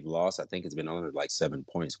that they've lost, I think it's been under like 7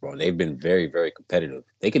 points, bro. And they've been very, very competitive.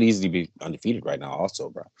 They could easily be undefeated right now, also,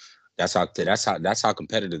 bro. That's how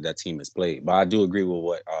competitive that team has played. But I do agree with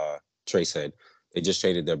what Trey said. They just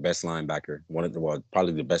traded their best linebacker,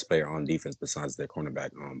 probably the best player on defense besides their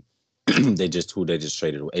cornerback. They just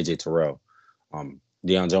traded away, AJ Terrell,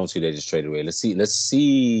 Deion Jones, who they just traded away. Let's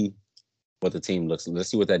see what the team looks. Let's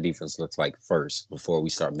see what that defense looks like first before we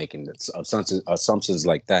start making assumptions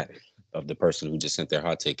like that of the person who just sent their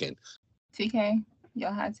hot take in. TK,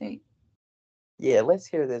 your hot take. Yeah, let's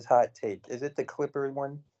hear this hot take. Is it the Clippers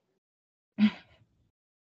one?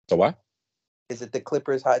 So why? Is it the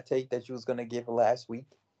Clippers hot take that you was gonna give last week,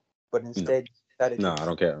 but No, instead you decided no, to? I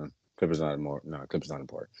don't care. Clippers not important.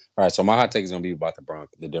 All right, so my hot take is gonna be about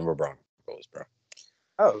the Denver Broncos, bro.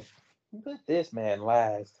 Oh, put this man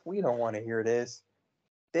last. We don't want to hear this.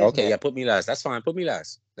 This Okay, man, yeah, put me last. That's fine. Put me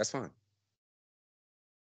last. That's fine.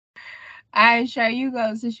 All right, sure, you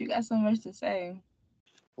go since you got so much to say.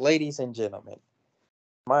 ladies and gentlemen,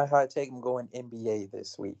 my hot take. I'm going NBA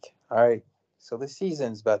this week. All right, so the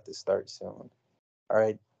season's about to start soon. All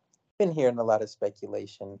right, been hearing a lot of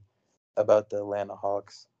speculation about the Atlanta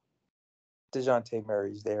Hawks. DeJounte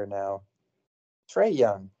Murray's there now. Trey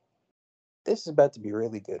Young. This is about to be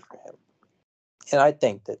really good for him. And I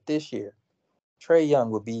think that this year, Trey Young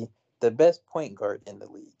will be the best point guard in the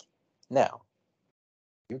league. Now,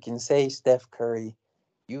 you can say Steph Curry.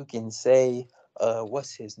 You can say,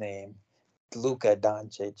 what's his name? Luka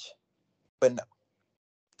Doncic. But no,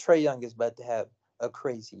 Trey Young is about to have a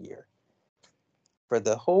crazy year. For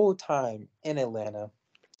the whole time in Atlanta,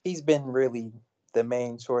 he's been really the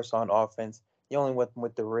main source on offense, the only one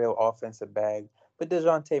with the real offensive bag. But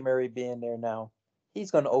DeJounte Murray being there now,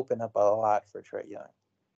 he's going to open up a lot for Trey Young.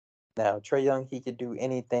 Now, Trey Young, he could do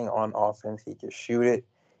anything on offense. He could shoot it,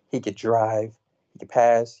 he could drive, he could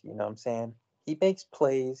pass, you know what I'm saying? He makes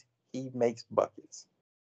plays, he makes buckets.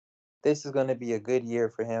 This is going to be a good year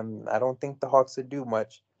for him. I don't think the Hawks will do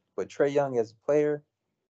much, but Trey Young as a player,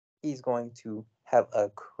 he's going to have a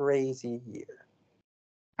crazy year.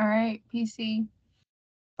 All right, PC.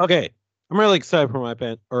 Okay, I'm really excited for my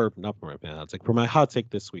pen, or not for my pen hot take, for my hot take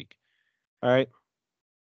this week. All right,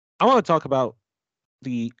 I want to talk about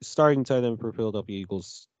the starting tight end for Philadelphia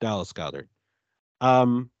Eagles, Dallas Goddard.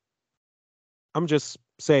 Um, I'm just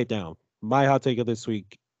say it down. My hot take of this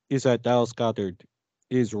week is that Dallas Goddard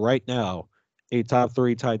is right now a top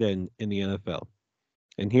three tight end in the NFL,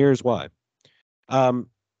 and here's why. Um,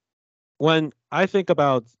 when I think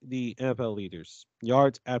about the NFL leaders,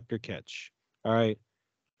 yards after catch, all right.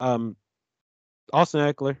 Um, Austin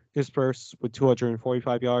Eckler is first with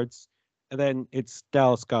 245 yards, and then it's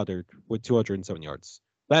Dallas Goddard with 207 yards.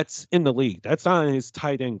 That's in the league. That's not in his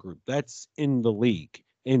tight end group. That's in the league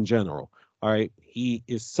in general. All right. He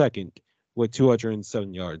is second with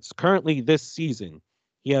 207 yards. Currently, this season,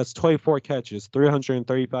 he has 24 catches,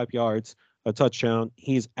 335 yards, a touchdown.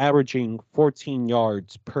 He's averaging 14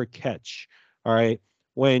 yards per catch. All right.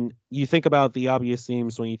 When you think about the obvious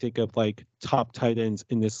names, when you think of like top tight ends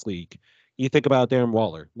in this league, you think about Darren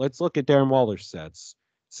Waller. Let's look at Darren Waller's stats: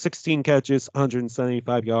 16 catches,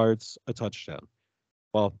 175 yards, a touchdown.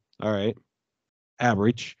 Well, all right,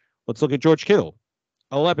 average. Let's look at George Kittle: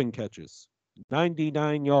 11 catches,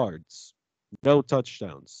 99 yards, no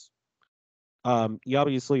touchdowns. You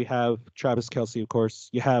obviously have Travis Kelsey, of course.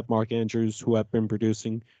 You have Mark Andrews, who have been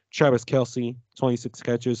producing. Travis Kelsey, 26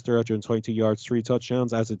 catches, 322 yards, three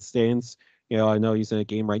touchdowns as it stands. I know he's in a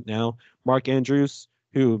game right now. Mark Andrews,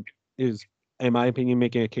 who is, in my opinion,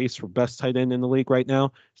 making a case for best tight end in the league right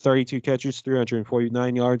now. 32 catches,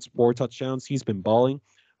 349 yards, four touchdowns. He's been balling.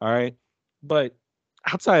 All right. But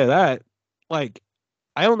outside of that, like,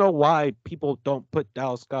 I don't know why people don't put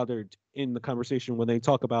Dallas Goddard in the conversation when they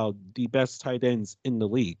talk about the best tight ends in the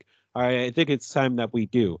league. All right, I think it's time that we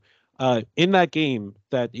do. In that game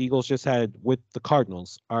that the Eagles just had with the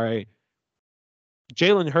Cardinals, all right,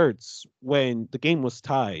 Jalen Hurts, when the game was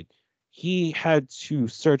tied, he had to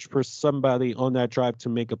search for somebody on that drive to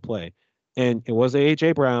make a play. And it wasn't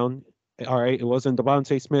A.J. Brown. All right. It wasn't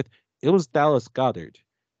Devontae Smith. It was Dallas Goddard.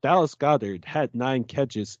 Dallas Goddard had 9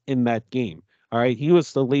 catches in that game. All right. He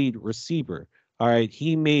was the lead receiver. All right.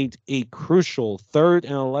 He made a crucial 3rd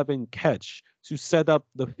and 11 catch to set up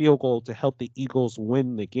the field goal to help the Eagles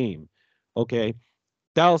win the game. Okay.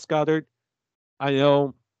 Dallas Goddard, I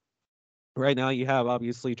know right now you have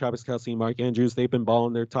obviously Travis Kelsey and Mark Andrews. They've been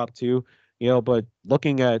balling their top two, but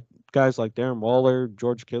looking at guys like Darren Waller,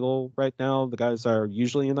 George Kittle right now, the guys that are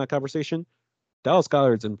usually in that conversation, Dallas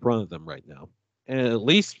Goddard's in front of them right now. And at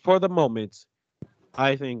least for the moment,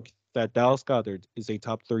 I think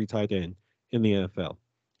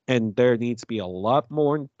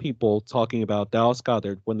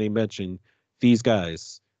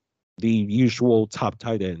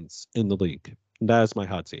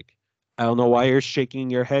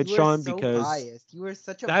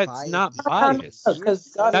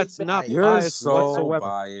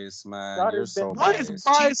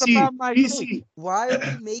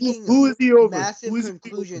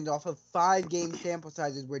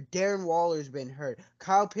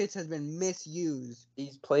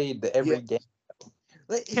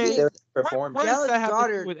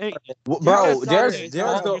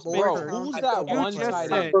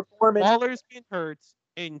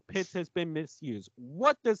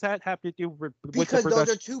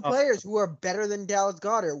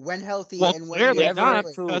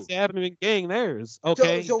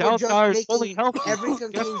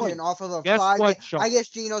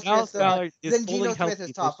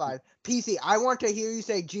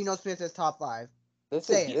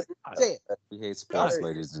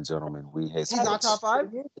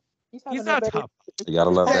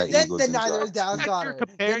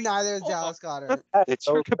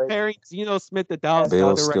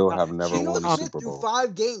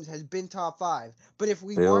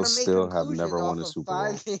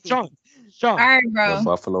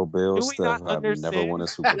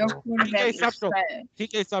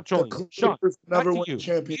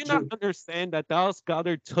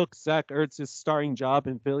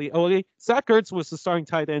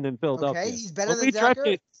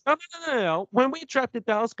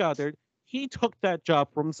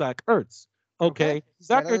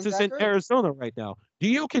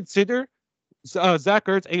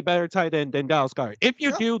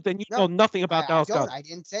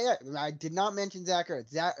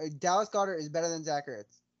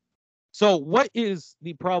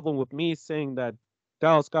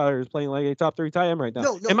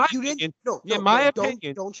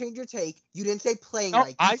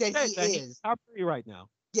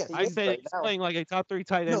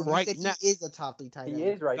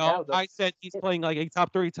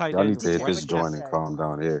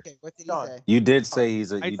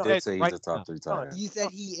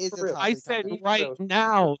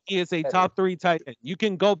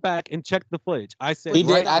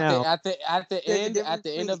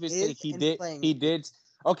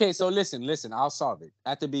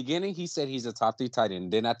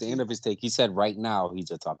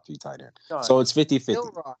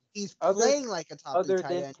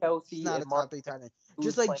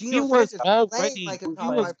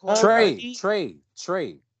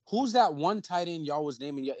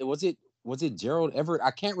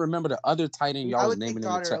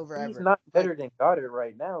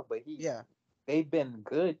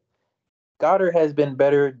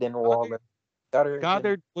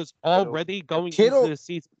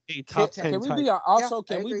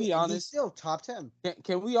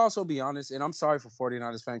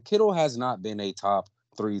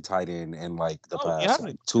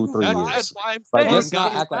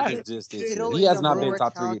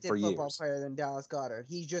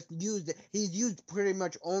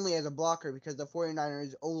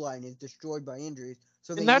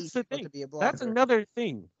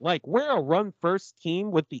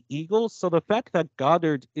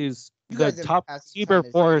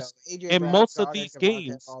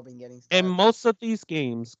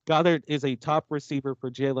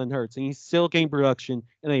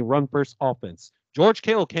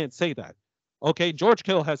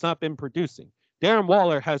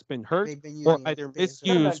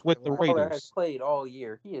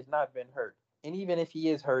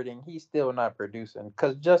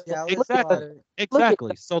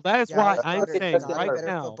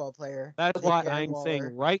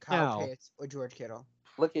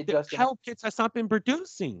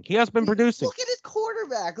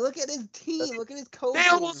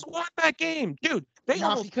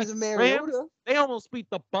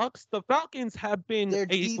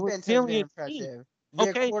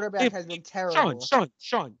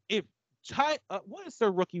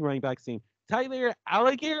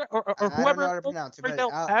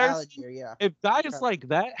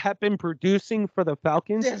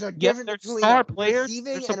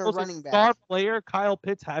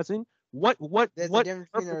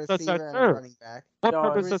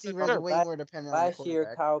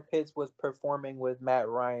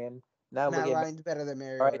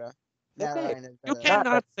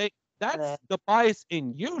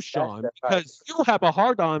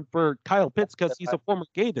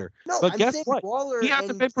Gator. No, But I'm guess saying what? Waller He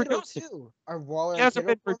hasn't and been Kittle producing. too. Are Waller He and hasn't Kittle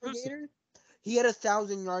been on the producing. Gators? He had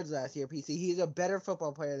 1,000 yards last year, PC. He's a better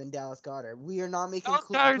football player than Dallas Goddard. We are not making Dallas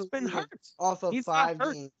Goddard's been conclusions hurt. off of He's not 5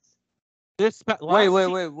 hurt. games. Last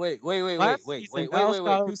Wait, season, Dallas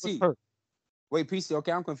Goddard was PC. hurt. Wait, PC.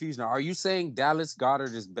 Okay, I'm confused now. Are you saying Dallas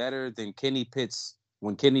Goddard is better than Kenny Pitts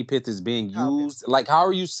when Kenny Pitts is being Kyle Pitts. used? Like, how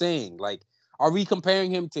are you saying? Like, are we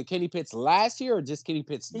comparing him to Kenny Pitts last year or just Kenny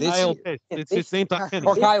Pitts this Kyle year? Pitts. It's This his name, not Kenny.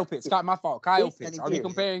 Or This- Kyle Pitts? Scott, my fault. Kyle this Pitts. Kenny Are we Pitts.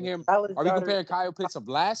 comparing him? Dallas Are we Goddard- comparing Kyle Pitts of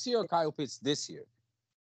last year or Kyle Pitts this year?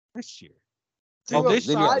 This year. Through Oh, a this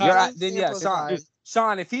Then year. yeah, 5-game then yeah, sample Sean. size.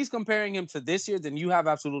 Sean, if he's comparing him to this year, then you have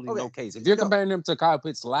absolutely Okay, no case. If you're no. comparing him to Kyle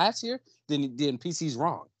Pitts last year, then PC's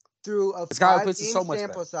wrong. Through a Kyle Pitts is 5-game so much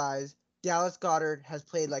sample better. size, Dallas Goddard has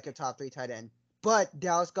played like a top 3 tight end. But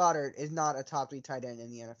Dallas Goddard is not a top 3 tight end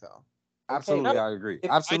in the NFL. Absolutely, no. I agree.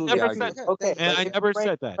 If- Absolutely, I never I agree. said- Okay, And I but never if Frank-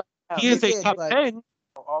 said that. now, He is You a did, top but- 10.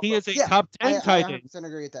 off He of- is a Yeah, top 10 I tight end. 100%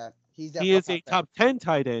 agree with that. He's He definitely is a top 10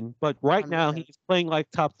 tight end, but right now 100%. he's playing like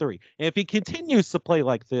top 3. And if he continues to play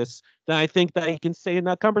like this, then I think that he can stay in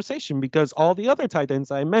that conversation because all the other tight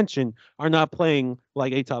ends I mentioned are not playing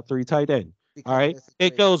like a top 3 tight end. because All of right. this It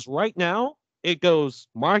situation. goes right now. It goes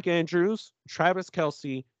Mark Andrews, Travis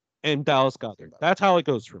Kelsey, and Dallas Goddard. That's how it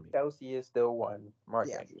goes for me. Kelsey is still one. Mark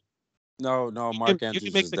Yeah. Andrews. No, You Mark can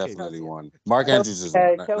Andrews make is the case. definitely Kelsey- one. Mark Kelsey Andrews is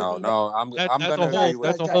had- one. Kelsey No, I'm That's gonna a whole. agree with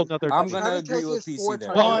That's a guys, whole nother. I'm debate. gonna Travis agree Kelsey with has PC 4 there.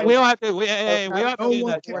 Well, touchdowns. we don't have to. We don't have to No get into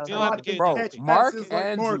one that. can We don't have to block get and into Bro, that. catch Mark passes like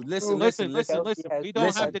Andrews, Mark. listen, bro. Listen. Kelsey has We don't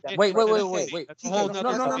have listen. to get Wait, into that wait. debate. That's a TK, whole don't nother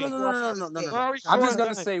mess up debate. the score for this No. game. We're already I'm short just on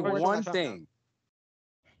gonna time. say We're already one short on time. thing.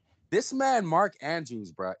 This man, Mark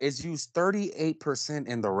Andrews, bro, is used 38%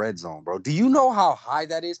 in the red zone, bro. Do you know how high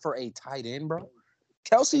that is for a tight end, bro?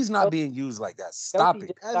 Kelsey's not being used like that. Stop Kelsey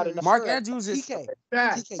it. just got Evan, enough. Mark sure. Andrews is. TK,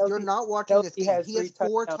 Facts. TK, you're not watching this Kelsey game. has He has 3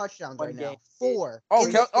 4 touchdowns touchdowns one right now. game. 4. Oh,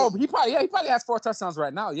 in this game. he probably has 4 touchdowns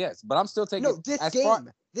right now. Yes, but I'm still taking No, this as game. far.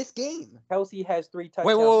 This game. Kelsey has 3 Wait, touchdowns.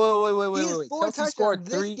 He has 4 Kelsey touchdowns scored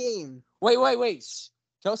this 3. game. Wait.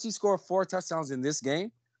 Kelsey scored 4 touchdowns in this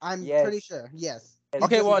game. I'm Yes. pretty sure. Yes. And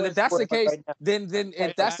Okay, just well, scored if that's the scoring case, right now. then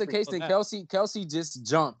if that's the case, then Kelsey just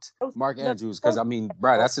jumped Mark No, Andrews because I mean,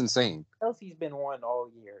 bro, that's insane. Kelsey's been one all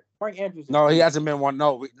year. Mark Andrews. No, he is- hasn't been one.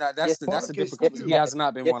 No, that's Yes, the Mark is difficult. two. He has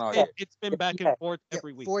not been Yes, one all he year. has. It's been back and forth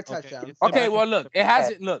every week. 4 Okay? touchdowns. It's been Okay, back well, and look, forth it every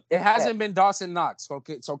hasn't. Look, it Yes. hasn't been Dawson Knox.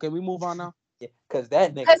 Okay, so can we move on now? Yeah, because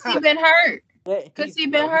that nigga. Because he been hurt. Yeah, Because he's- he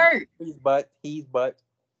been he's- hurt. He's but.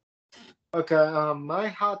 Okay, my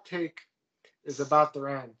hot take is about the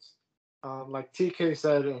Rams. Like TK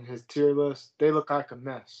said in his tier list, they look like a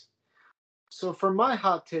mess. So for my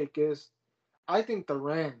hot take is, I think the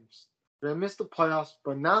Rams, they missed the playoffs,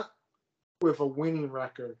 but not with a winning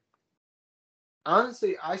record.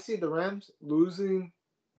 Honestly, I see the Rams losing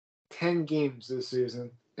 10 games this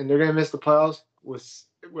season, and they're gonna miss the playoffs with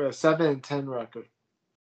a 7-10 record.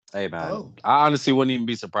 Hey man, Oh. I honestly wouldn't even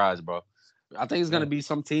be surprised, bro. I think it's gonna be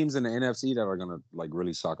some teams in the NFC that are gonna like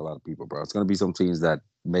really shock a lot of people, bro. It's gonna be some teams that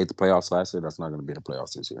made the playoffs last year that's not gonna be in the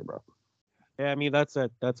playoffs this year, bro. Yeah, I mean that's a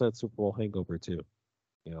Super Bowl hangover too.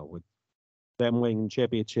 You know, with them winning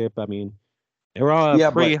championship, I mean they were on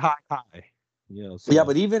a pretty high. You know, so Yeah,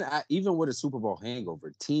 but even with a Super Bowl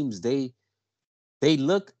hangover, teams they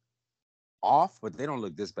look off, but they don't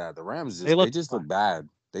look this bad. The Rams They look just look bad.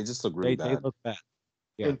 They just look really they bad. look bad.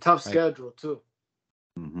 Yeah, And tough I- schedule too.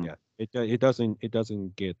 Mhm. yeah. It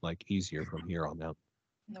doesn't get like easier from here on out.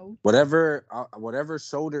 No. Whatever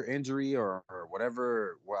shoulder injury or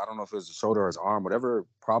whatever, well, I don't know if it was a shoulder or his arm, whatever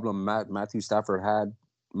problem Matthew Stafford had.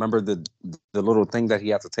 Remember the little thing that he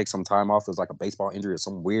had to take some time off? It was like a baseball injury or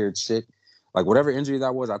some weird shit. Like whatever injury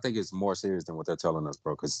that was, I think it's more serious than what they're telling us,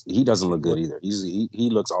 bro. Because he doesn't look good either. He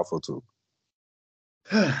looks awful too.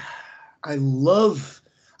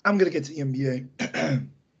 I'm going to get to the NBA.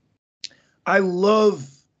 I love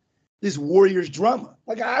this Warriors drama.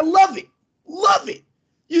 Like, I love it. Love it.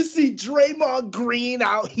 You see Draymond Green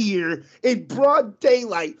out here in broad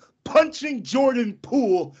daylight punching Jordan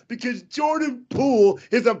Poole because Jordan Poole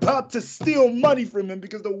is about to steal money from him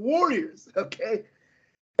because the Warriors, okay?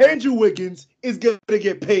 Andrew Wiggins is going to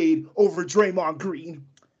get paid over Draymond Green.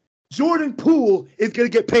 Jordan Poole is going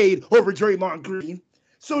to get paid over Draymond Green.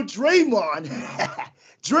 So Draymond's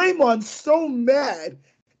so mad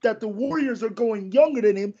that the Warriors are going younger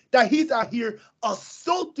than him that he's out here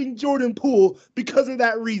assaulting Jordan Poole because of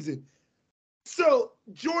that reason. So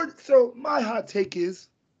my hot take is,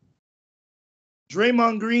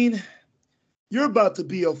 Draymond Green, you're about to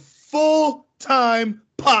be a full-time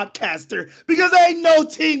podcaster because ain't no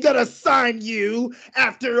team gonna sign you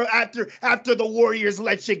after the Warriors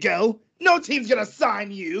let you go. No team's gonna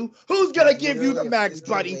sign you. Who's gonna give you the max,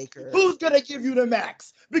 buddy? Who's gonna give you the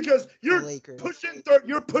max? because The you're Lakers.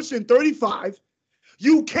 pushing 35.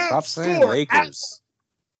 You can't Stop saying score Lakers.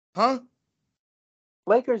 huh?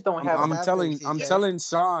 Lakers don't They have don't a I'm have big telling I'm CJ. telling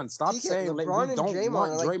Sean, stop TK, saying we LeBron and don't Draymond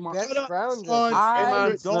want are like Draymond. Shut best up, friends at son. this point. I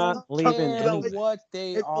Draymond's not don't leaving, care man. what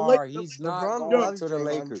they If the are. Lakers, He's not LeBron going loves to the Draymond.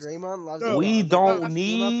 Lakers. Draymond loves no, We LeBron. They no, don't both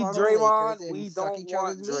team up need on the Lakers Draymond. and We suck don't each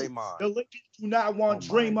other's want meat. Draymond. the Lakers do not Oh want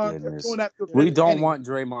my Draymond. They're goodness. going after We him don't anyway. want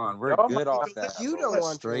Draymond. We're Y'all good might off not. The that, You bro. don't Lakers,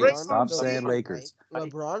 want Straight. Draymond. Stop Draymond saying Green, LeBron might. Lakers.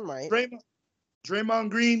 LeBron might. Draymond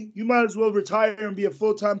Green, you might as well retire and be a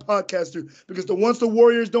full-time podcaster because once the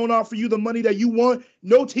Warriors don't offer you the money that you want,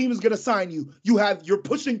 no team is gonna sign you. You're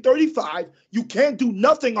pushing 35. You can't do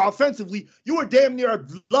nothing offensively. You are damn near a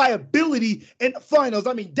liability in the finals.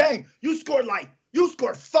 I mean, dang, you scored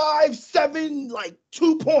 5, 7, like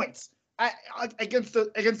 2 points against the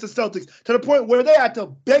Celtics to the point where they had to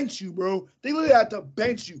bench you, bro. They literally had to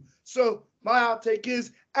bench you. So my hot take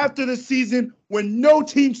is after the season, when no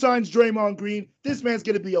team signs Draymond Green, this man's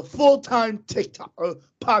gonna be a full-time TikTok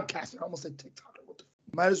podcaster. I almost said TikToker.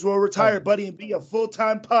 Might as well retire, buddy, and be a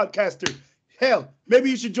full-time podcaster. Hell, maybe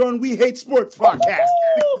you should join We Hate Sports podcast.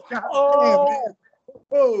 God damn, man.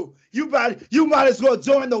 Oh, you might as well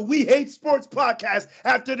join the We Hate Sports podcast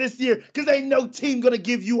after this year, because ain't no team gonna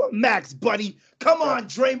give you a max, buddy. Come on,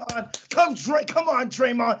 Draymond. Come on,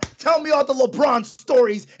 Draymond. Tell me all the LeBron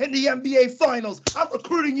stories in the NBA Finals. I'm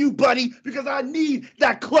recruiting you, buddy, because I need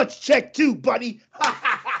that clutch check too, buddy.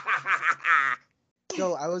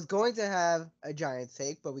 So I was going to have a Giants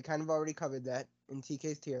take, but we kind of already covered that in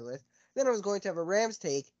TK's tier list. Then I was going to have a Rams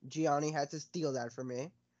take. Gianni had to steal that from me.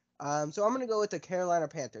 So I'm going to go with the Carolina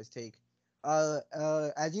Panthers take.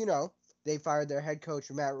 As you know, they fired their head coach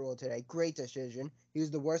Matt Rule today. Great decision. He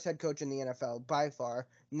was the worst head coach in the NFL by far.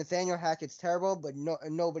 Nathaniel Hackett's terrible, but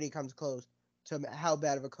nobody comes close to how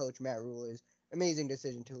bad of a coach Matt Rule is. Amazing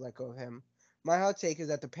decision to let go of him. My hot take is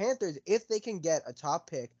that the Panthers, if they can get a top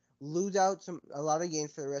pick, lose out a lot of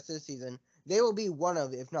games for the rest of the season, they will be one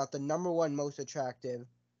of, if not the number one most attractive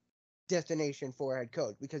destination for a head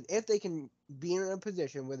coach. Because if they can be in a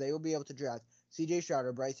position where they will be able to draft CJ Stroud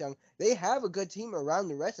or Bryce Young, they have a good team around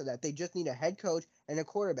the rest of that. They just need a head coach and a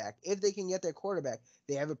quarterback. If they can get their quarterback,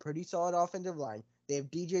 they have a pretty solid offensive line. They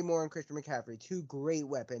have DJ Moore and Christian McCaffrey, two great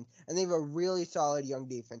weapons, and they have a really solid young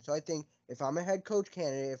defense. So I think if I'm a head coach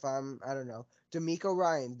candidate, if I'm, I don't know, D'Amico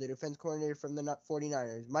Ryans, the defense coordinator from the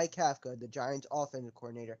 49ers, Mike Kafka, the Giants offensive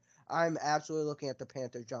coordinator, I'm absolutely looking at the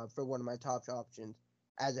Panthers job for one of my top options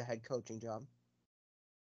as a head coaching job.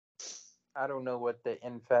 I don't know what the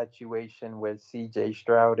infatuation with CJ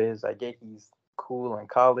Stroud is. I get he's cool in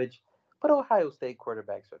college, but Ohio State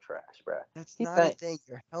quarterbacks are trash, bruh. That's He's not a not, thing.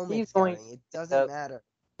 Your he's helmet going scouting. It to end doesn't up matter.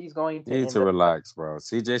 he's going You to need end to up relax, bro.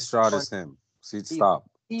 CJ Stroud on is him. See, he stop.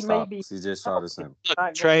 he may Stop. be CJ no, Stroud is it's him. Look, not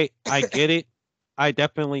going Trey, I get it. I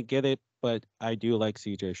definitely get it, but I do like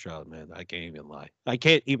CJ Stroud, man. I can't even lie. I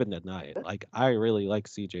can't even deny it. to Like, I really like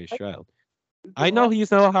CJ Stroud. you I can know have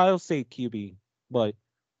he's an Ohio State QB, but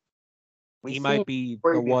we he seen might be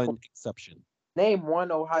story the before. one exception. Name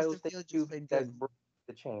one Ohio Justin State Fields just QB played that's good. broke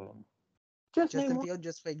the chain. Just name Justin one. Fields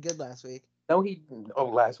just played good last week. No, he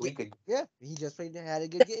last Yeah, week again. yeah, he just had a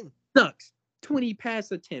good game. Sucks. 20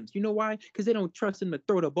 pass attempts. You know why? Because they don't trust him to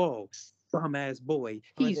throw the ball. Bum ass boy.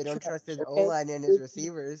 Or He's they don't trash. trust his O Okay, line and his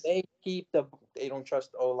receivers. they don't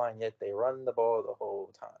trust the O line yet. They run the ball the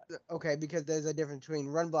whole time. Okay, because there's a difference between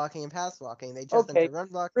run blocking and pass blocking. They trust them Okay, to run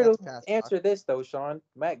block, not riddle to pass block. answer this though, Sean.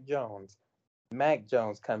 Mac Jones. Mac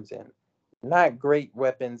Jones comes in. Not great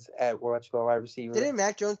weapons at wide receiver. Didn't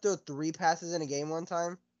Mac Jones throw 3 passes in a game one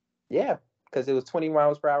time? Yeah, because it was 20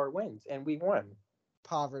 miles per hour winds and we won.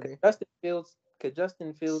 Poverty. Could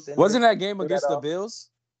Justin Fields and Wasn't this that game pull that against the off? Bills?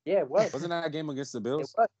 Yeah, it was. Wasn't that game against the It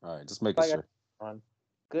Bills? was. All right, just making Like I sure. said, on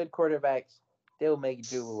good quarterbacks, they'll make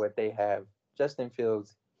do with what they have. Justin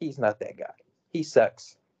Fields, he's not that guy. He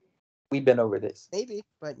sucks. We've been over this. Maybe,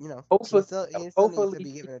 but you know, Hopefully, he still needs to hopefully,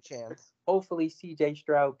 be given a chance. hopefully, CJ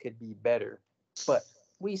Stroud could be better. But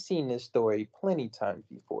we've seen this story plenty times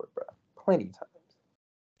before, bro. Plenty times.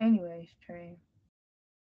 Anyways, Trey.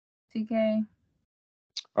 TK.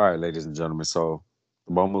 All right, ladies and gentlemen. So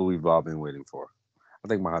the moment we've all been waiting for. I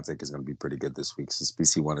think my hot take is going to be pretty good this week since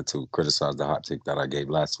BC wanted to criticize the hot take that I gave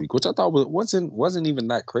last week, which I thought wasn't even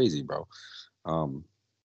that crazy, bro. I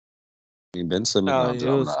mean, Ben Simmons. No,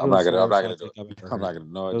 No, it was the I'm worst not hot gonna do take it. I've ever I'm not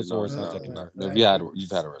heard. gonna. It was the No, worst no, hot no, take in the no, no. history.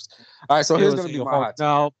 You've had a worse. All right, so It here's was gonna be my hot take.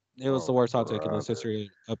 no, it was the Oh, worst hot take in the brother. history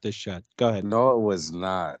of this chat. Go ahead. No, it was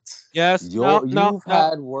not. Yes, no, no, You've no.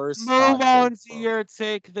 had worse Move hot on takes, to bro. your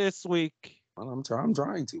take this week. Well, I'm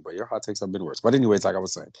trying to, but your hot takes have been worse. But anyways, like I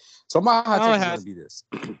was saying, so my hot No, take it is gonna has. be this.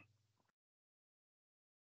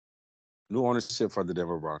 New ownership for the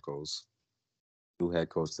Denver Broncos. New head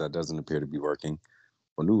coach that doesn't appear to be working.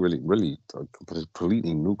 Or new, really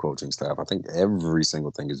completely new coaching staff. I think every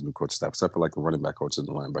single thing is new coach staff, except for like the running back coach and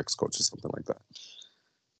the linebackers coach or something like that.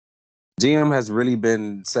 GM has really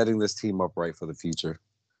been setting this team up right for the future.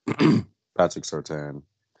 Patrick Surtain,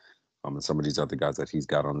 and some of these other guys that he's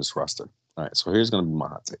got on this roster. All right, so here's going to be my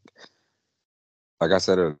hot take. Like I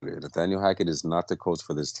said earlier, Nathaniel Hackett is not the coach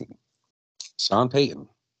for this team. Sean Payton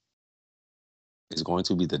is going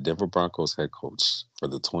to be the Denver Broncos head coach for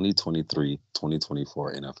the 2023-2024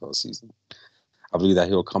 NFL season. I believe that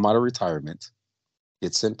he'll come out of retirement,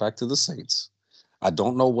 get sent back to the Saints. I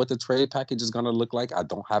don't know what the trade package is going to look like. I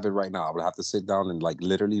don't have it right now. I would have to sit down and like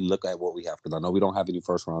literally look at what we have because I know we don't have any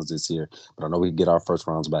first rounds this year, but I know we can get our first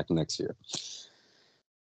rounds back next year.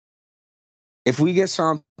 If we get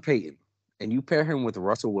Sean Payton and you pair him with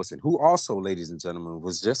Russell Wilson, who also, ladies and gentlemen,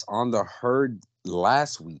 was just on the herd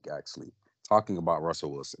last week, actually, talking about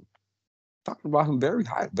Russell Wilson, talking about him very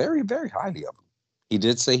high, very, very highly of him. He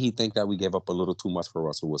did say he think that we gave up a little too much for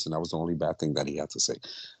Russell Wilson. That was the only bad thing that he had to say.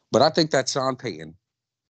 But I think that Sean Payton,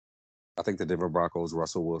 I think the Denver Broncos,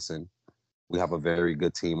 Russell Wilson, we have a very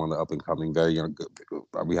good team on the up and coming, very young.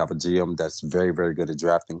 We have a GM that's very, very good at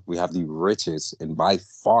drafting. We have the richest and by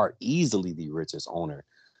far easily the richest owner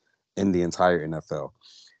in the entire NFL.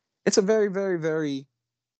 It's a very, very, very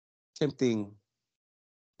tempting,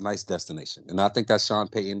 nice destination. And I think that Sean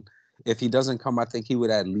Payton, if he doesn't come, I think he would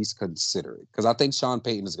at least consider it. Because I think Sean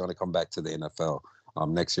Payton is going to come back to the NFL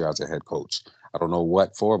next year as a head coach. I don't know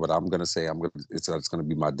what for, but I'm going to say it's going to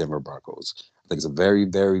be my Denver Broncos. I think it's a very,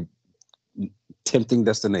 very tempting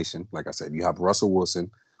destination. Like I said, you have Russell Wilson,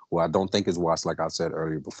 who I don't think is washed, like I said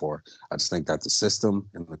earlier before. I just think that the system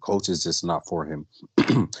and the coach is just not for him.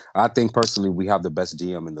 I think personally we have the best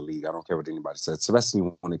GM in the league. I don't care what anybody says, especially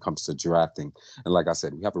when it comes to drafting. And like I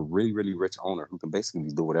said, we have a really, really rich owner who can basically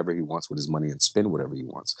do whatever he wants with his money and spend whatever he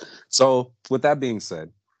wants. So with that being said,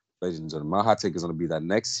 ladies and gentlemen, my hot take is going to be that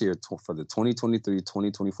next year for the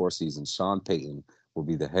 2023-2024 season, Sean Payton will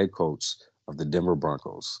be the head coach of the Denver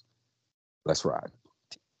Broncos. Let's ride.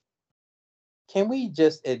 Can we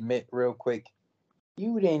just admit real quick,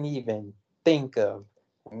 you didn't even think of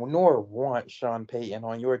nor want Sean Payton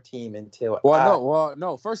on your team until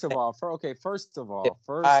No. First of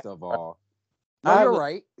all, I, no, I you're was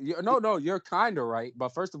right. No, you're kind of right. But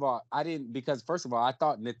first of all, I didn't because first of all, I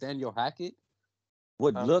thought Nathaniel Hackett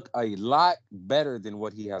would uh, look a lot better than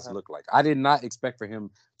what he has uh, looked like. I did not expect for him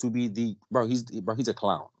to be he's a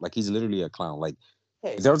clown. Like he's literally a clown. Like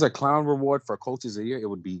if hey, there was a clown reward for coaches a year, it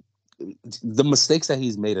would be the mistakes that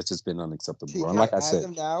he's made has just been unacceptable, bro. And TK, like I as said,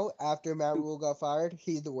 of now, after Matt Rule got fired,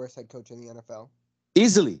 he's the worst head coach in the NFL.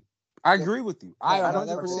 easily, I Yep. agree with you. I I don't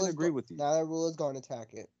Now that rule 100% is agree with you. now that rule is gone,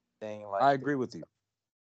 attack it. think I like agree with you.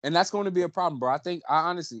 And that's going to be a problem, bro. I think I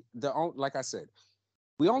honestly, like I said,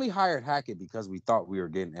 we only hired Hackett because we thought we were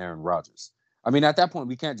getting Aaron Rodgers. I mean, at that point,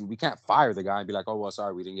 we can't fire the guy and be like, oh well,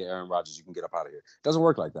 sorry, we didn't get Aaron Rodgers. You can get up out of here. It doesn't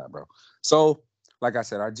work like that, bro. So, like I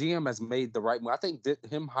said, our GM has made the right move. I think that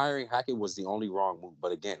him hiring Hackett was the only wrong move.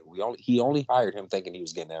 But again, he only hired him thinking he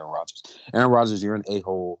was getting Aaron Rodgers. Aaron Rodgers, you're an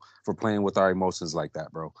a-hole for playing with our emotions like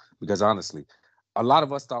that, bro. Because honestly, a lot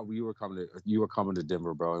of us thought you were coming to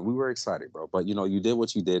Denver, bro, and we were excited, bro. But you did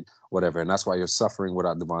what you did, whatever, and that's why you're suffering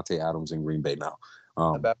without Devontae Adams in Green Bay now.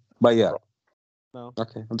 about But yeah, No,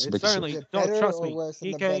 okay, I'm just it's making sure. Is certainly it no. better Trust or me, worse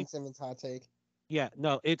than the PK. Ben Simmons hot take? Yeah,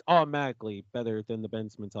 no, it's automatically better than the Ben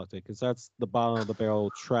Simmons hot take because that's the bottom of the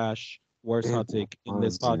barrel trash worst It hot take in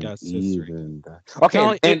this wasn't podcast history. even that. I'm Okay,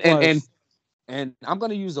 telling it was. and I'm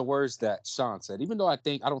gonna use the words that Sean said, even though I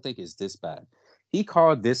don't think it's this bad. He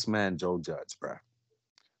called this man Joe Judge, bro.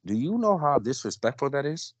 Do you know how disrespectful that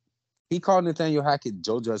is? He called Nathaniel Hackett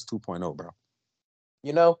Joe Judge 2.0, bro.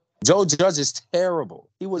 you know, Joe Judge is terrible.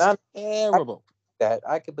 He was not I, terrible. that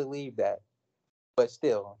I could believe that, but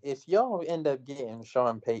still, if y'all end up getting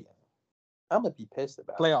Sean Payton, I'm gonna be pissed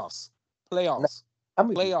about it. Playoffs, No, playoffs,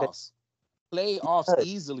 I'm gonna be pissed playoffs, playoffs because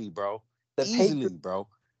easily, bro. the Easily, bro.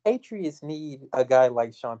 Patriots need a guy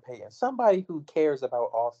like Sean Payton, somebody who cares about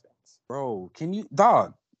offense. Bro, can you,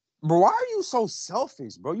 dog? Bro, why are you so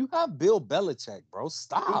selfish, bro? You have Bill Belichick, bro. He's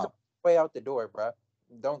on Stop. his way out the door, bro.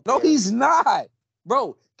 Don't No, care. he's not,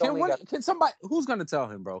 bro. He's only got Can somebody who's gonna tell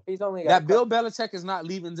him, bro, he's only got a that couple. Bill Belichick is not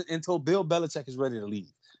leaving until Bill Belichick is ready to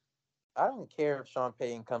leave? I don't care if Sean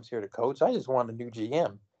Payton comes here to coach. I just want a new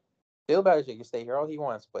GM. Bill Belichick can stay here all he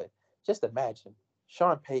wants, but just imagine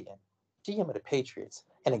Sean Payton, GM of the Patriots,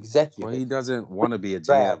 an Well, executive, he doesn't want to be a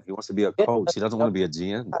draft. GM. He wants to be a Get coach. He doesn't want no, to be a he's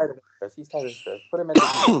GM. tired of the stress. He's tired of the stress. Put him at the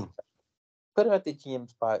GM. Put him at the GM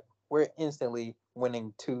spot. We're instantly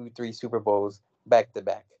winning 2, 3 Super Bowls back to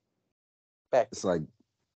back. Back to It's like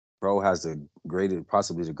bro has the greatest,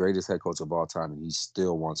 possibly the greatest head coach of all time, and he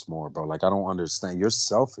still wants more, bro. Like I don't understand. You're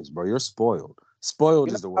selfish, bro. You're spoiled. Spoiled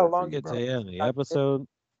you know is the how word for long you, it Get to bro. the end of the I've episode.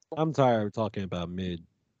 I'm tired of talking about mid.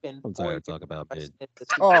 been I'm tired 4 of years talking about mid. since the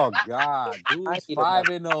Super Oh Bowl. God, I dude's need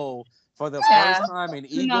another. 5-0 for the Yeah, first time in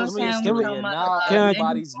you know what I'm Eagles Can we? saying, Can with we? history, your and now monologue. Can I? They just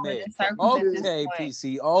everybody's going mid. in circles at this Okay, point.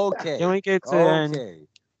 PC. Can Okay, we get to the end? okay.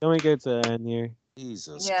 Can we get to the end here?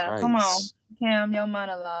 Jesus Yeah, come on. Christ. Cam, your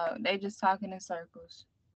monologue. They just talking in circles.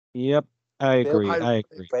 Yep, I Bill agree. I I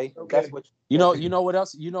agree. way. That's okay. what You you know, get. you know what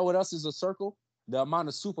else? You know what else is a circle? The amount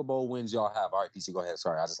of Super Bowl wins y'all have. All right, PC, go ahead.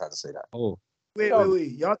 Sorry, I just had to say that. Oh, Wait, wait, Y'all,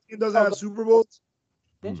 wait. Y'all team doesn't y'all have go, Super Bowls?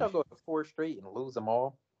 didn't mm. y'all go to 4 straight and lose them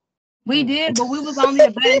all? We Mm. did, but we was only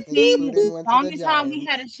a better team. including went The to the only time we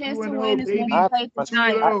had a Giants. chance Two to and zero, win is when we baby. I, played the Two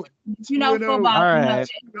and Giants. I, zero. But you Two know, and zero. All football, right,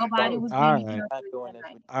 nobody was I'm all giving you right, a not three doing that this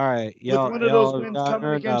night. with all right. Which Y'all, one of those y'all wins got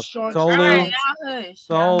coming enough. against Sean All right, Tolu, Shanahan? y'all hush.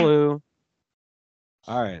 Y'all hush. Tolu.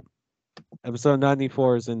 All right. Episode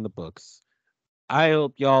 94 is in the books. I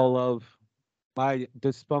hope y'all love my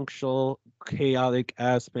dysfunctional, chaotic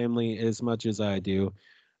ass family as much as I do.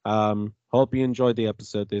 Hope you enjoyed the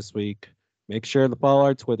episode this week. Make sure to follow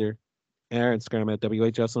our Twitter and our Instagram at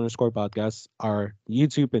WHS underscore podcast, our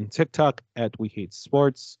YouTube and TikTok at We Hate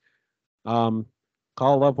Sports. Um,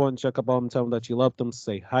 call a loved one, check up on them, tell them that you love them,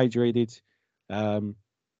 stay hydrated. Um,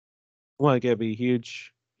 want to give a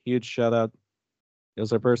huge, huge shout out. It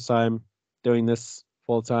was our first time doing this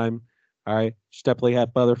full time. All right. She definitely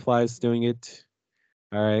had butterflies doing it.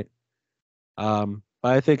 All right.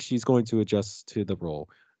 But I think she's going to adjust to the role.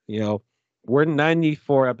 You know, we're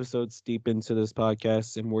 94 episodes deep into this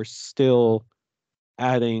podcast and we're still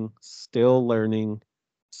adding, still learning,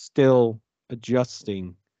 still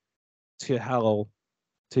adjusting to how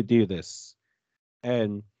to do this.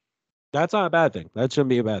 And that's not a bad thing. That shouldn't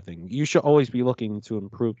be a bad thing. You should always be looking to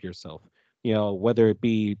improve yourself, you know, whether it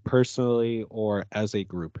be personally or as a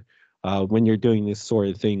group, when you're doing this sort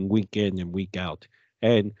of thing week in and week out.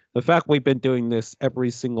 And the fact we've been doing this every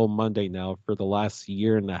single Monday now for the last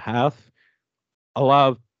year and a half, a lot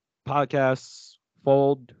of podcasts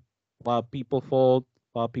fold, a lot of people fold,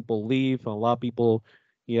 a lot of people leave, a lot of people,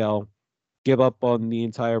 you know, give up on the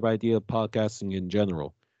entire idea of podcasting in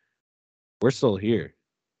general. We're still here,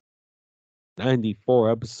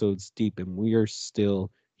 94 episodes deep, and we are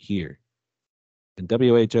still here. And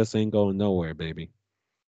WHS ain't going nowhere, baby.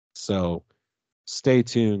 So stay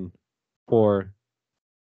tuned for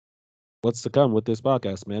what's to come with this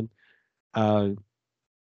podcast, man. Uh,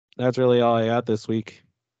 that's really all I got this week.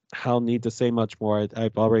 I'll need to say much more.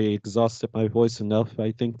 I've already exhausted my voice enough,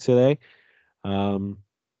 I think, today. Um,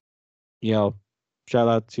 you know, shout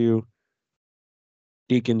out to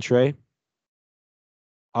Deacon Trey,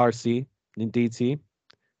 RC, and DT.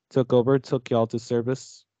 Took over, took y'all to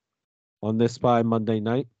service on this by Monday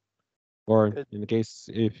night, or Good, in the case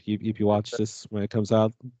if you good, watch this when it comes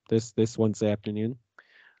out this Wednesday afternoon,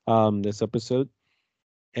 this episode.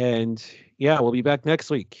 And yeah, we'll be back next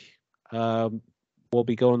week. Um, we'll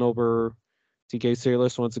be going over TK tier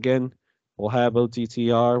list once again. We'll have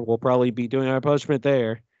OTTR. We'll probably be doing our punishment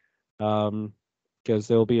there, um, because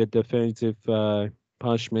there will be a definitive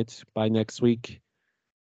punishment by next week.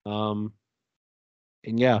 Um,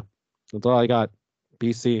 and yeah, that's all I got.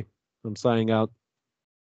 BC, I'm signing out.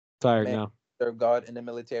 Tired man. now. Serve God in the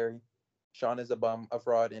military. Sean is a bum, a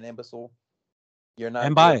fraud, an imbecile. You're And not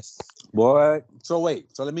good. biased. What? So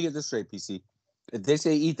wait. So let me get this straight, PC. If they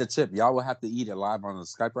say eat the chip, y'all will have to eat it live on the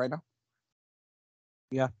Skype right now.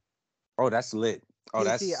 Yeah. Oh, that's lit. Oh,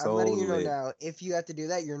 that's PC, I'm so letting you know lit. now. If you have to do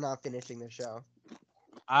that, you're not finishing the show.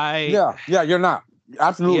 I Yeah, yeah. You're not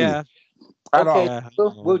absolutely yeah, at Okay, all. yeah.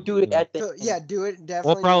 we'll do it at the So end. yeah, do it. We'll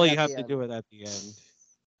Definitely do it probably at have the to do end. it at the end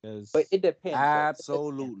But because it depends, though. At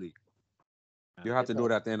the end. Absolutely. You have It's to do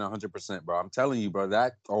not. it at the end 100%, bro. I'm telling you, bro.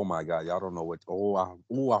 That, oh my God, y'all don't know what.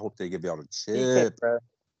 I hope they give y'all the PK, chip. bro.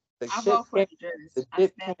 The I'll chip vote for can't the judge. the I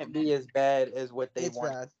chip stand on can't that. be as bad as what they It's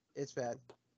want. bad. It's bad.